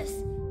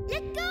 Jealous.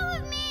 Let go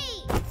of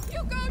me.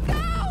 Hugo,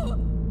 no!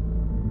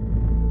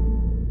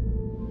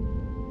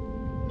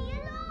 Leave me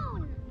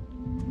alone.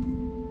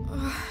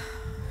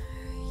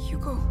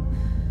 Hugo.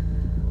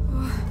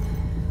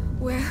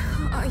 Where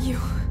are you?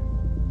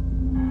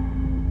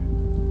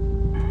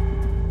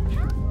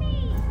 Help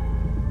me.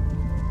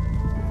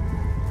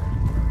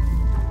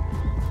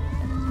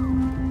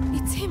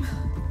 It's him.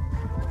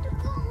 I want to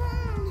go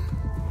home.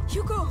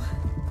 Hugo.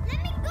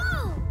 Let me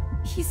go.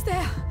 He's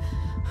there.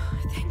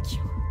 Thank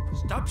you.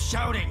 Stop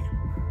shouting!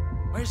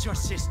 Where's your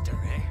sister,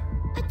 eh?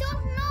 I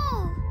don't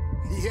know.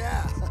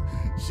 Yeah,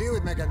 she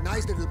would make a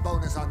nice little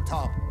bonus on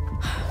top.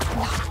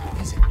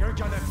 Listen, you're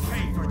gonna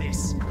pay for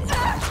this.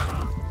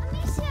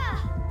 Amicia!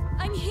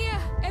 I'm here.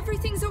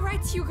 Everything's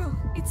alright, Hugo.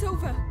 It's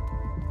over.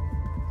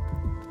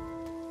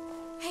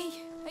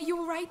 Hey, are you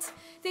alright?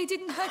 They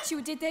didn't hurt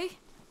you, did they?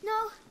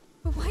 No.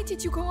 But why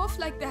did you go off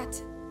like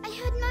that? I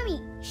heard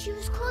Mommy. She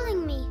was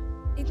calling me.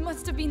 It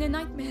must have been a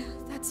nightmare,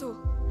 that's all.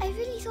 I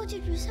really thought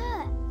it was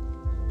her.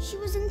 She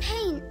was in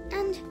pain,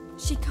 and...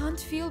 She can't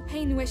feel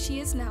pain where she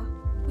is now.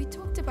 We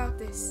talked about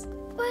this.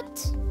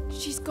 But...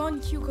 She's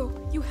gone, Hugo.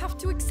 You have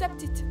to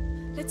accept it.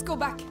 Let's go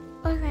back.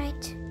 All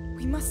right.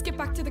 We must get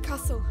back to the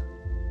castle.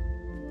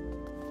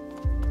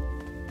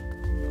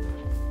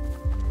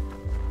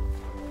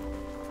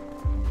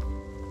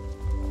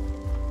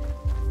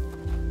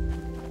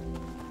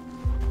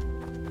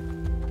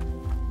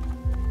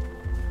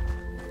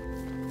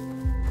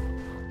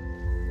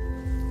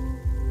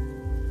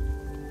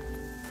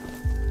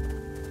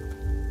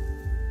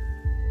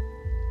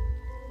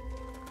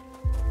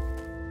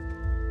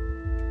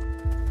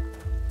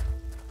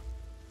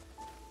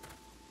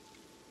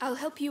 I'll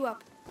help you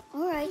up.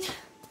 All right.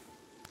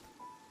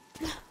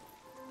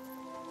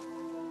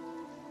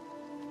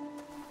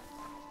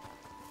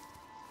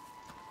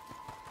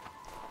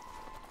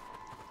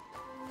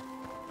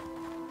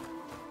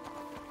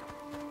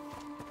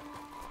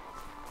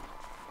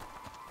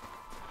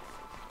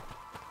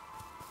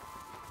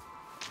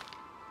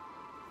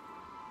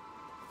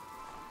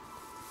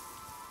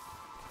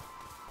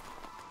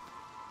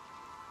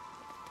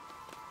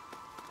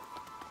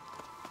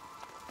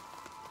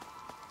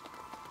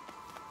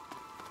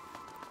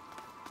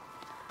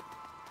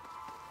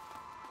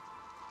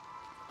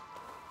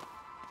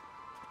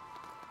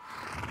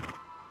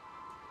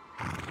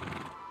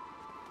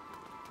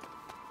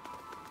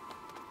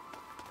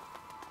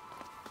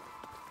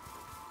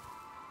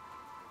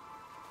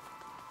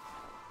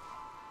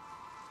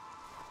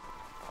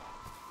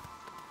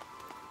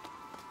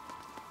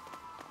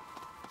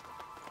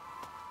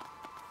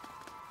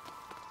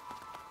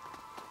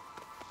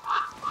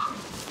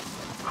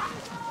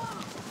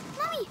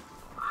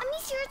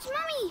 It's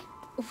Mommy!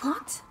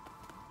 What?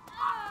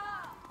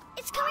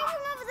 It's coming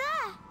from over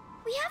there!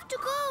 We have to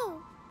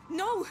go!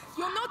 No,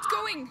 you're not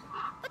going!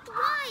 But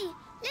why?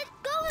 Let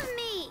go of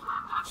me!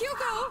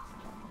 Hugo!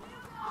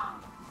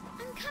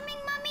 I'm coming,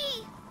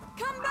 Mommy!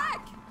 Come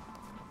back!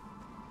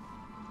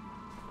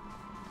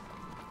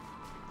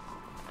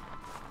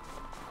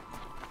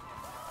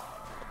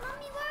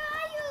 Mommy, where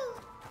are you?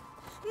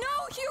 No,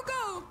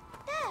 Hugo!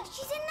 There,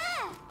 she's in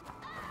there!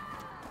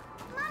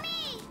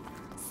 Mommy!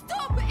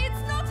 Stop!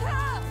 It's not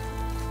her!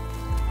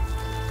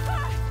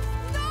 Ah,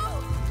 no!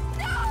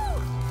 No!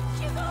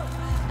 Hugo!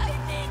 I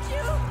need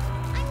you!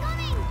 I'm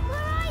coming!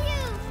 Where are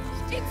you?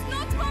 It's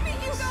not Mommy,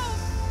 Hugo!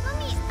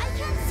 Mommy, I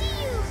can't see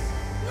you!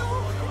 No!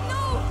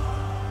 No!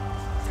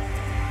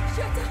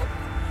 Shut up!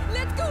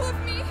 Let go of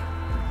me!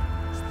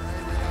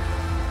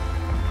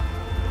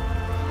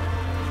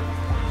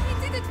 He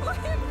did it for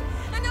him!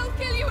 And I'll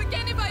kill you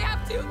again if I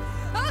have to!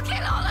 I'll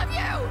kill all of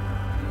you!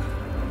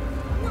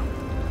 No!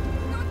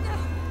 Not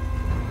now!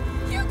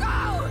 Hugo!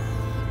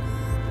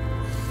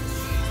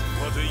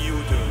 What are you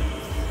doing?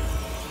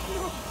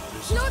 No!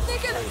 No,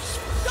 Nicholas!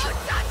 Don't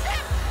touch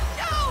him!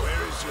 No!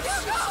 Where is your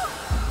Hugo!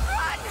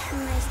 Run!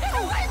 Get Oh,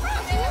 away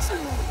from me!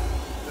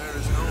 There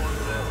is no one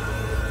there.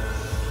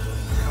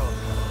 Come.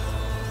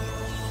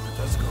 Let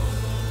us go.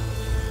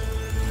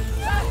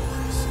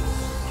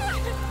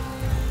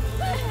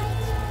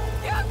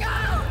 Hugo!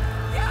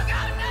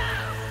 Hugo, no!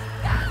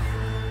 No!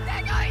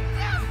 They're going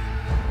to!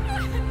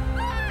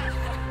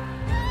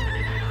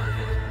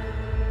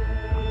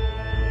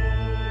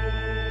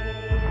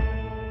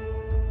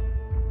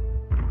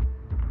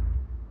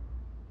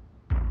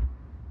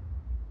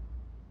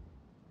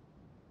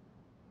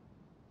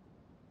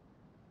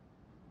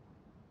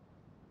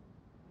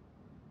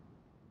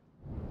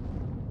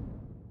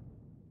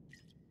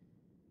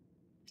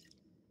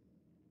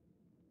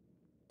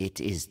 It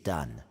is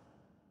done.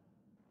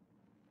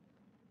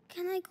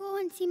 Can I go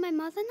and see my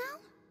mother now?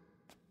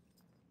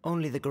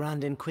 Only the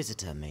Grand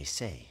Inquisitor may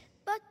say.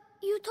 But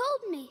you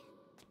told me.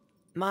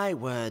 My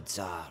words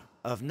are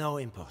of no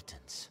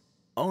importance.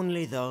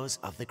 Only those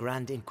of the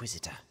Grand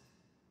Inquisitor.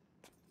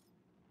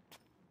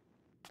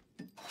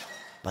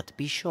 but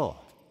be sure,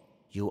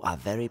 you are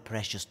very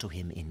precious to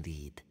him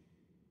indeed.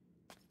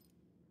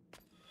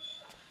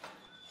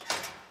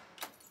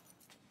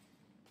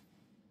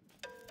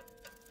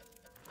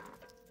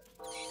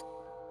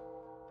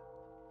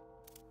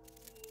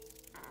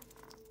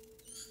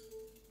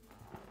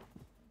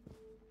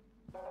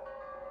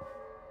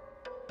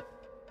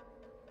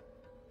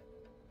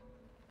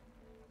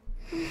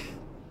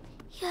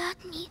 You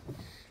hurt me.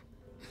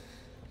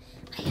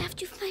 I have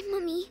to find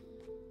Mommy.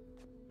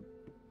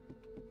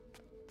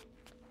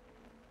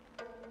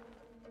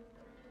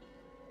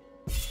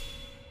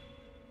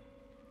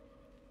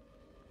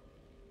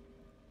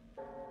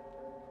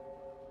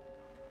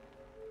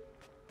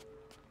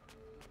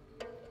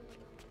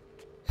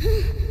 My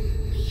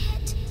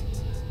head.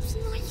 What's the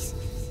noise?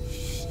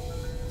 Shh.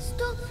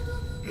 Stop.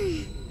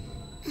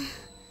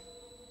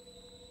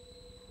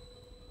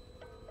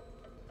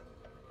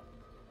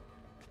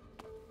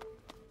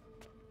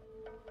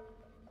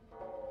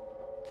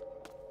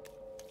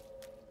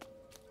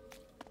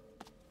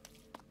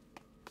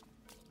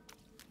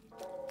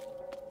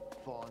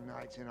 4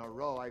 nights in a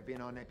row I've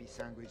been on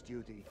episanguis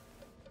duty.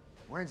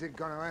 When's it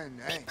gonna end,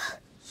 eh?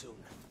 Soon.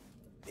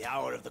 The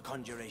hour of the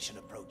conjuration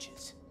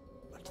approaches.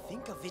 But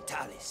think of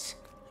Vitalis.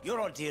 Your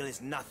ordeal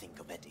is nothing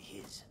compared to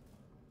his.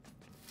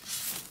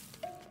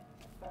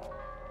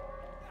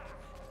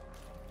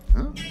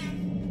 Huh?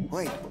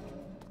 Wait.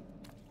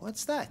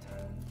 What's that?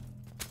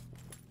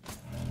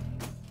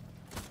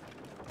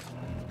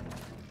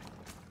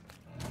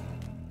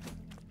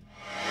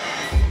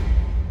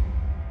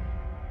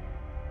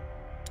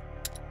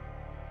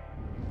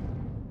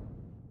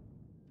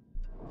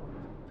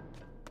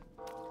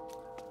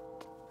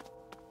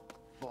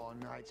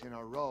 Nights in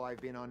a row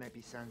I've been on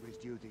episanguis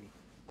duty.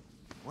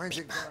 When's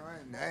it gonna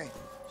end, eh?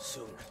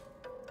 Soon.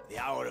 The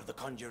hour of the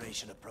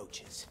conjuration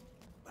approaches.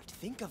 But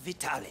think of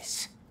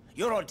Vitalis.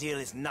 Your ordeal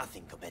is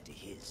nothing compared to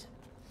his.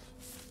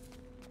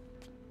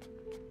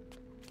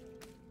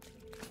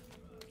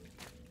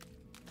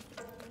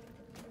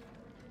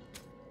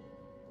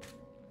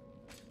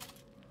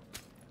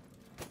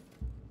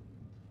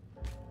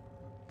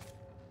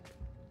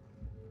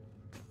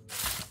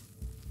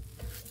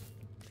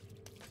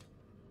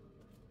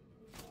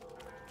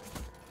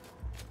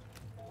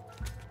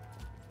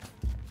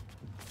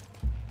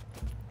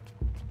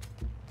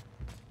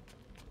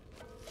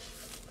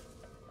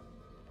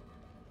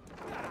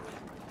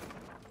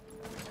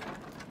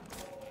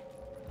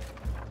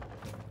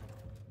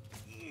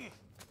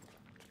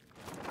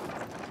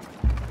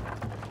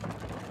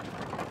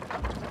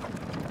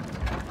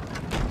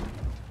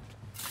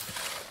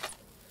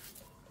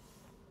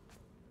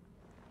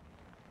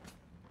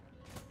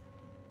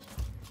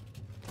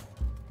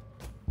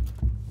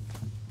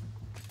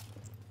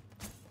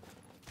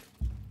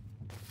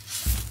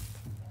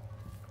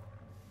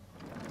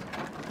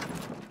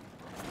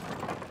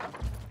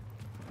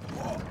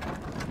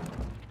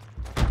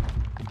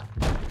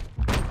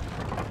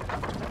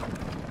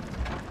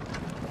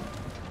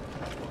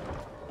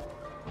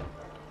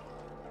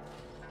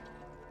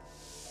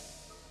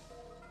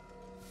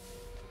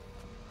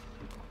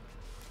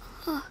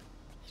 Oh,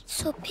 it's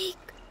so big.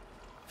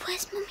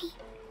 Where's Mommy?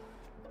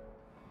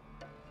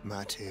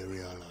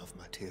 Material of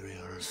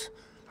materials.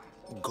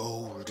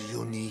 Gold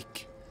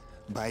unique.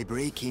 By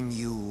breaking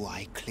you,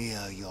 I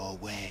clear your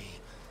way.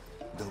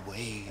 The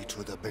way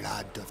to the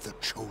blood of the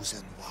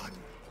chosen one.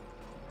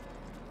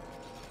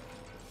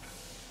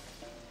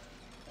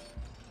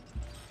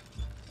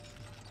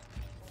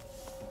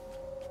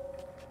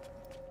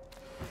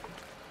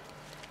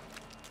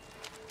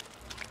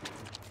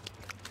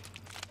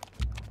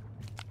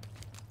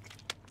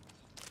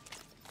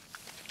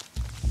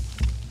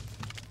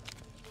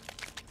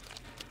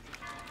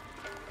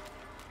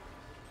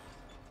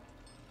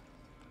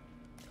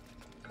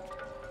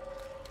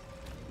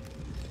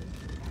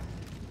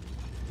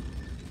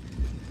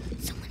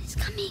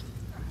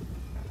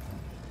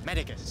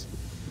 Medicus,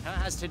 how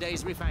has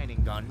today's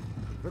refining gone?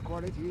 The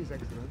quality is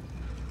excellent,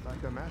 but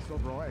the mass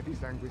of raw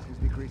episanguis is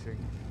decreasing.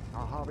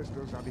 Our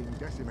harvesters are being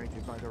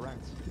decimated by the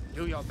rats.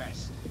 Do your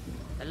best.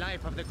 The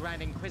life of the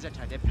Grand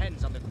Inquisitor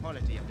depends on the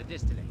quality of the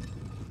distillate.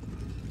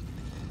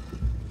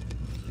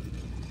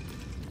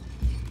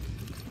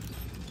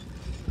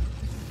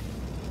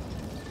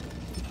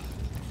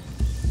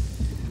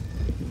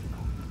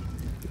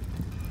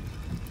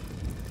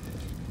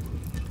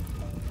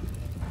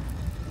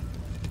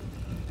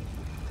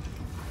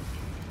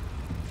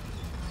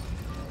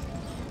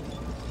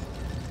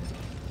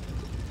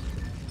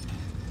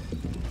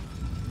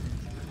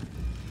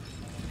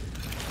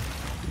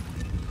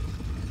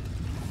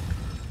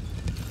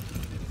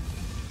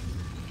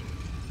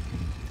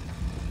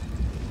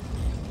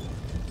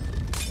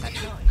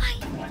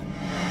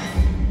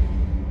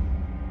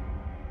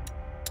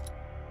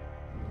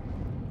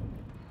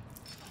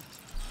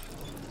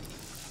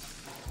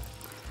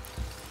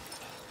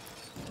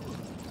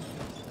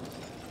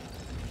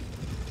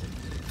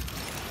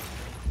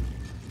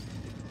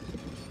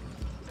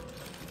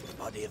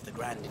 The body of the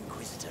Grand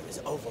Inquisitor is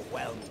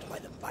overwhelmed by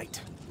the bite.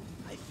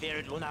 I fear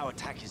it will now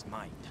attack his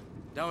mind.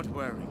 Don't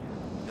worry.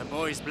 The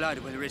boy's blood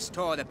will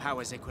restore the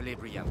power's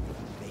equilibrium.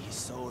 May his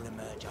soul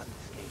emerge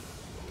unscathed.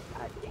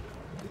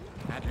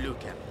 Ad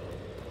Lucem.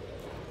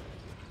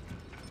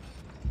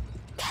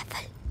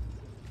 Careful.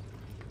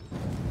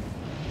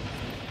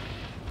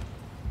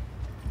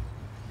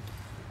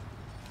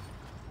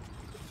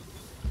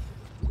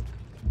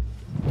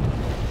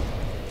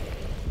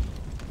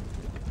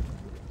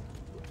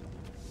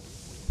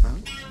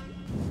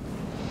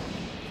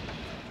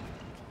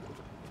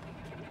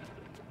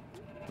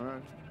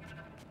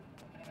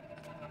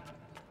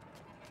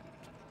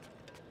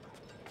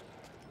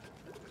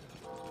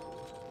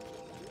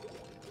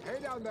 Hey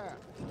down there!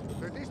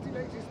 The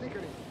distillate is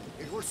thickening.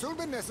 It will soon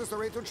be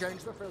necessary to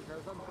change the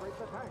filters and break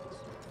the tanks.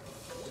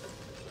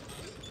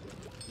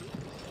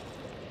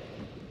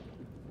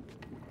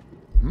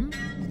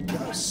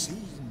 Does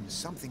seem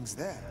something's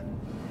there.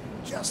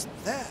 Just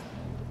there.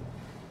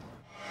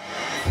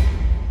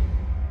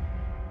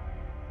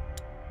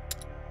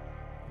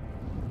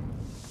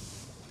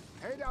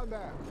 Hey down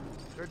there!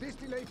 The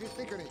distillate is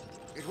thickening.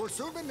 It will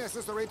soon be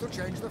necessary to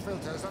change the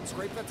filters and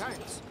scrape the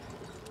tanks.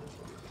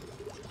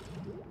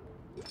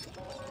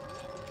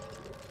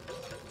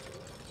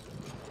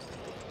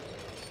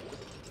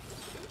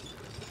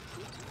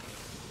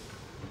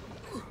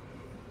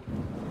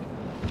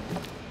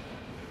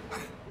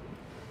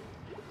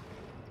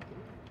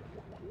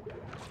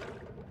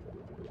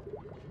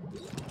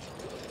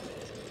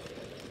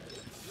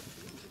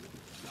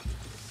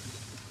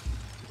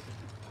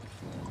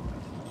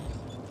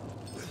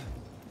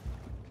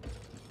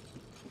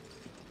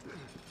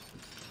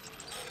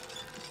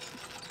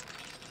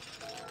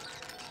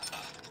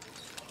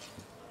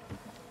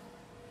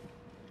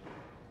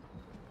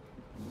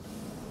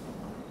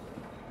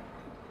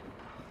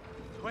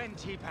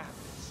 $20.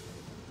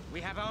 We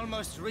have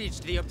almost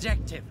reached the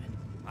objective.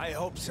 I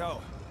hope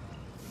so,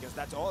 because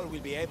that's all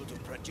we'll be able to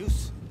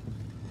produce.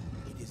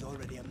 It is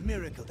already a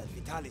miracle that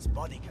Vitalis'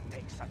 body can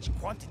take such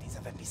quantities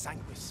of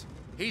episanguis.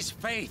 His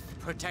faith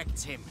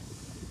protects him.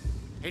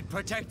 It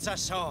protects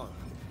us all.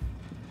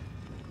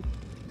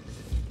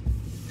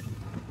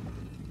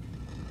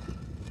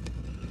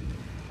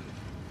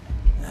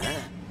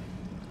 Huh?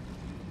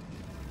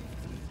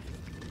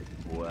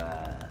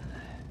 Well...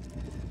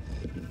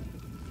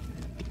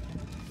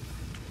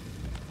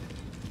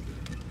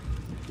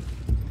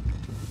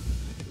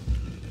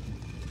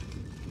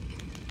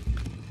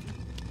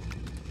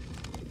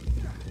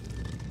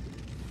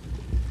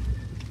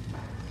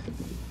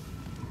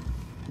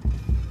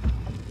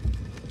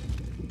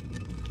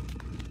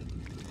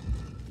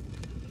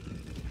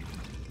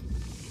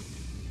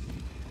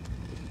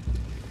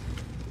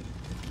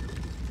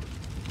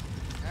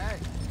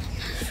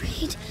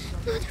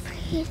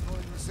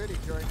 City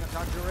during the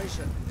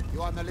conjuration.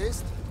 You on the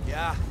list?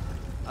 Yeah.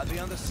 I'll be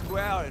on the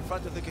square in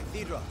front of the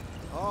cathedral.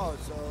 Oh,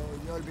 so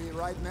you'll be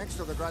right next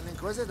to the Grand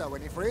Inquisitor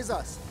when he frees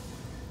us.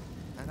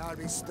 And I'll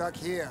be stuck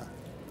here.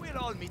 We'll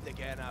all meet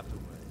again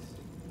afterwards.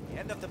 The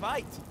end of the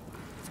fight.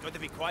 It's going to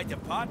be quite a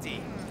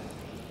party.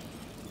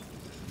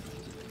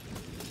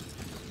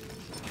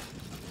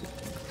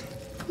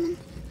 Come on.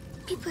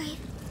 Be brave.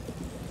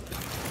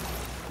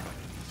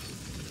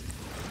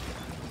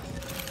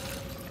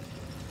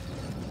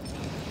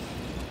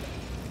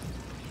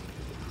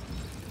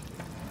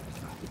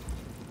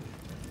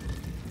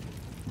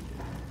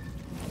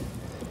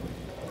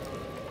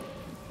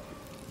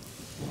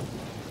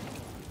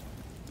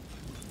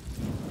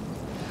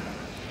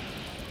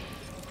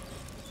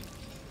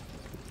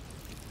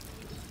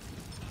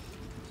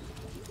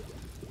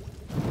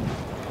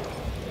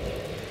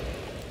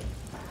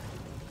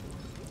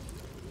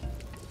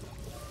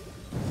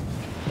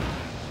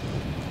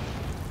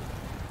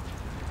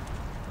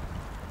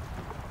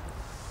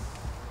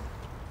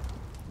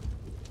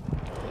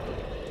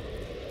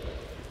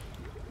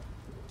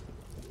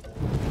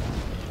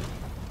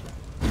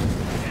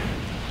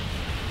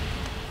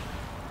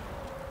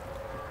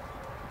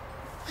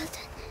 Well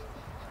done.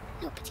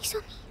 Nobody saw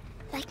me.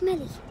 Like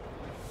Millie.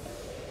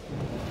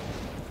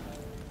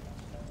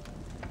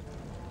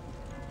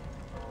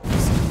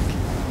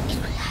 It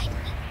will hide me.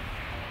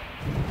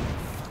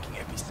 Fucking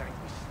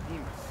episanguis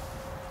steam.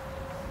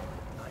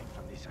 I'm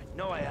from this. I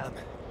know I am.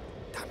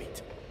 Damn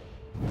it.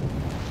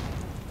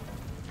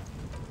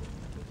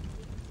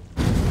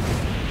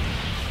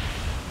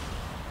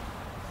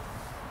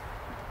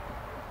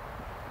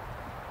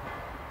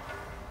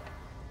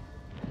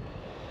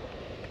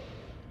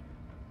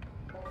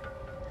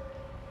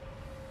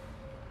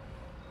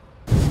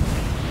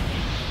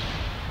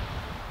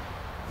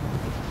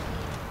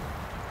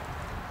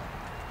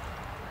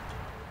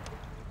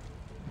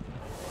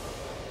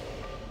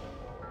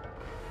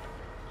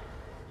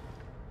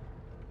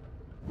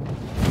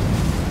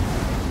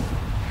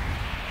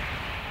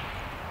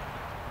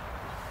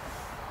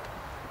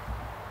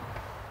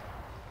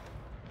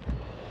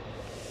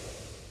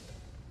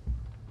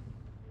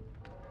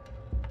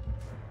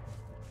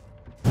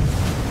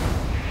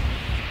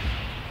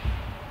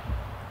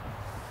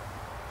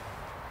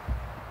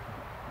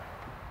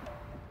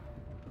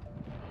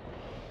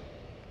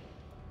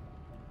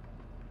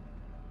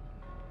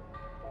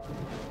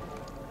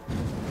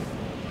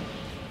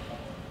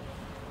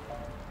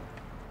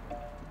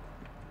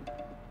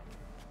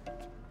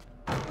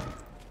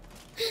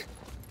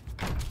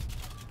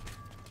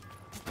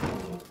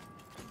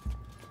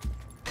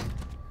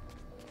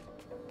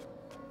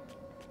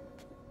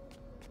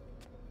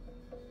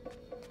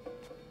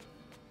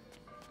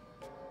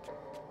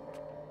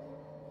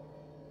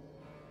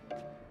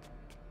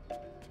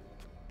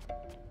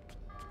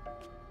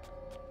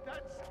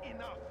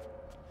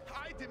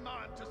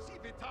 demand to see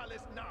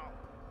Vitalis now.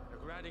 The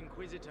Grand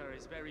Inquisitor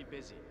is very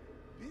busy.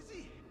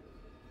 Busy?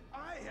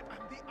 I am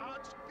the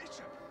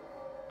Archbishop.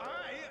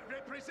 I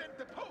represent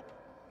the Pope.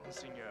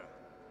 Monseigneur,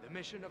 the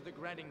mission of the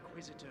Grand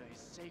Inquisitor is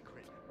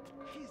sacred.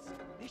 His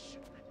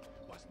mission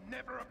was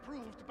never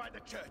approved by the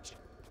Church.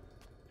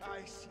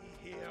 I see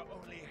here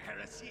only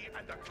heresy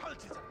and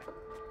occultism.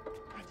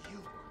 And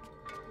you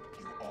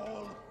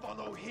all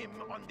follow him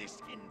on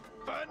this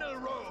infernal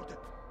road.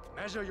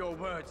 Measure your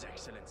words,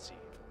 Excellency.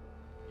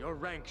 Your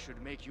rank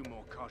should make you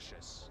more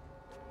cautious.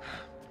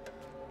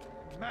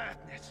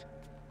 Madness.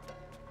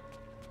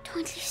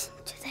 Don't listen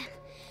to them.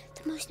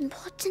 The most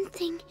important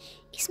thing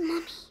is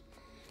Mommy.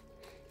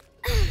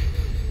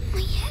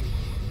 My head.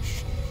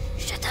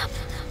 Shut up.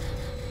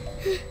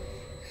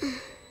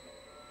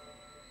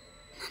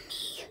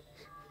 Mommy,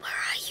 where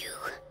are you?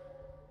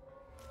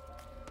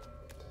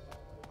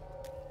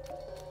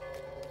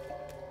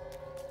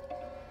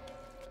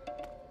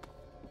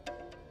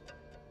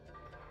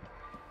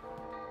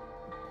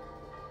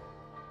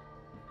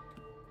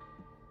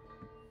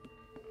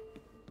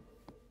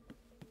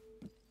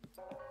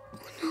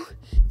 No,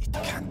 it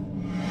can't.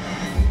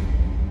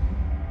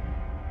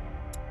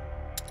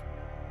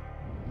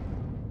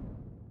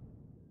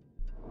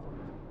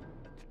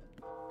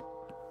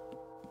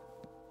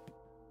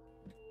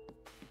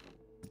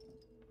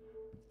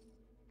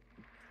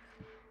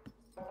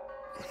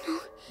 Oh no,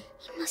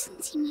 he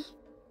mustn't see me.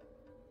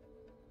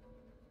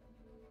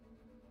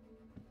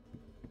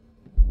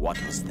 What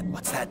was that?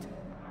 What's that?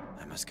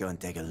 I must go and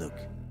take a look.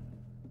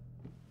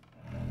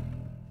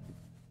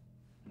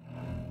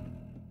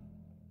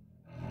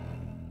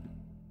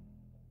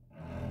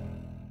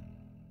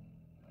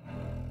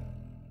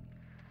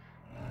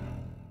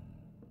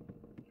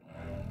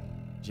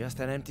 Just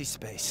an empty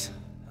space.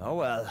 Oh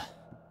well.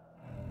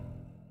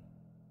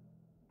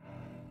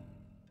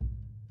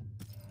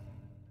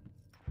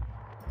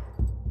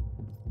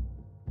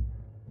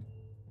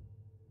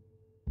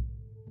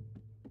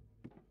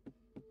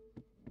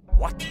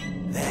 What?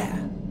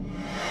 There.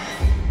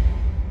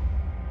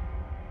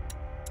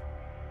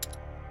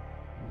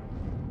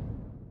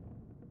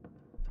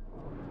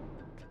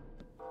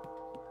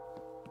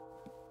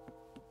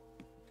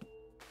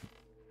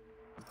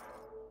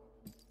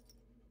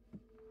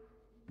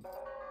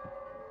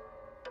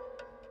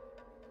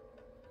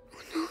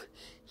 Oh no,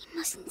 he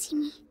mustn't see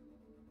me.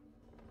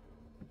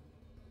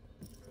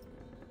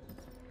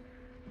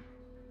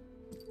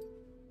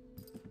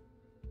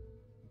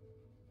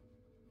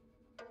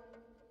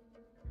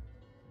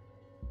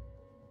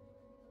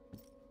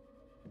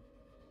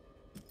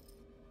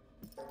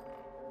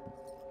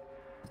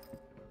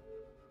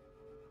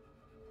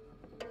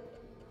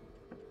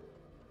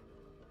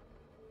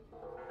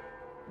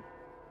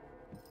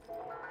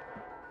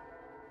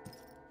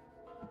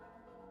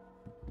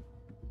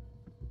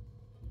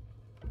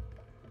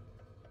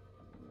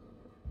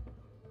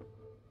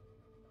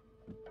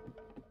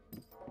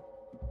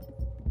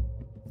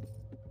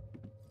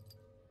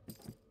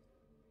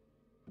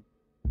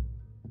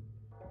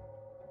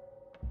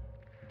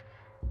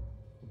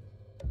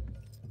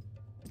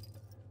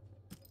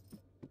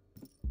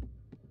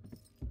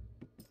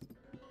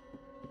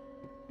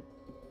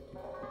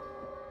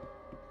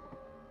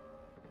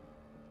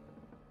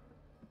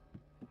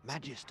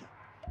 Magister,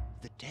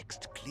 the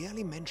text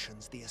clearly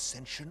mentions the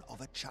ascension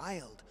of a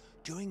child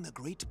during the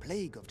Great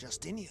Plague of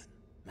Justinian.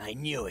 I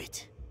knew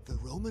it. The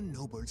Roman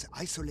nobles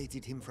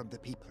isolated him from the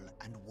people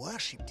and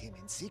worshipped him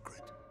in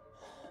secret.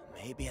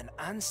 Maybe an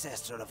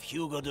ancestor of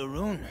Hugo de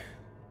Rune.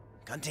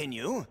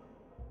 Continue.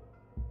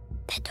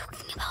 They're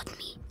talking about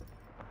me.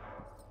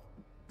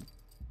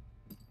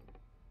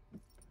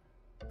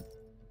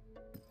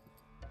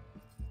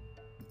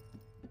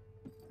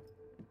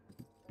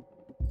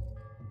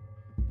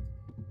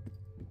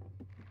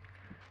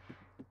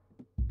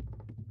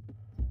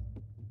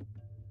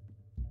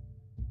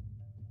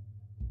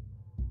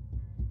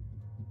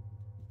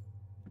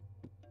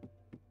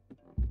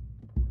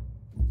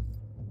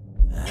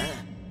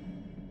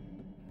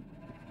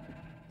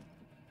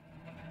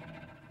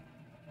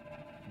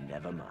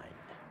 Never mind.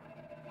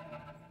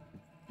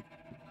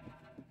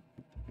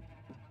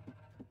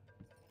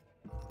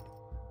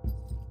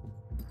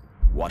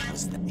 What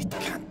was that? It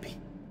can't be.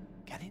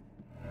 Can it?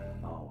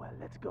 Oh, well,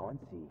 let's go and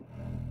see.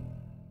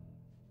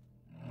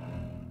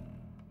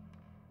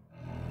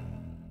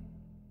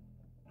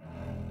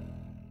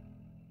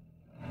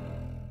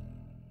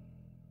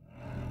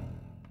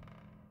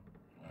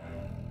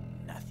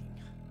 Nothing.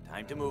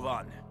 Time to move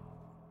on.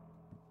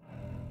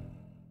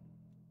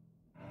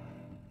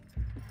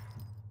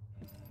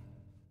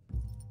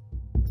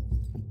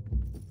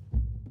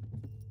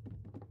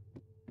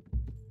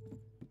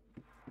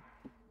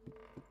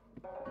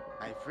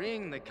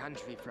 Freeing the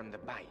country from the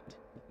Bite,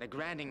 the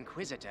Grand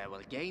Inquisitor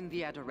will gain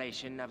the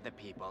adoration of the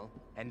people,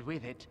 and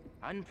with it,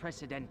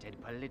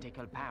 unprecedented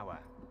political power.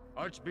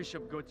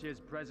 Archbishop Gautier's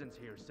presence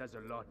here says a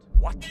lot.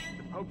 What?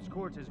 The Pope's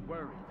court is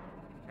worried.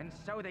 And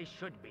so they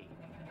should be.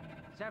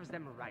 Serves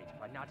them right,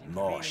 but not in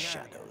More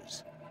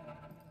shadows.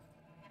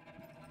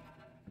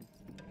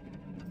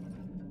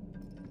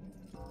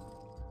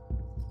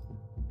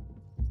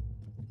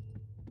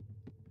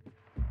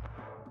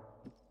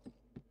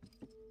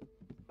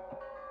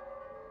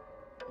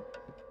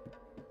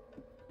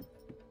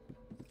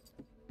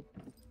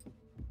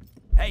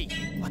 Hey,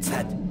 what's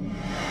that?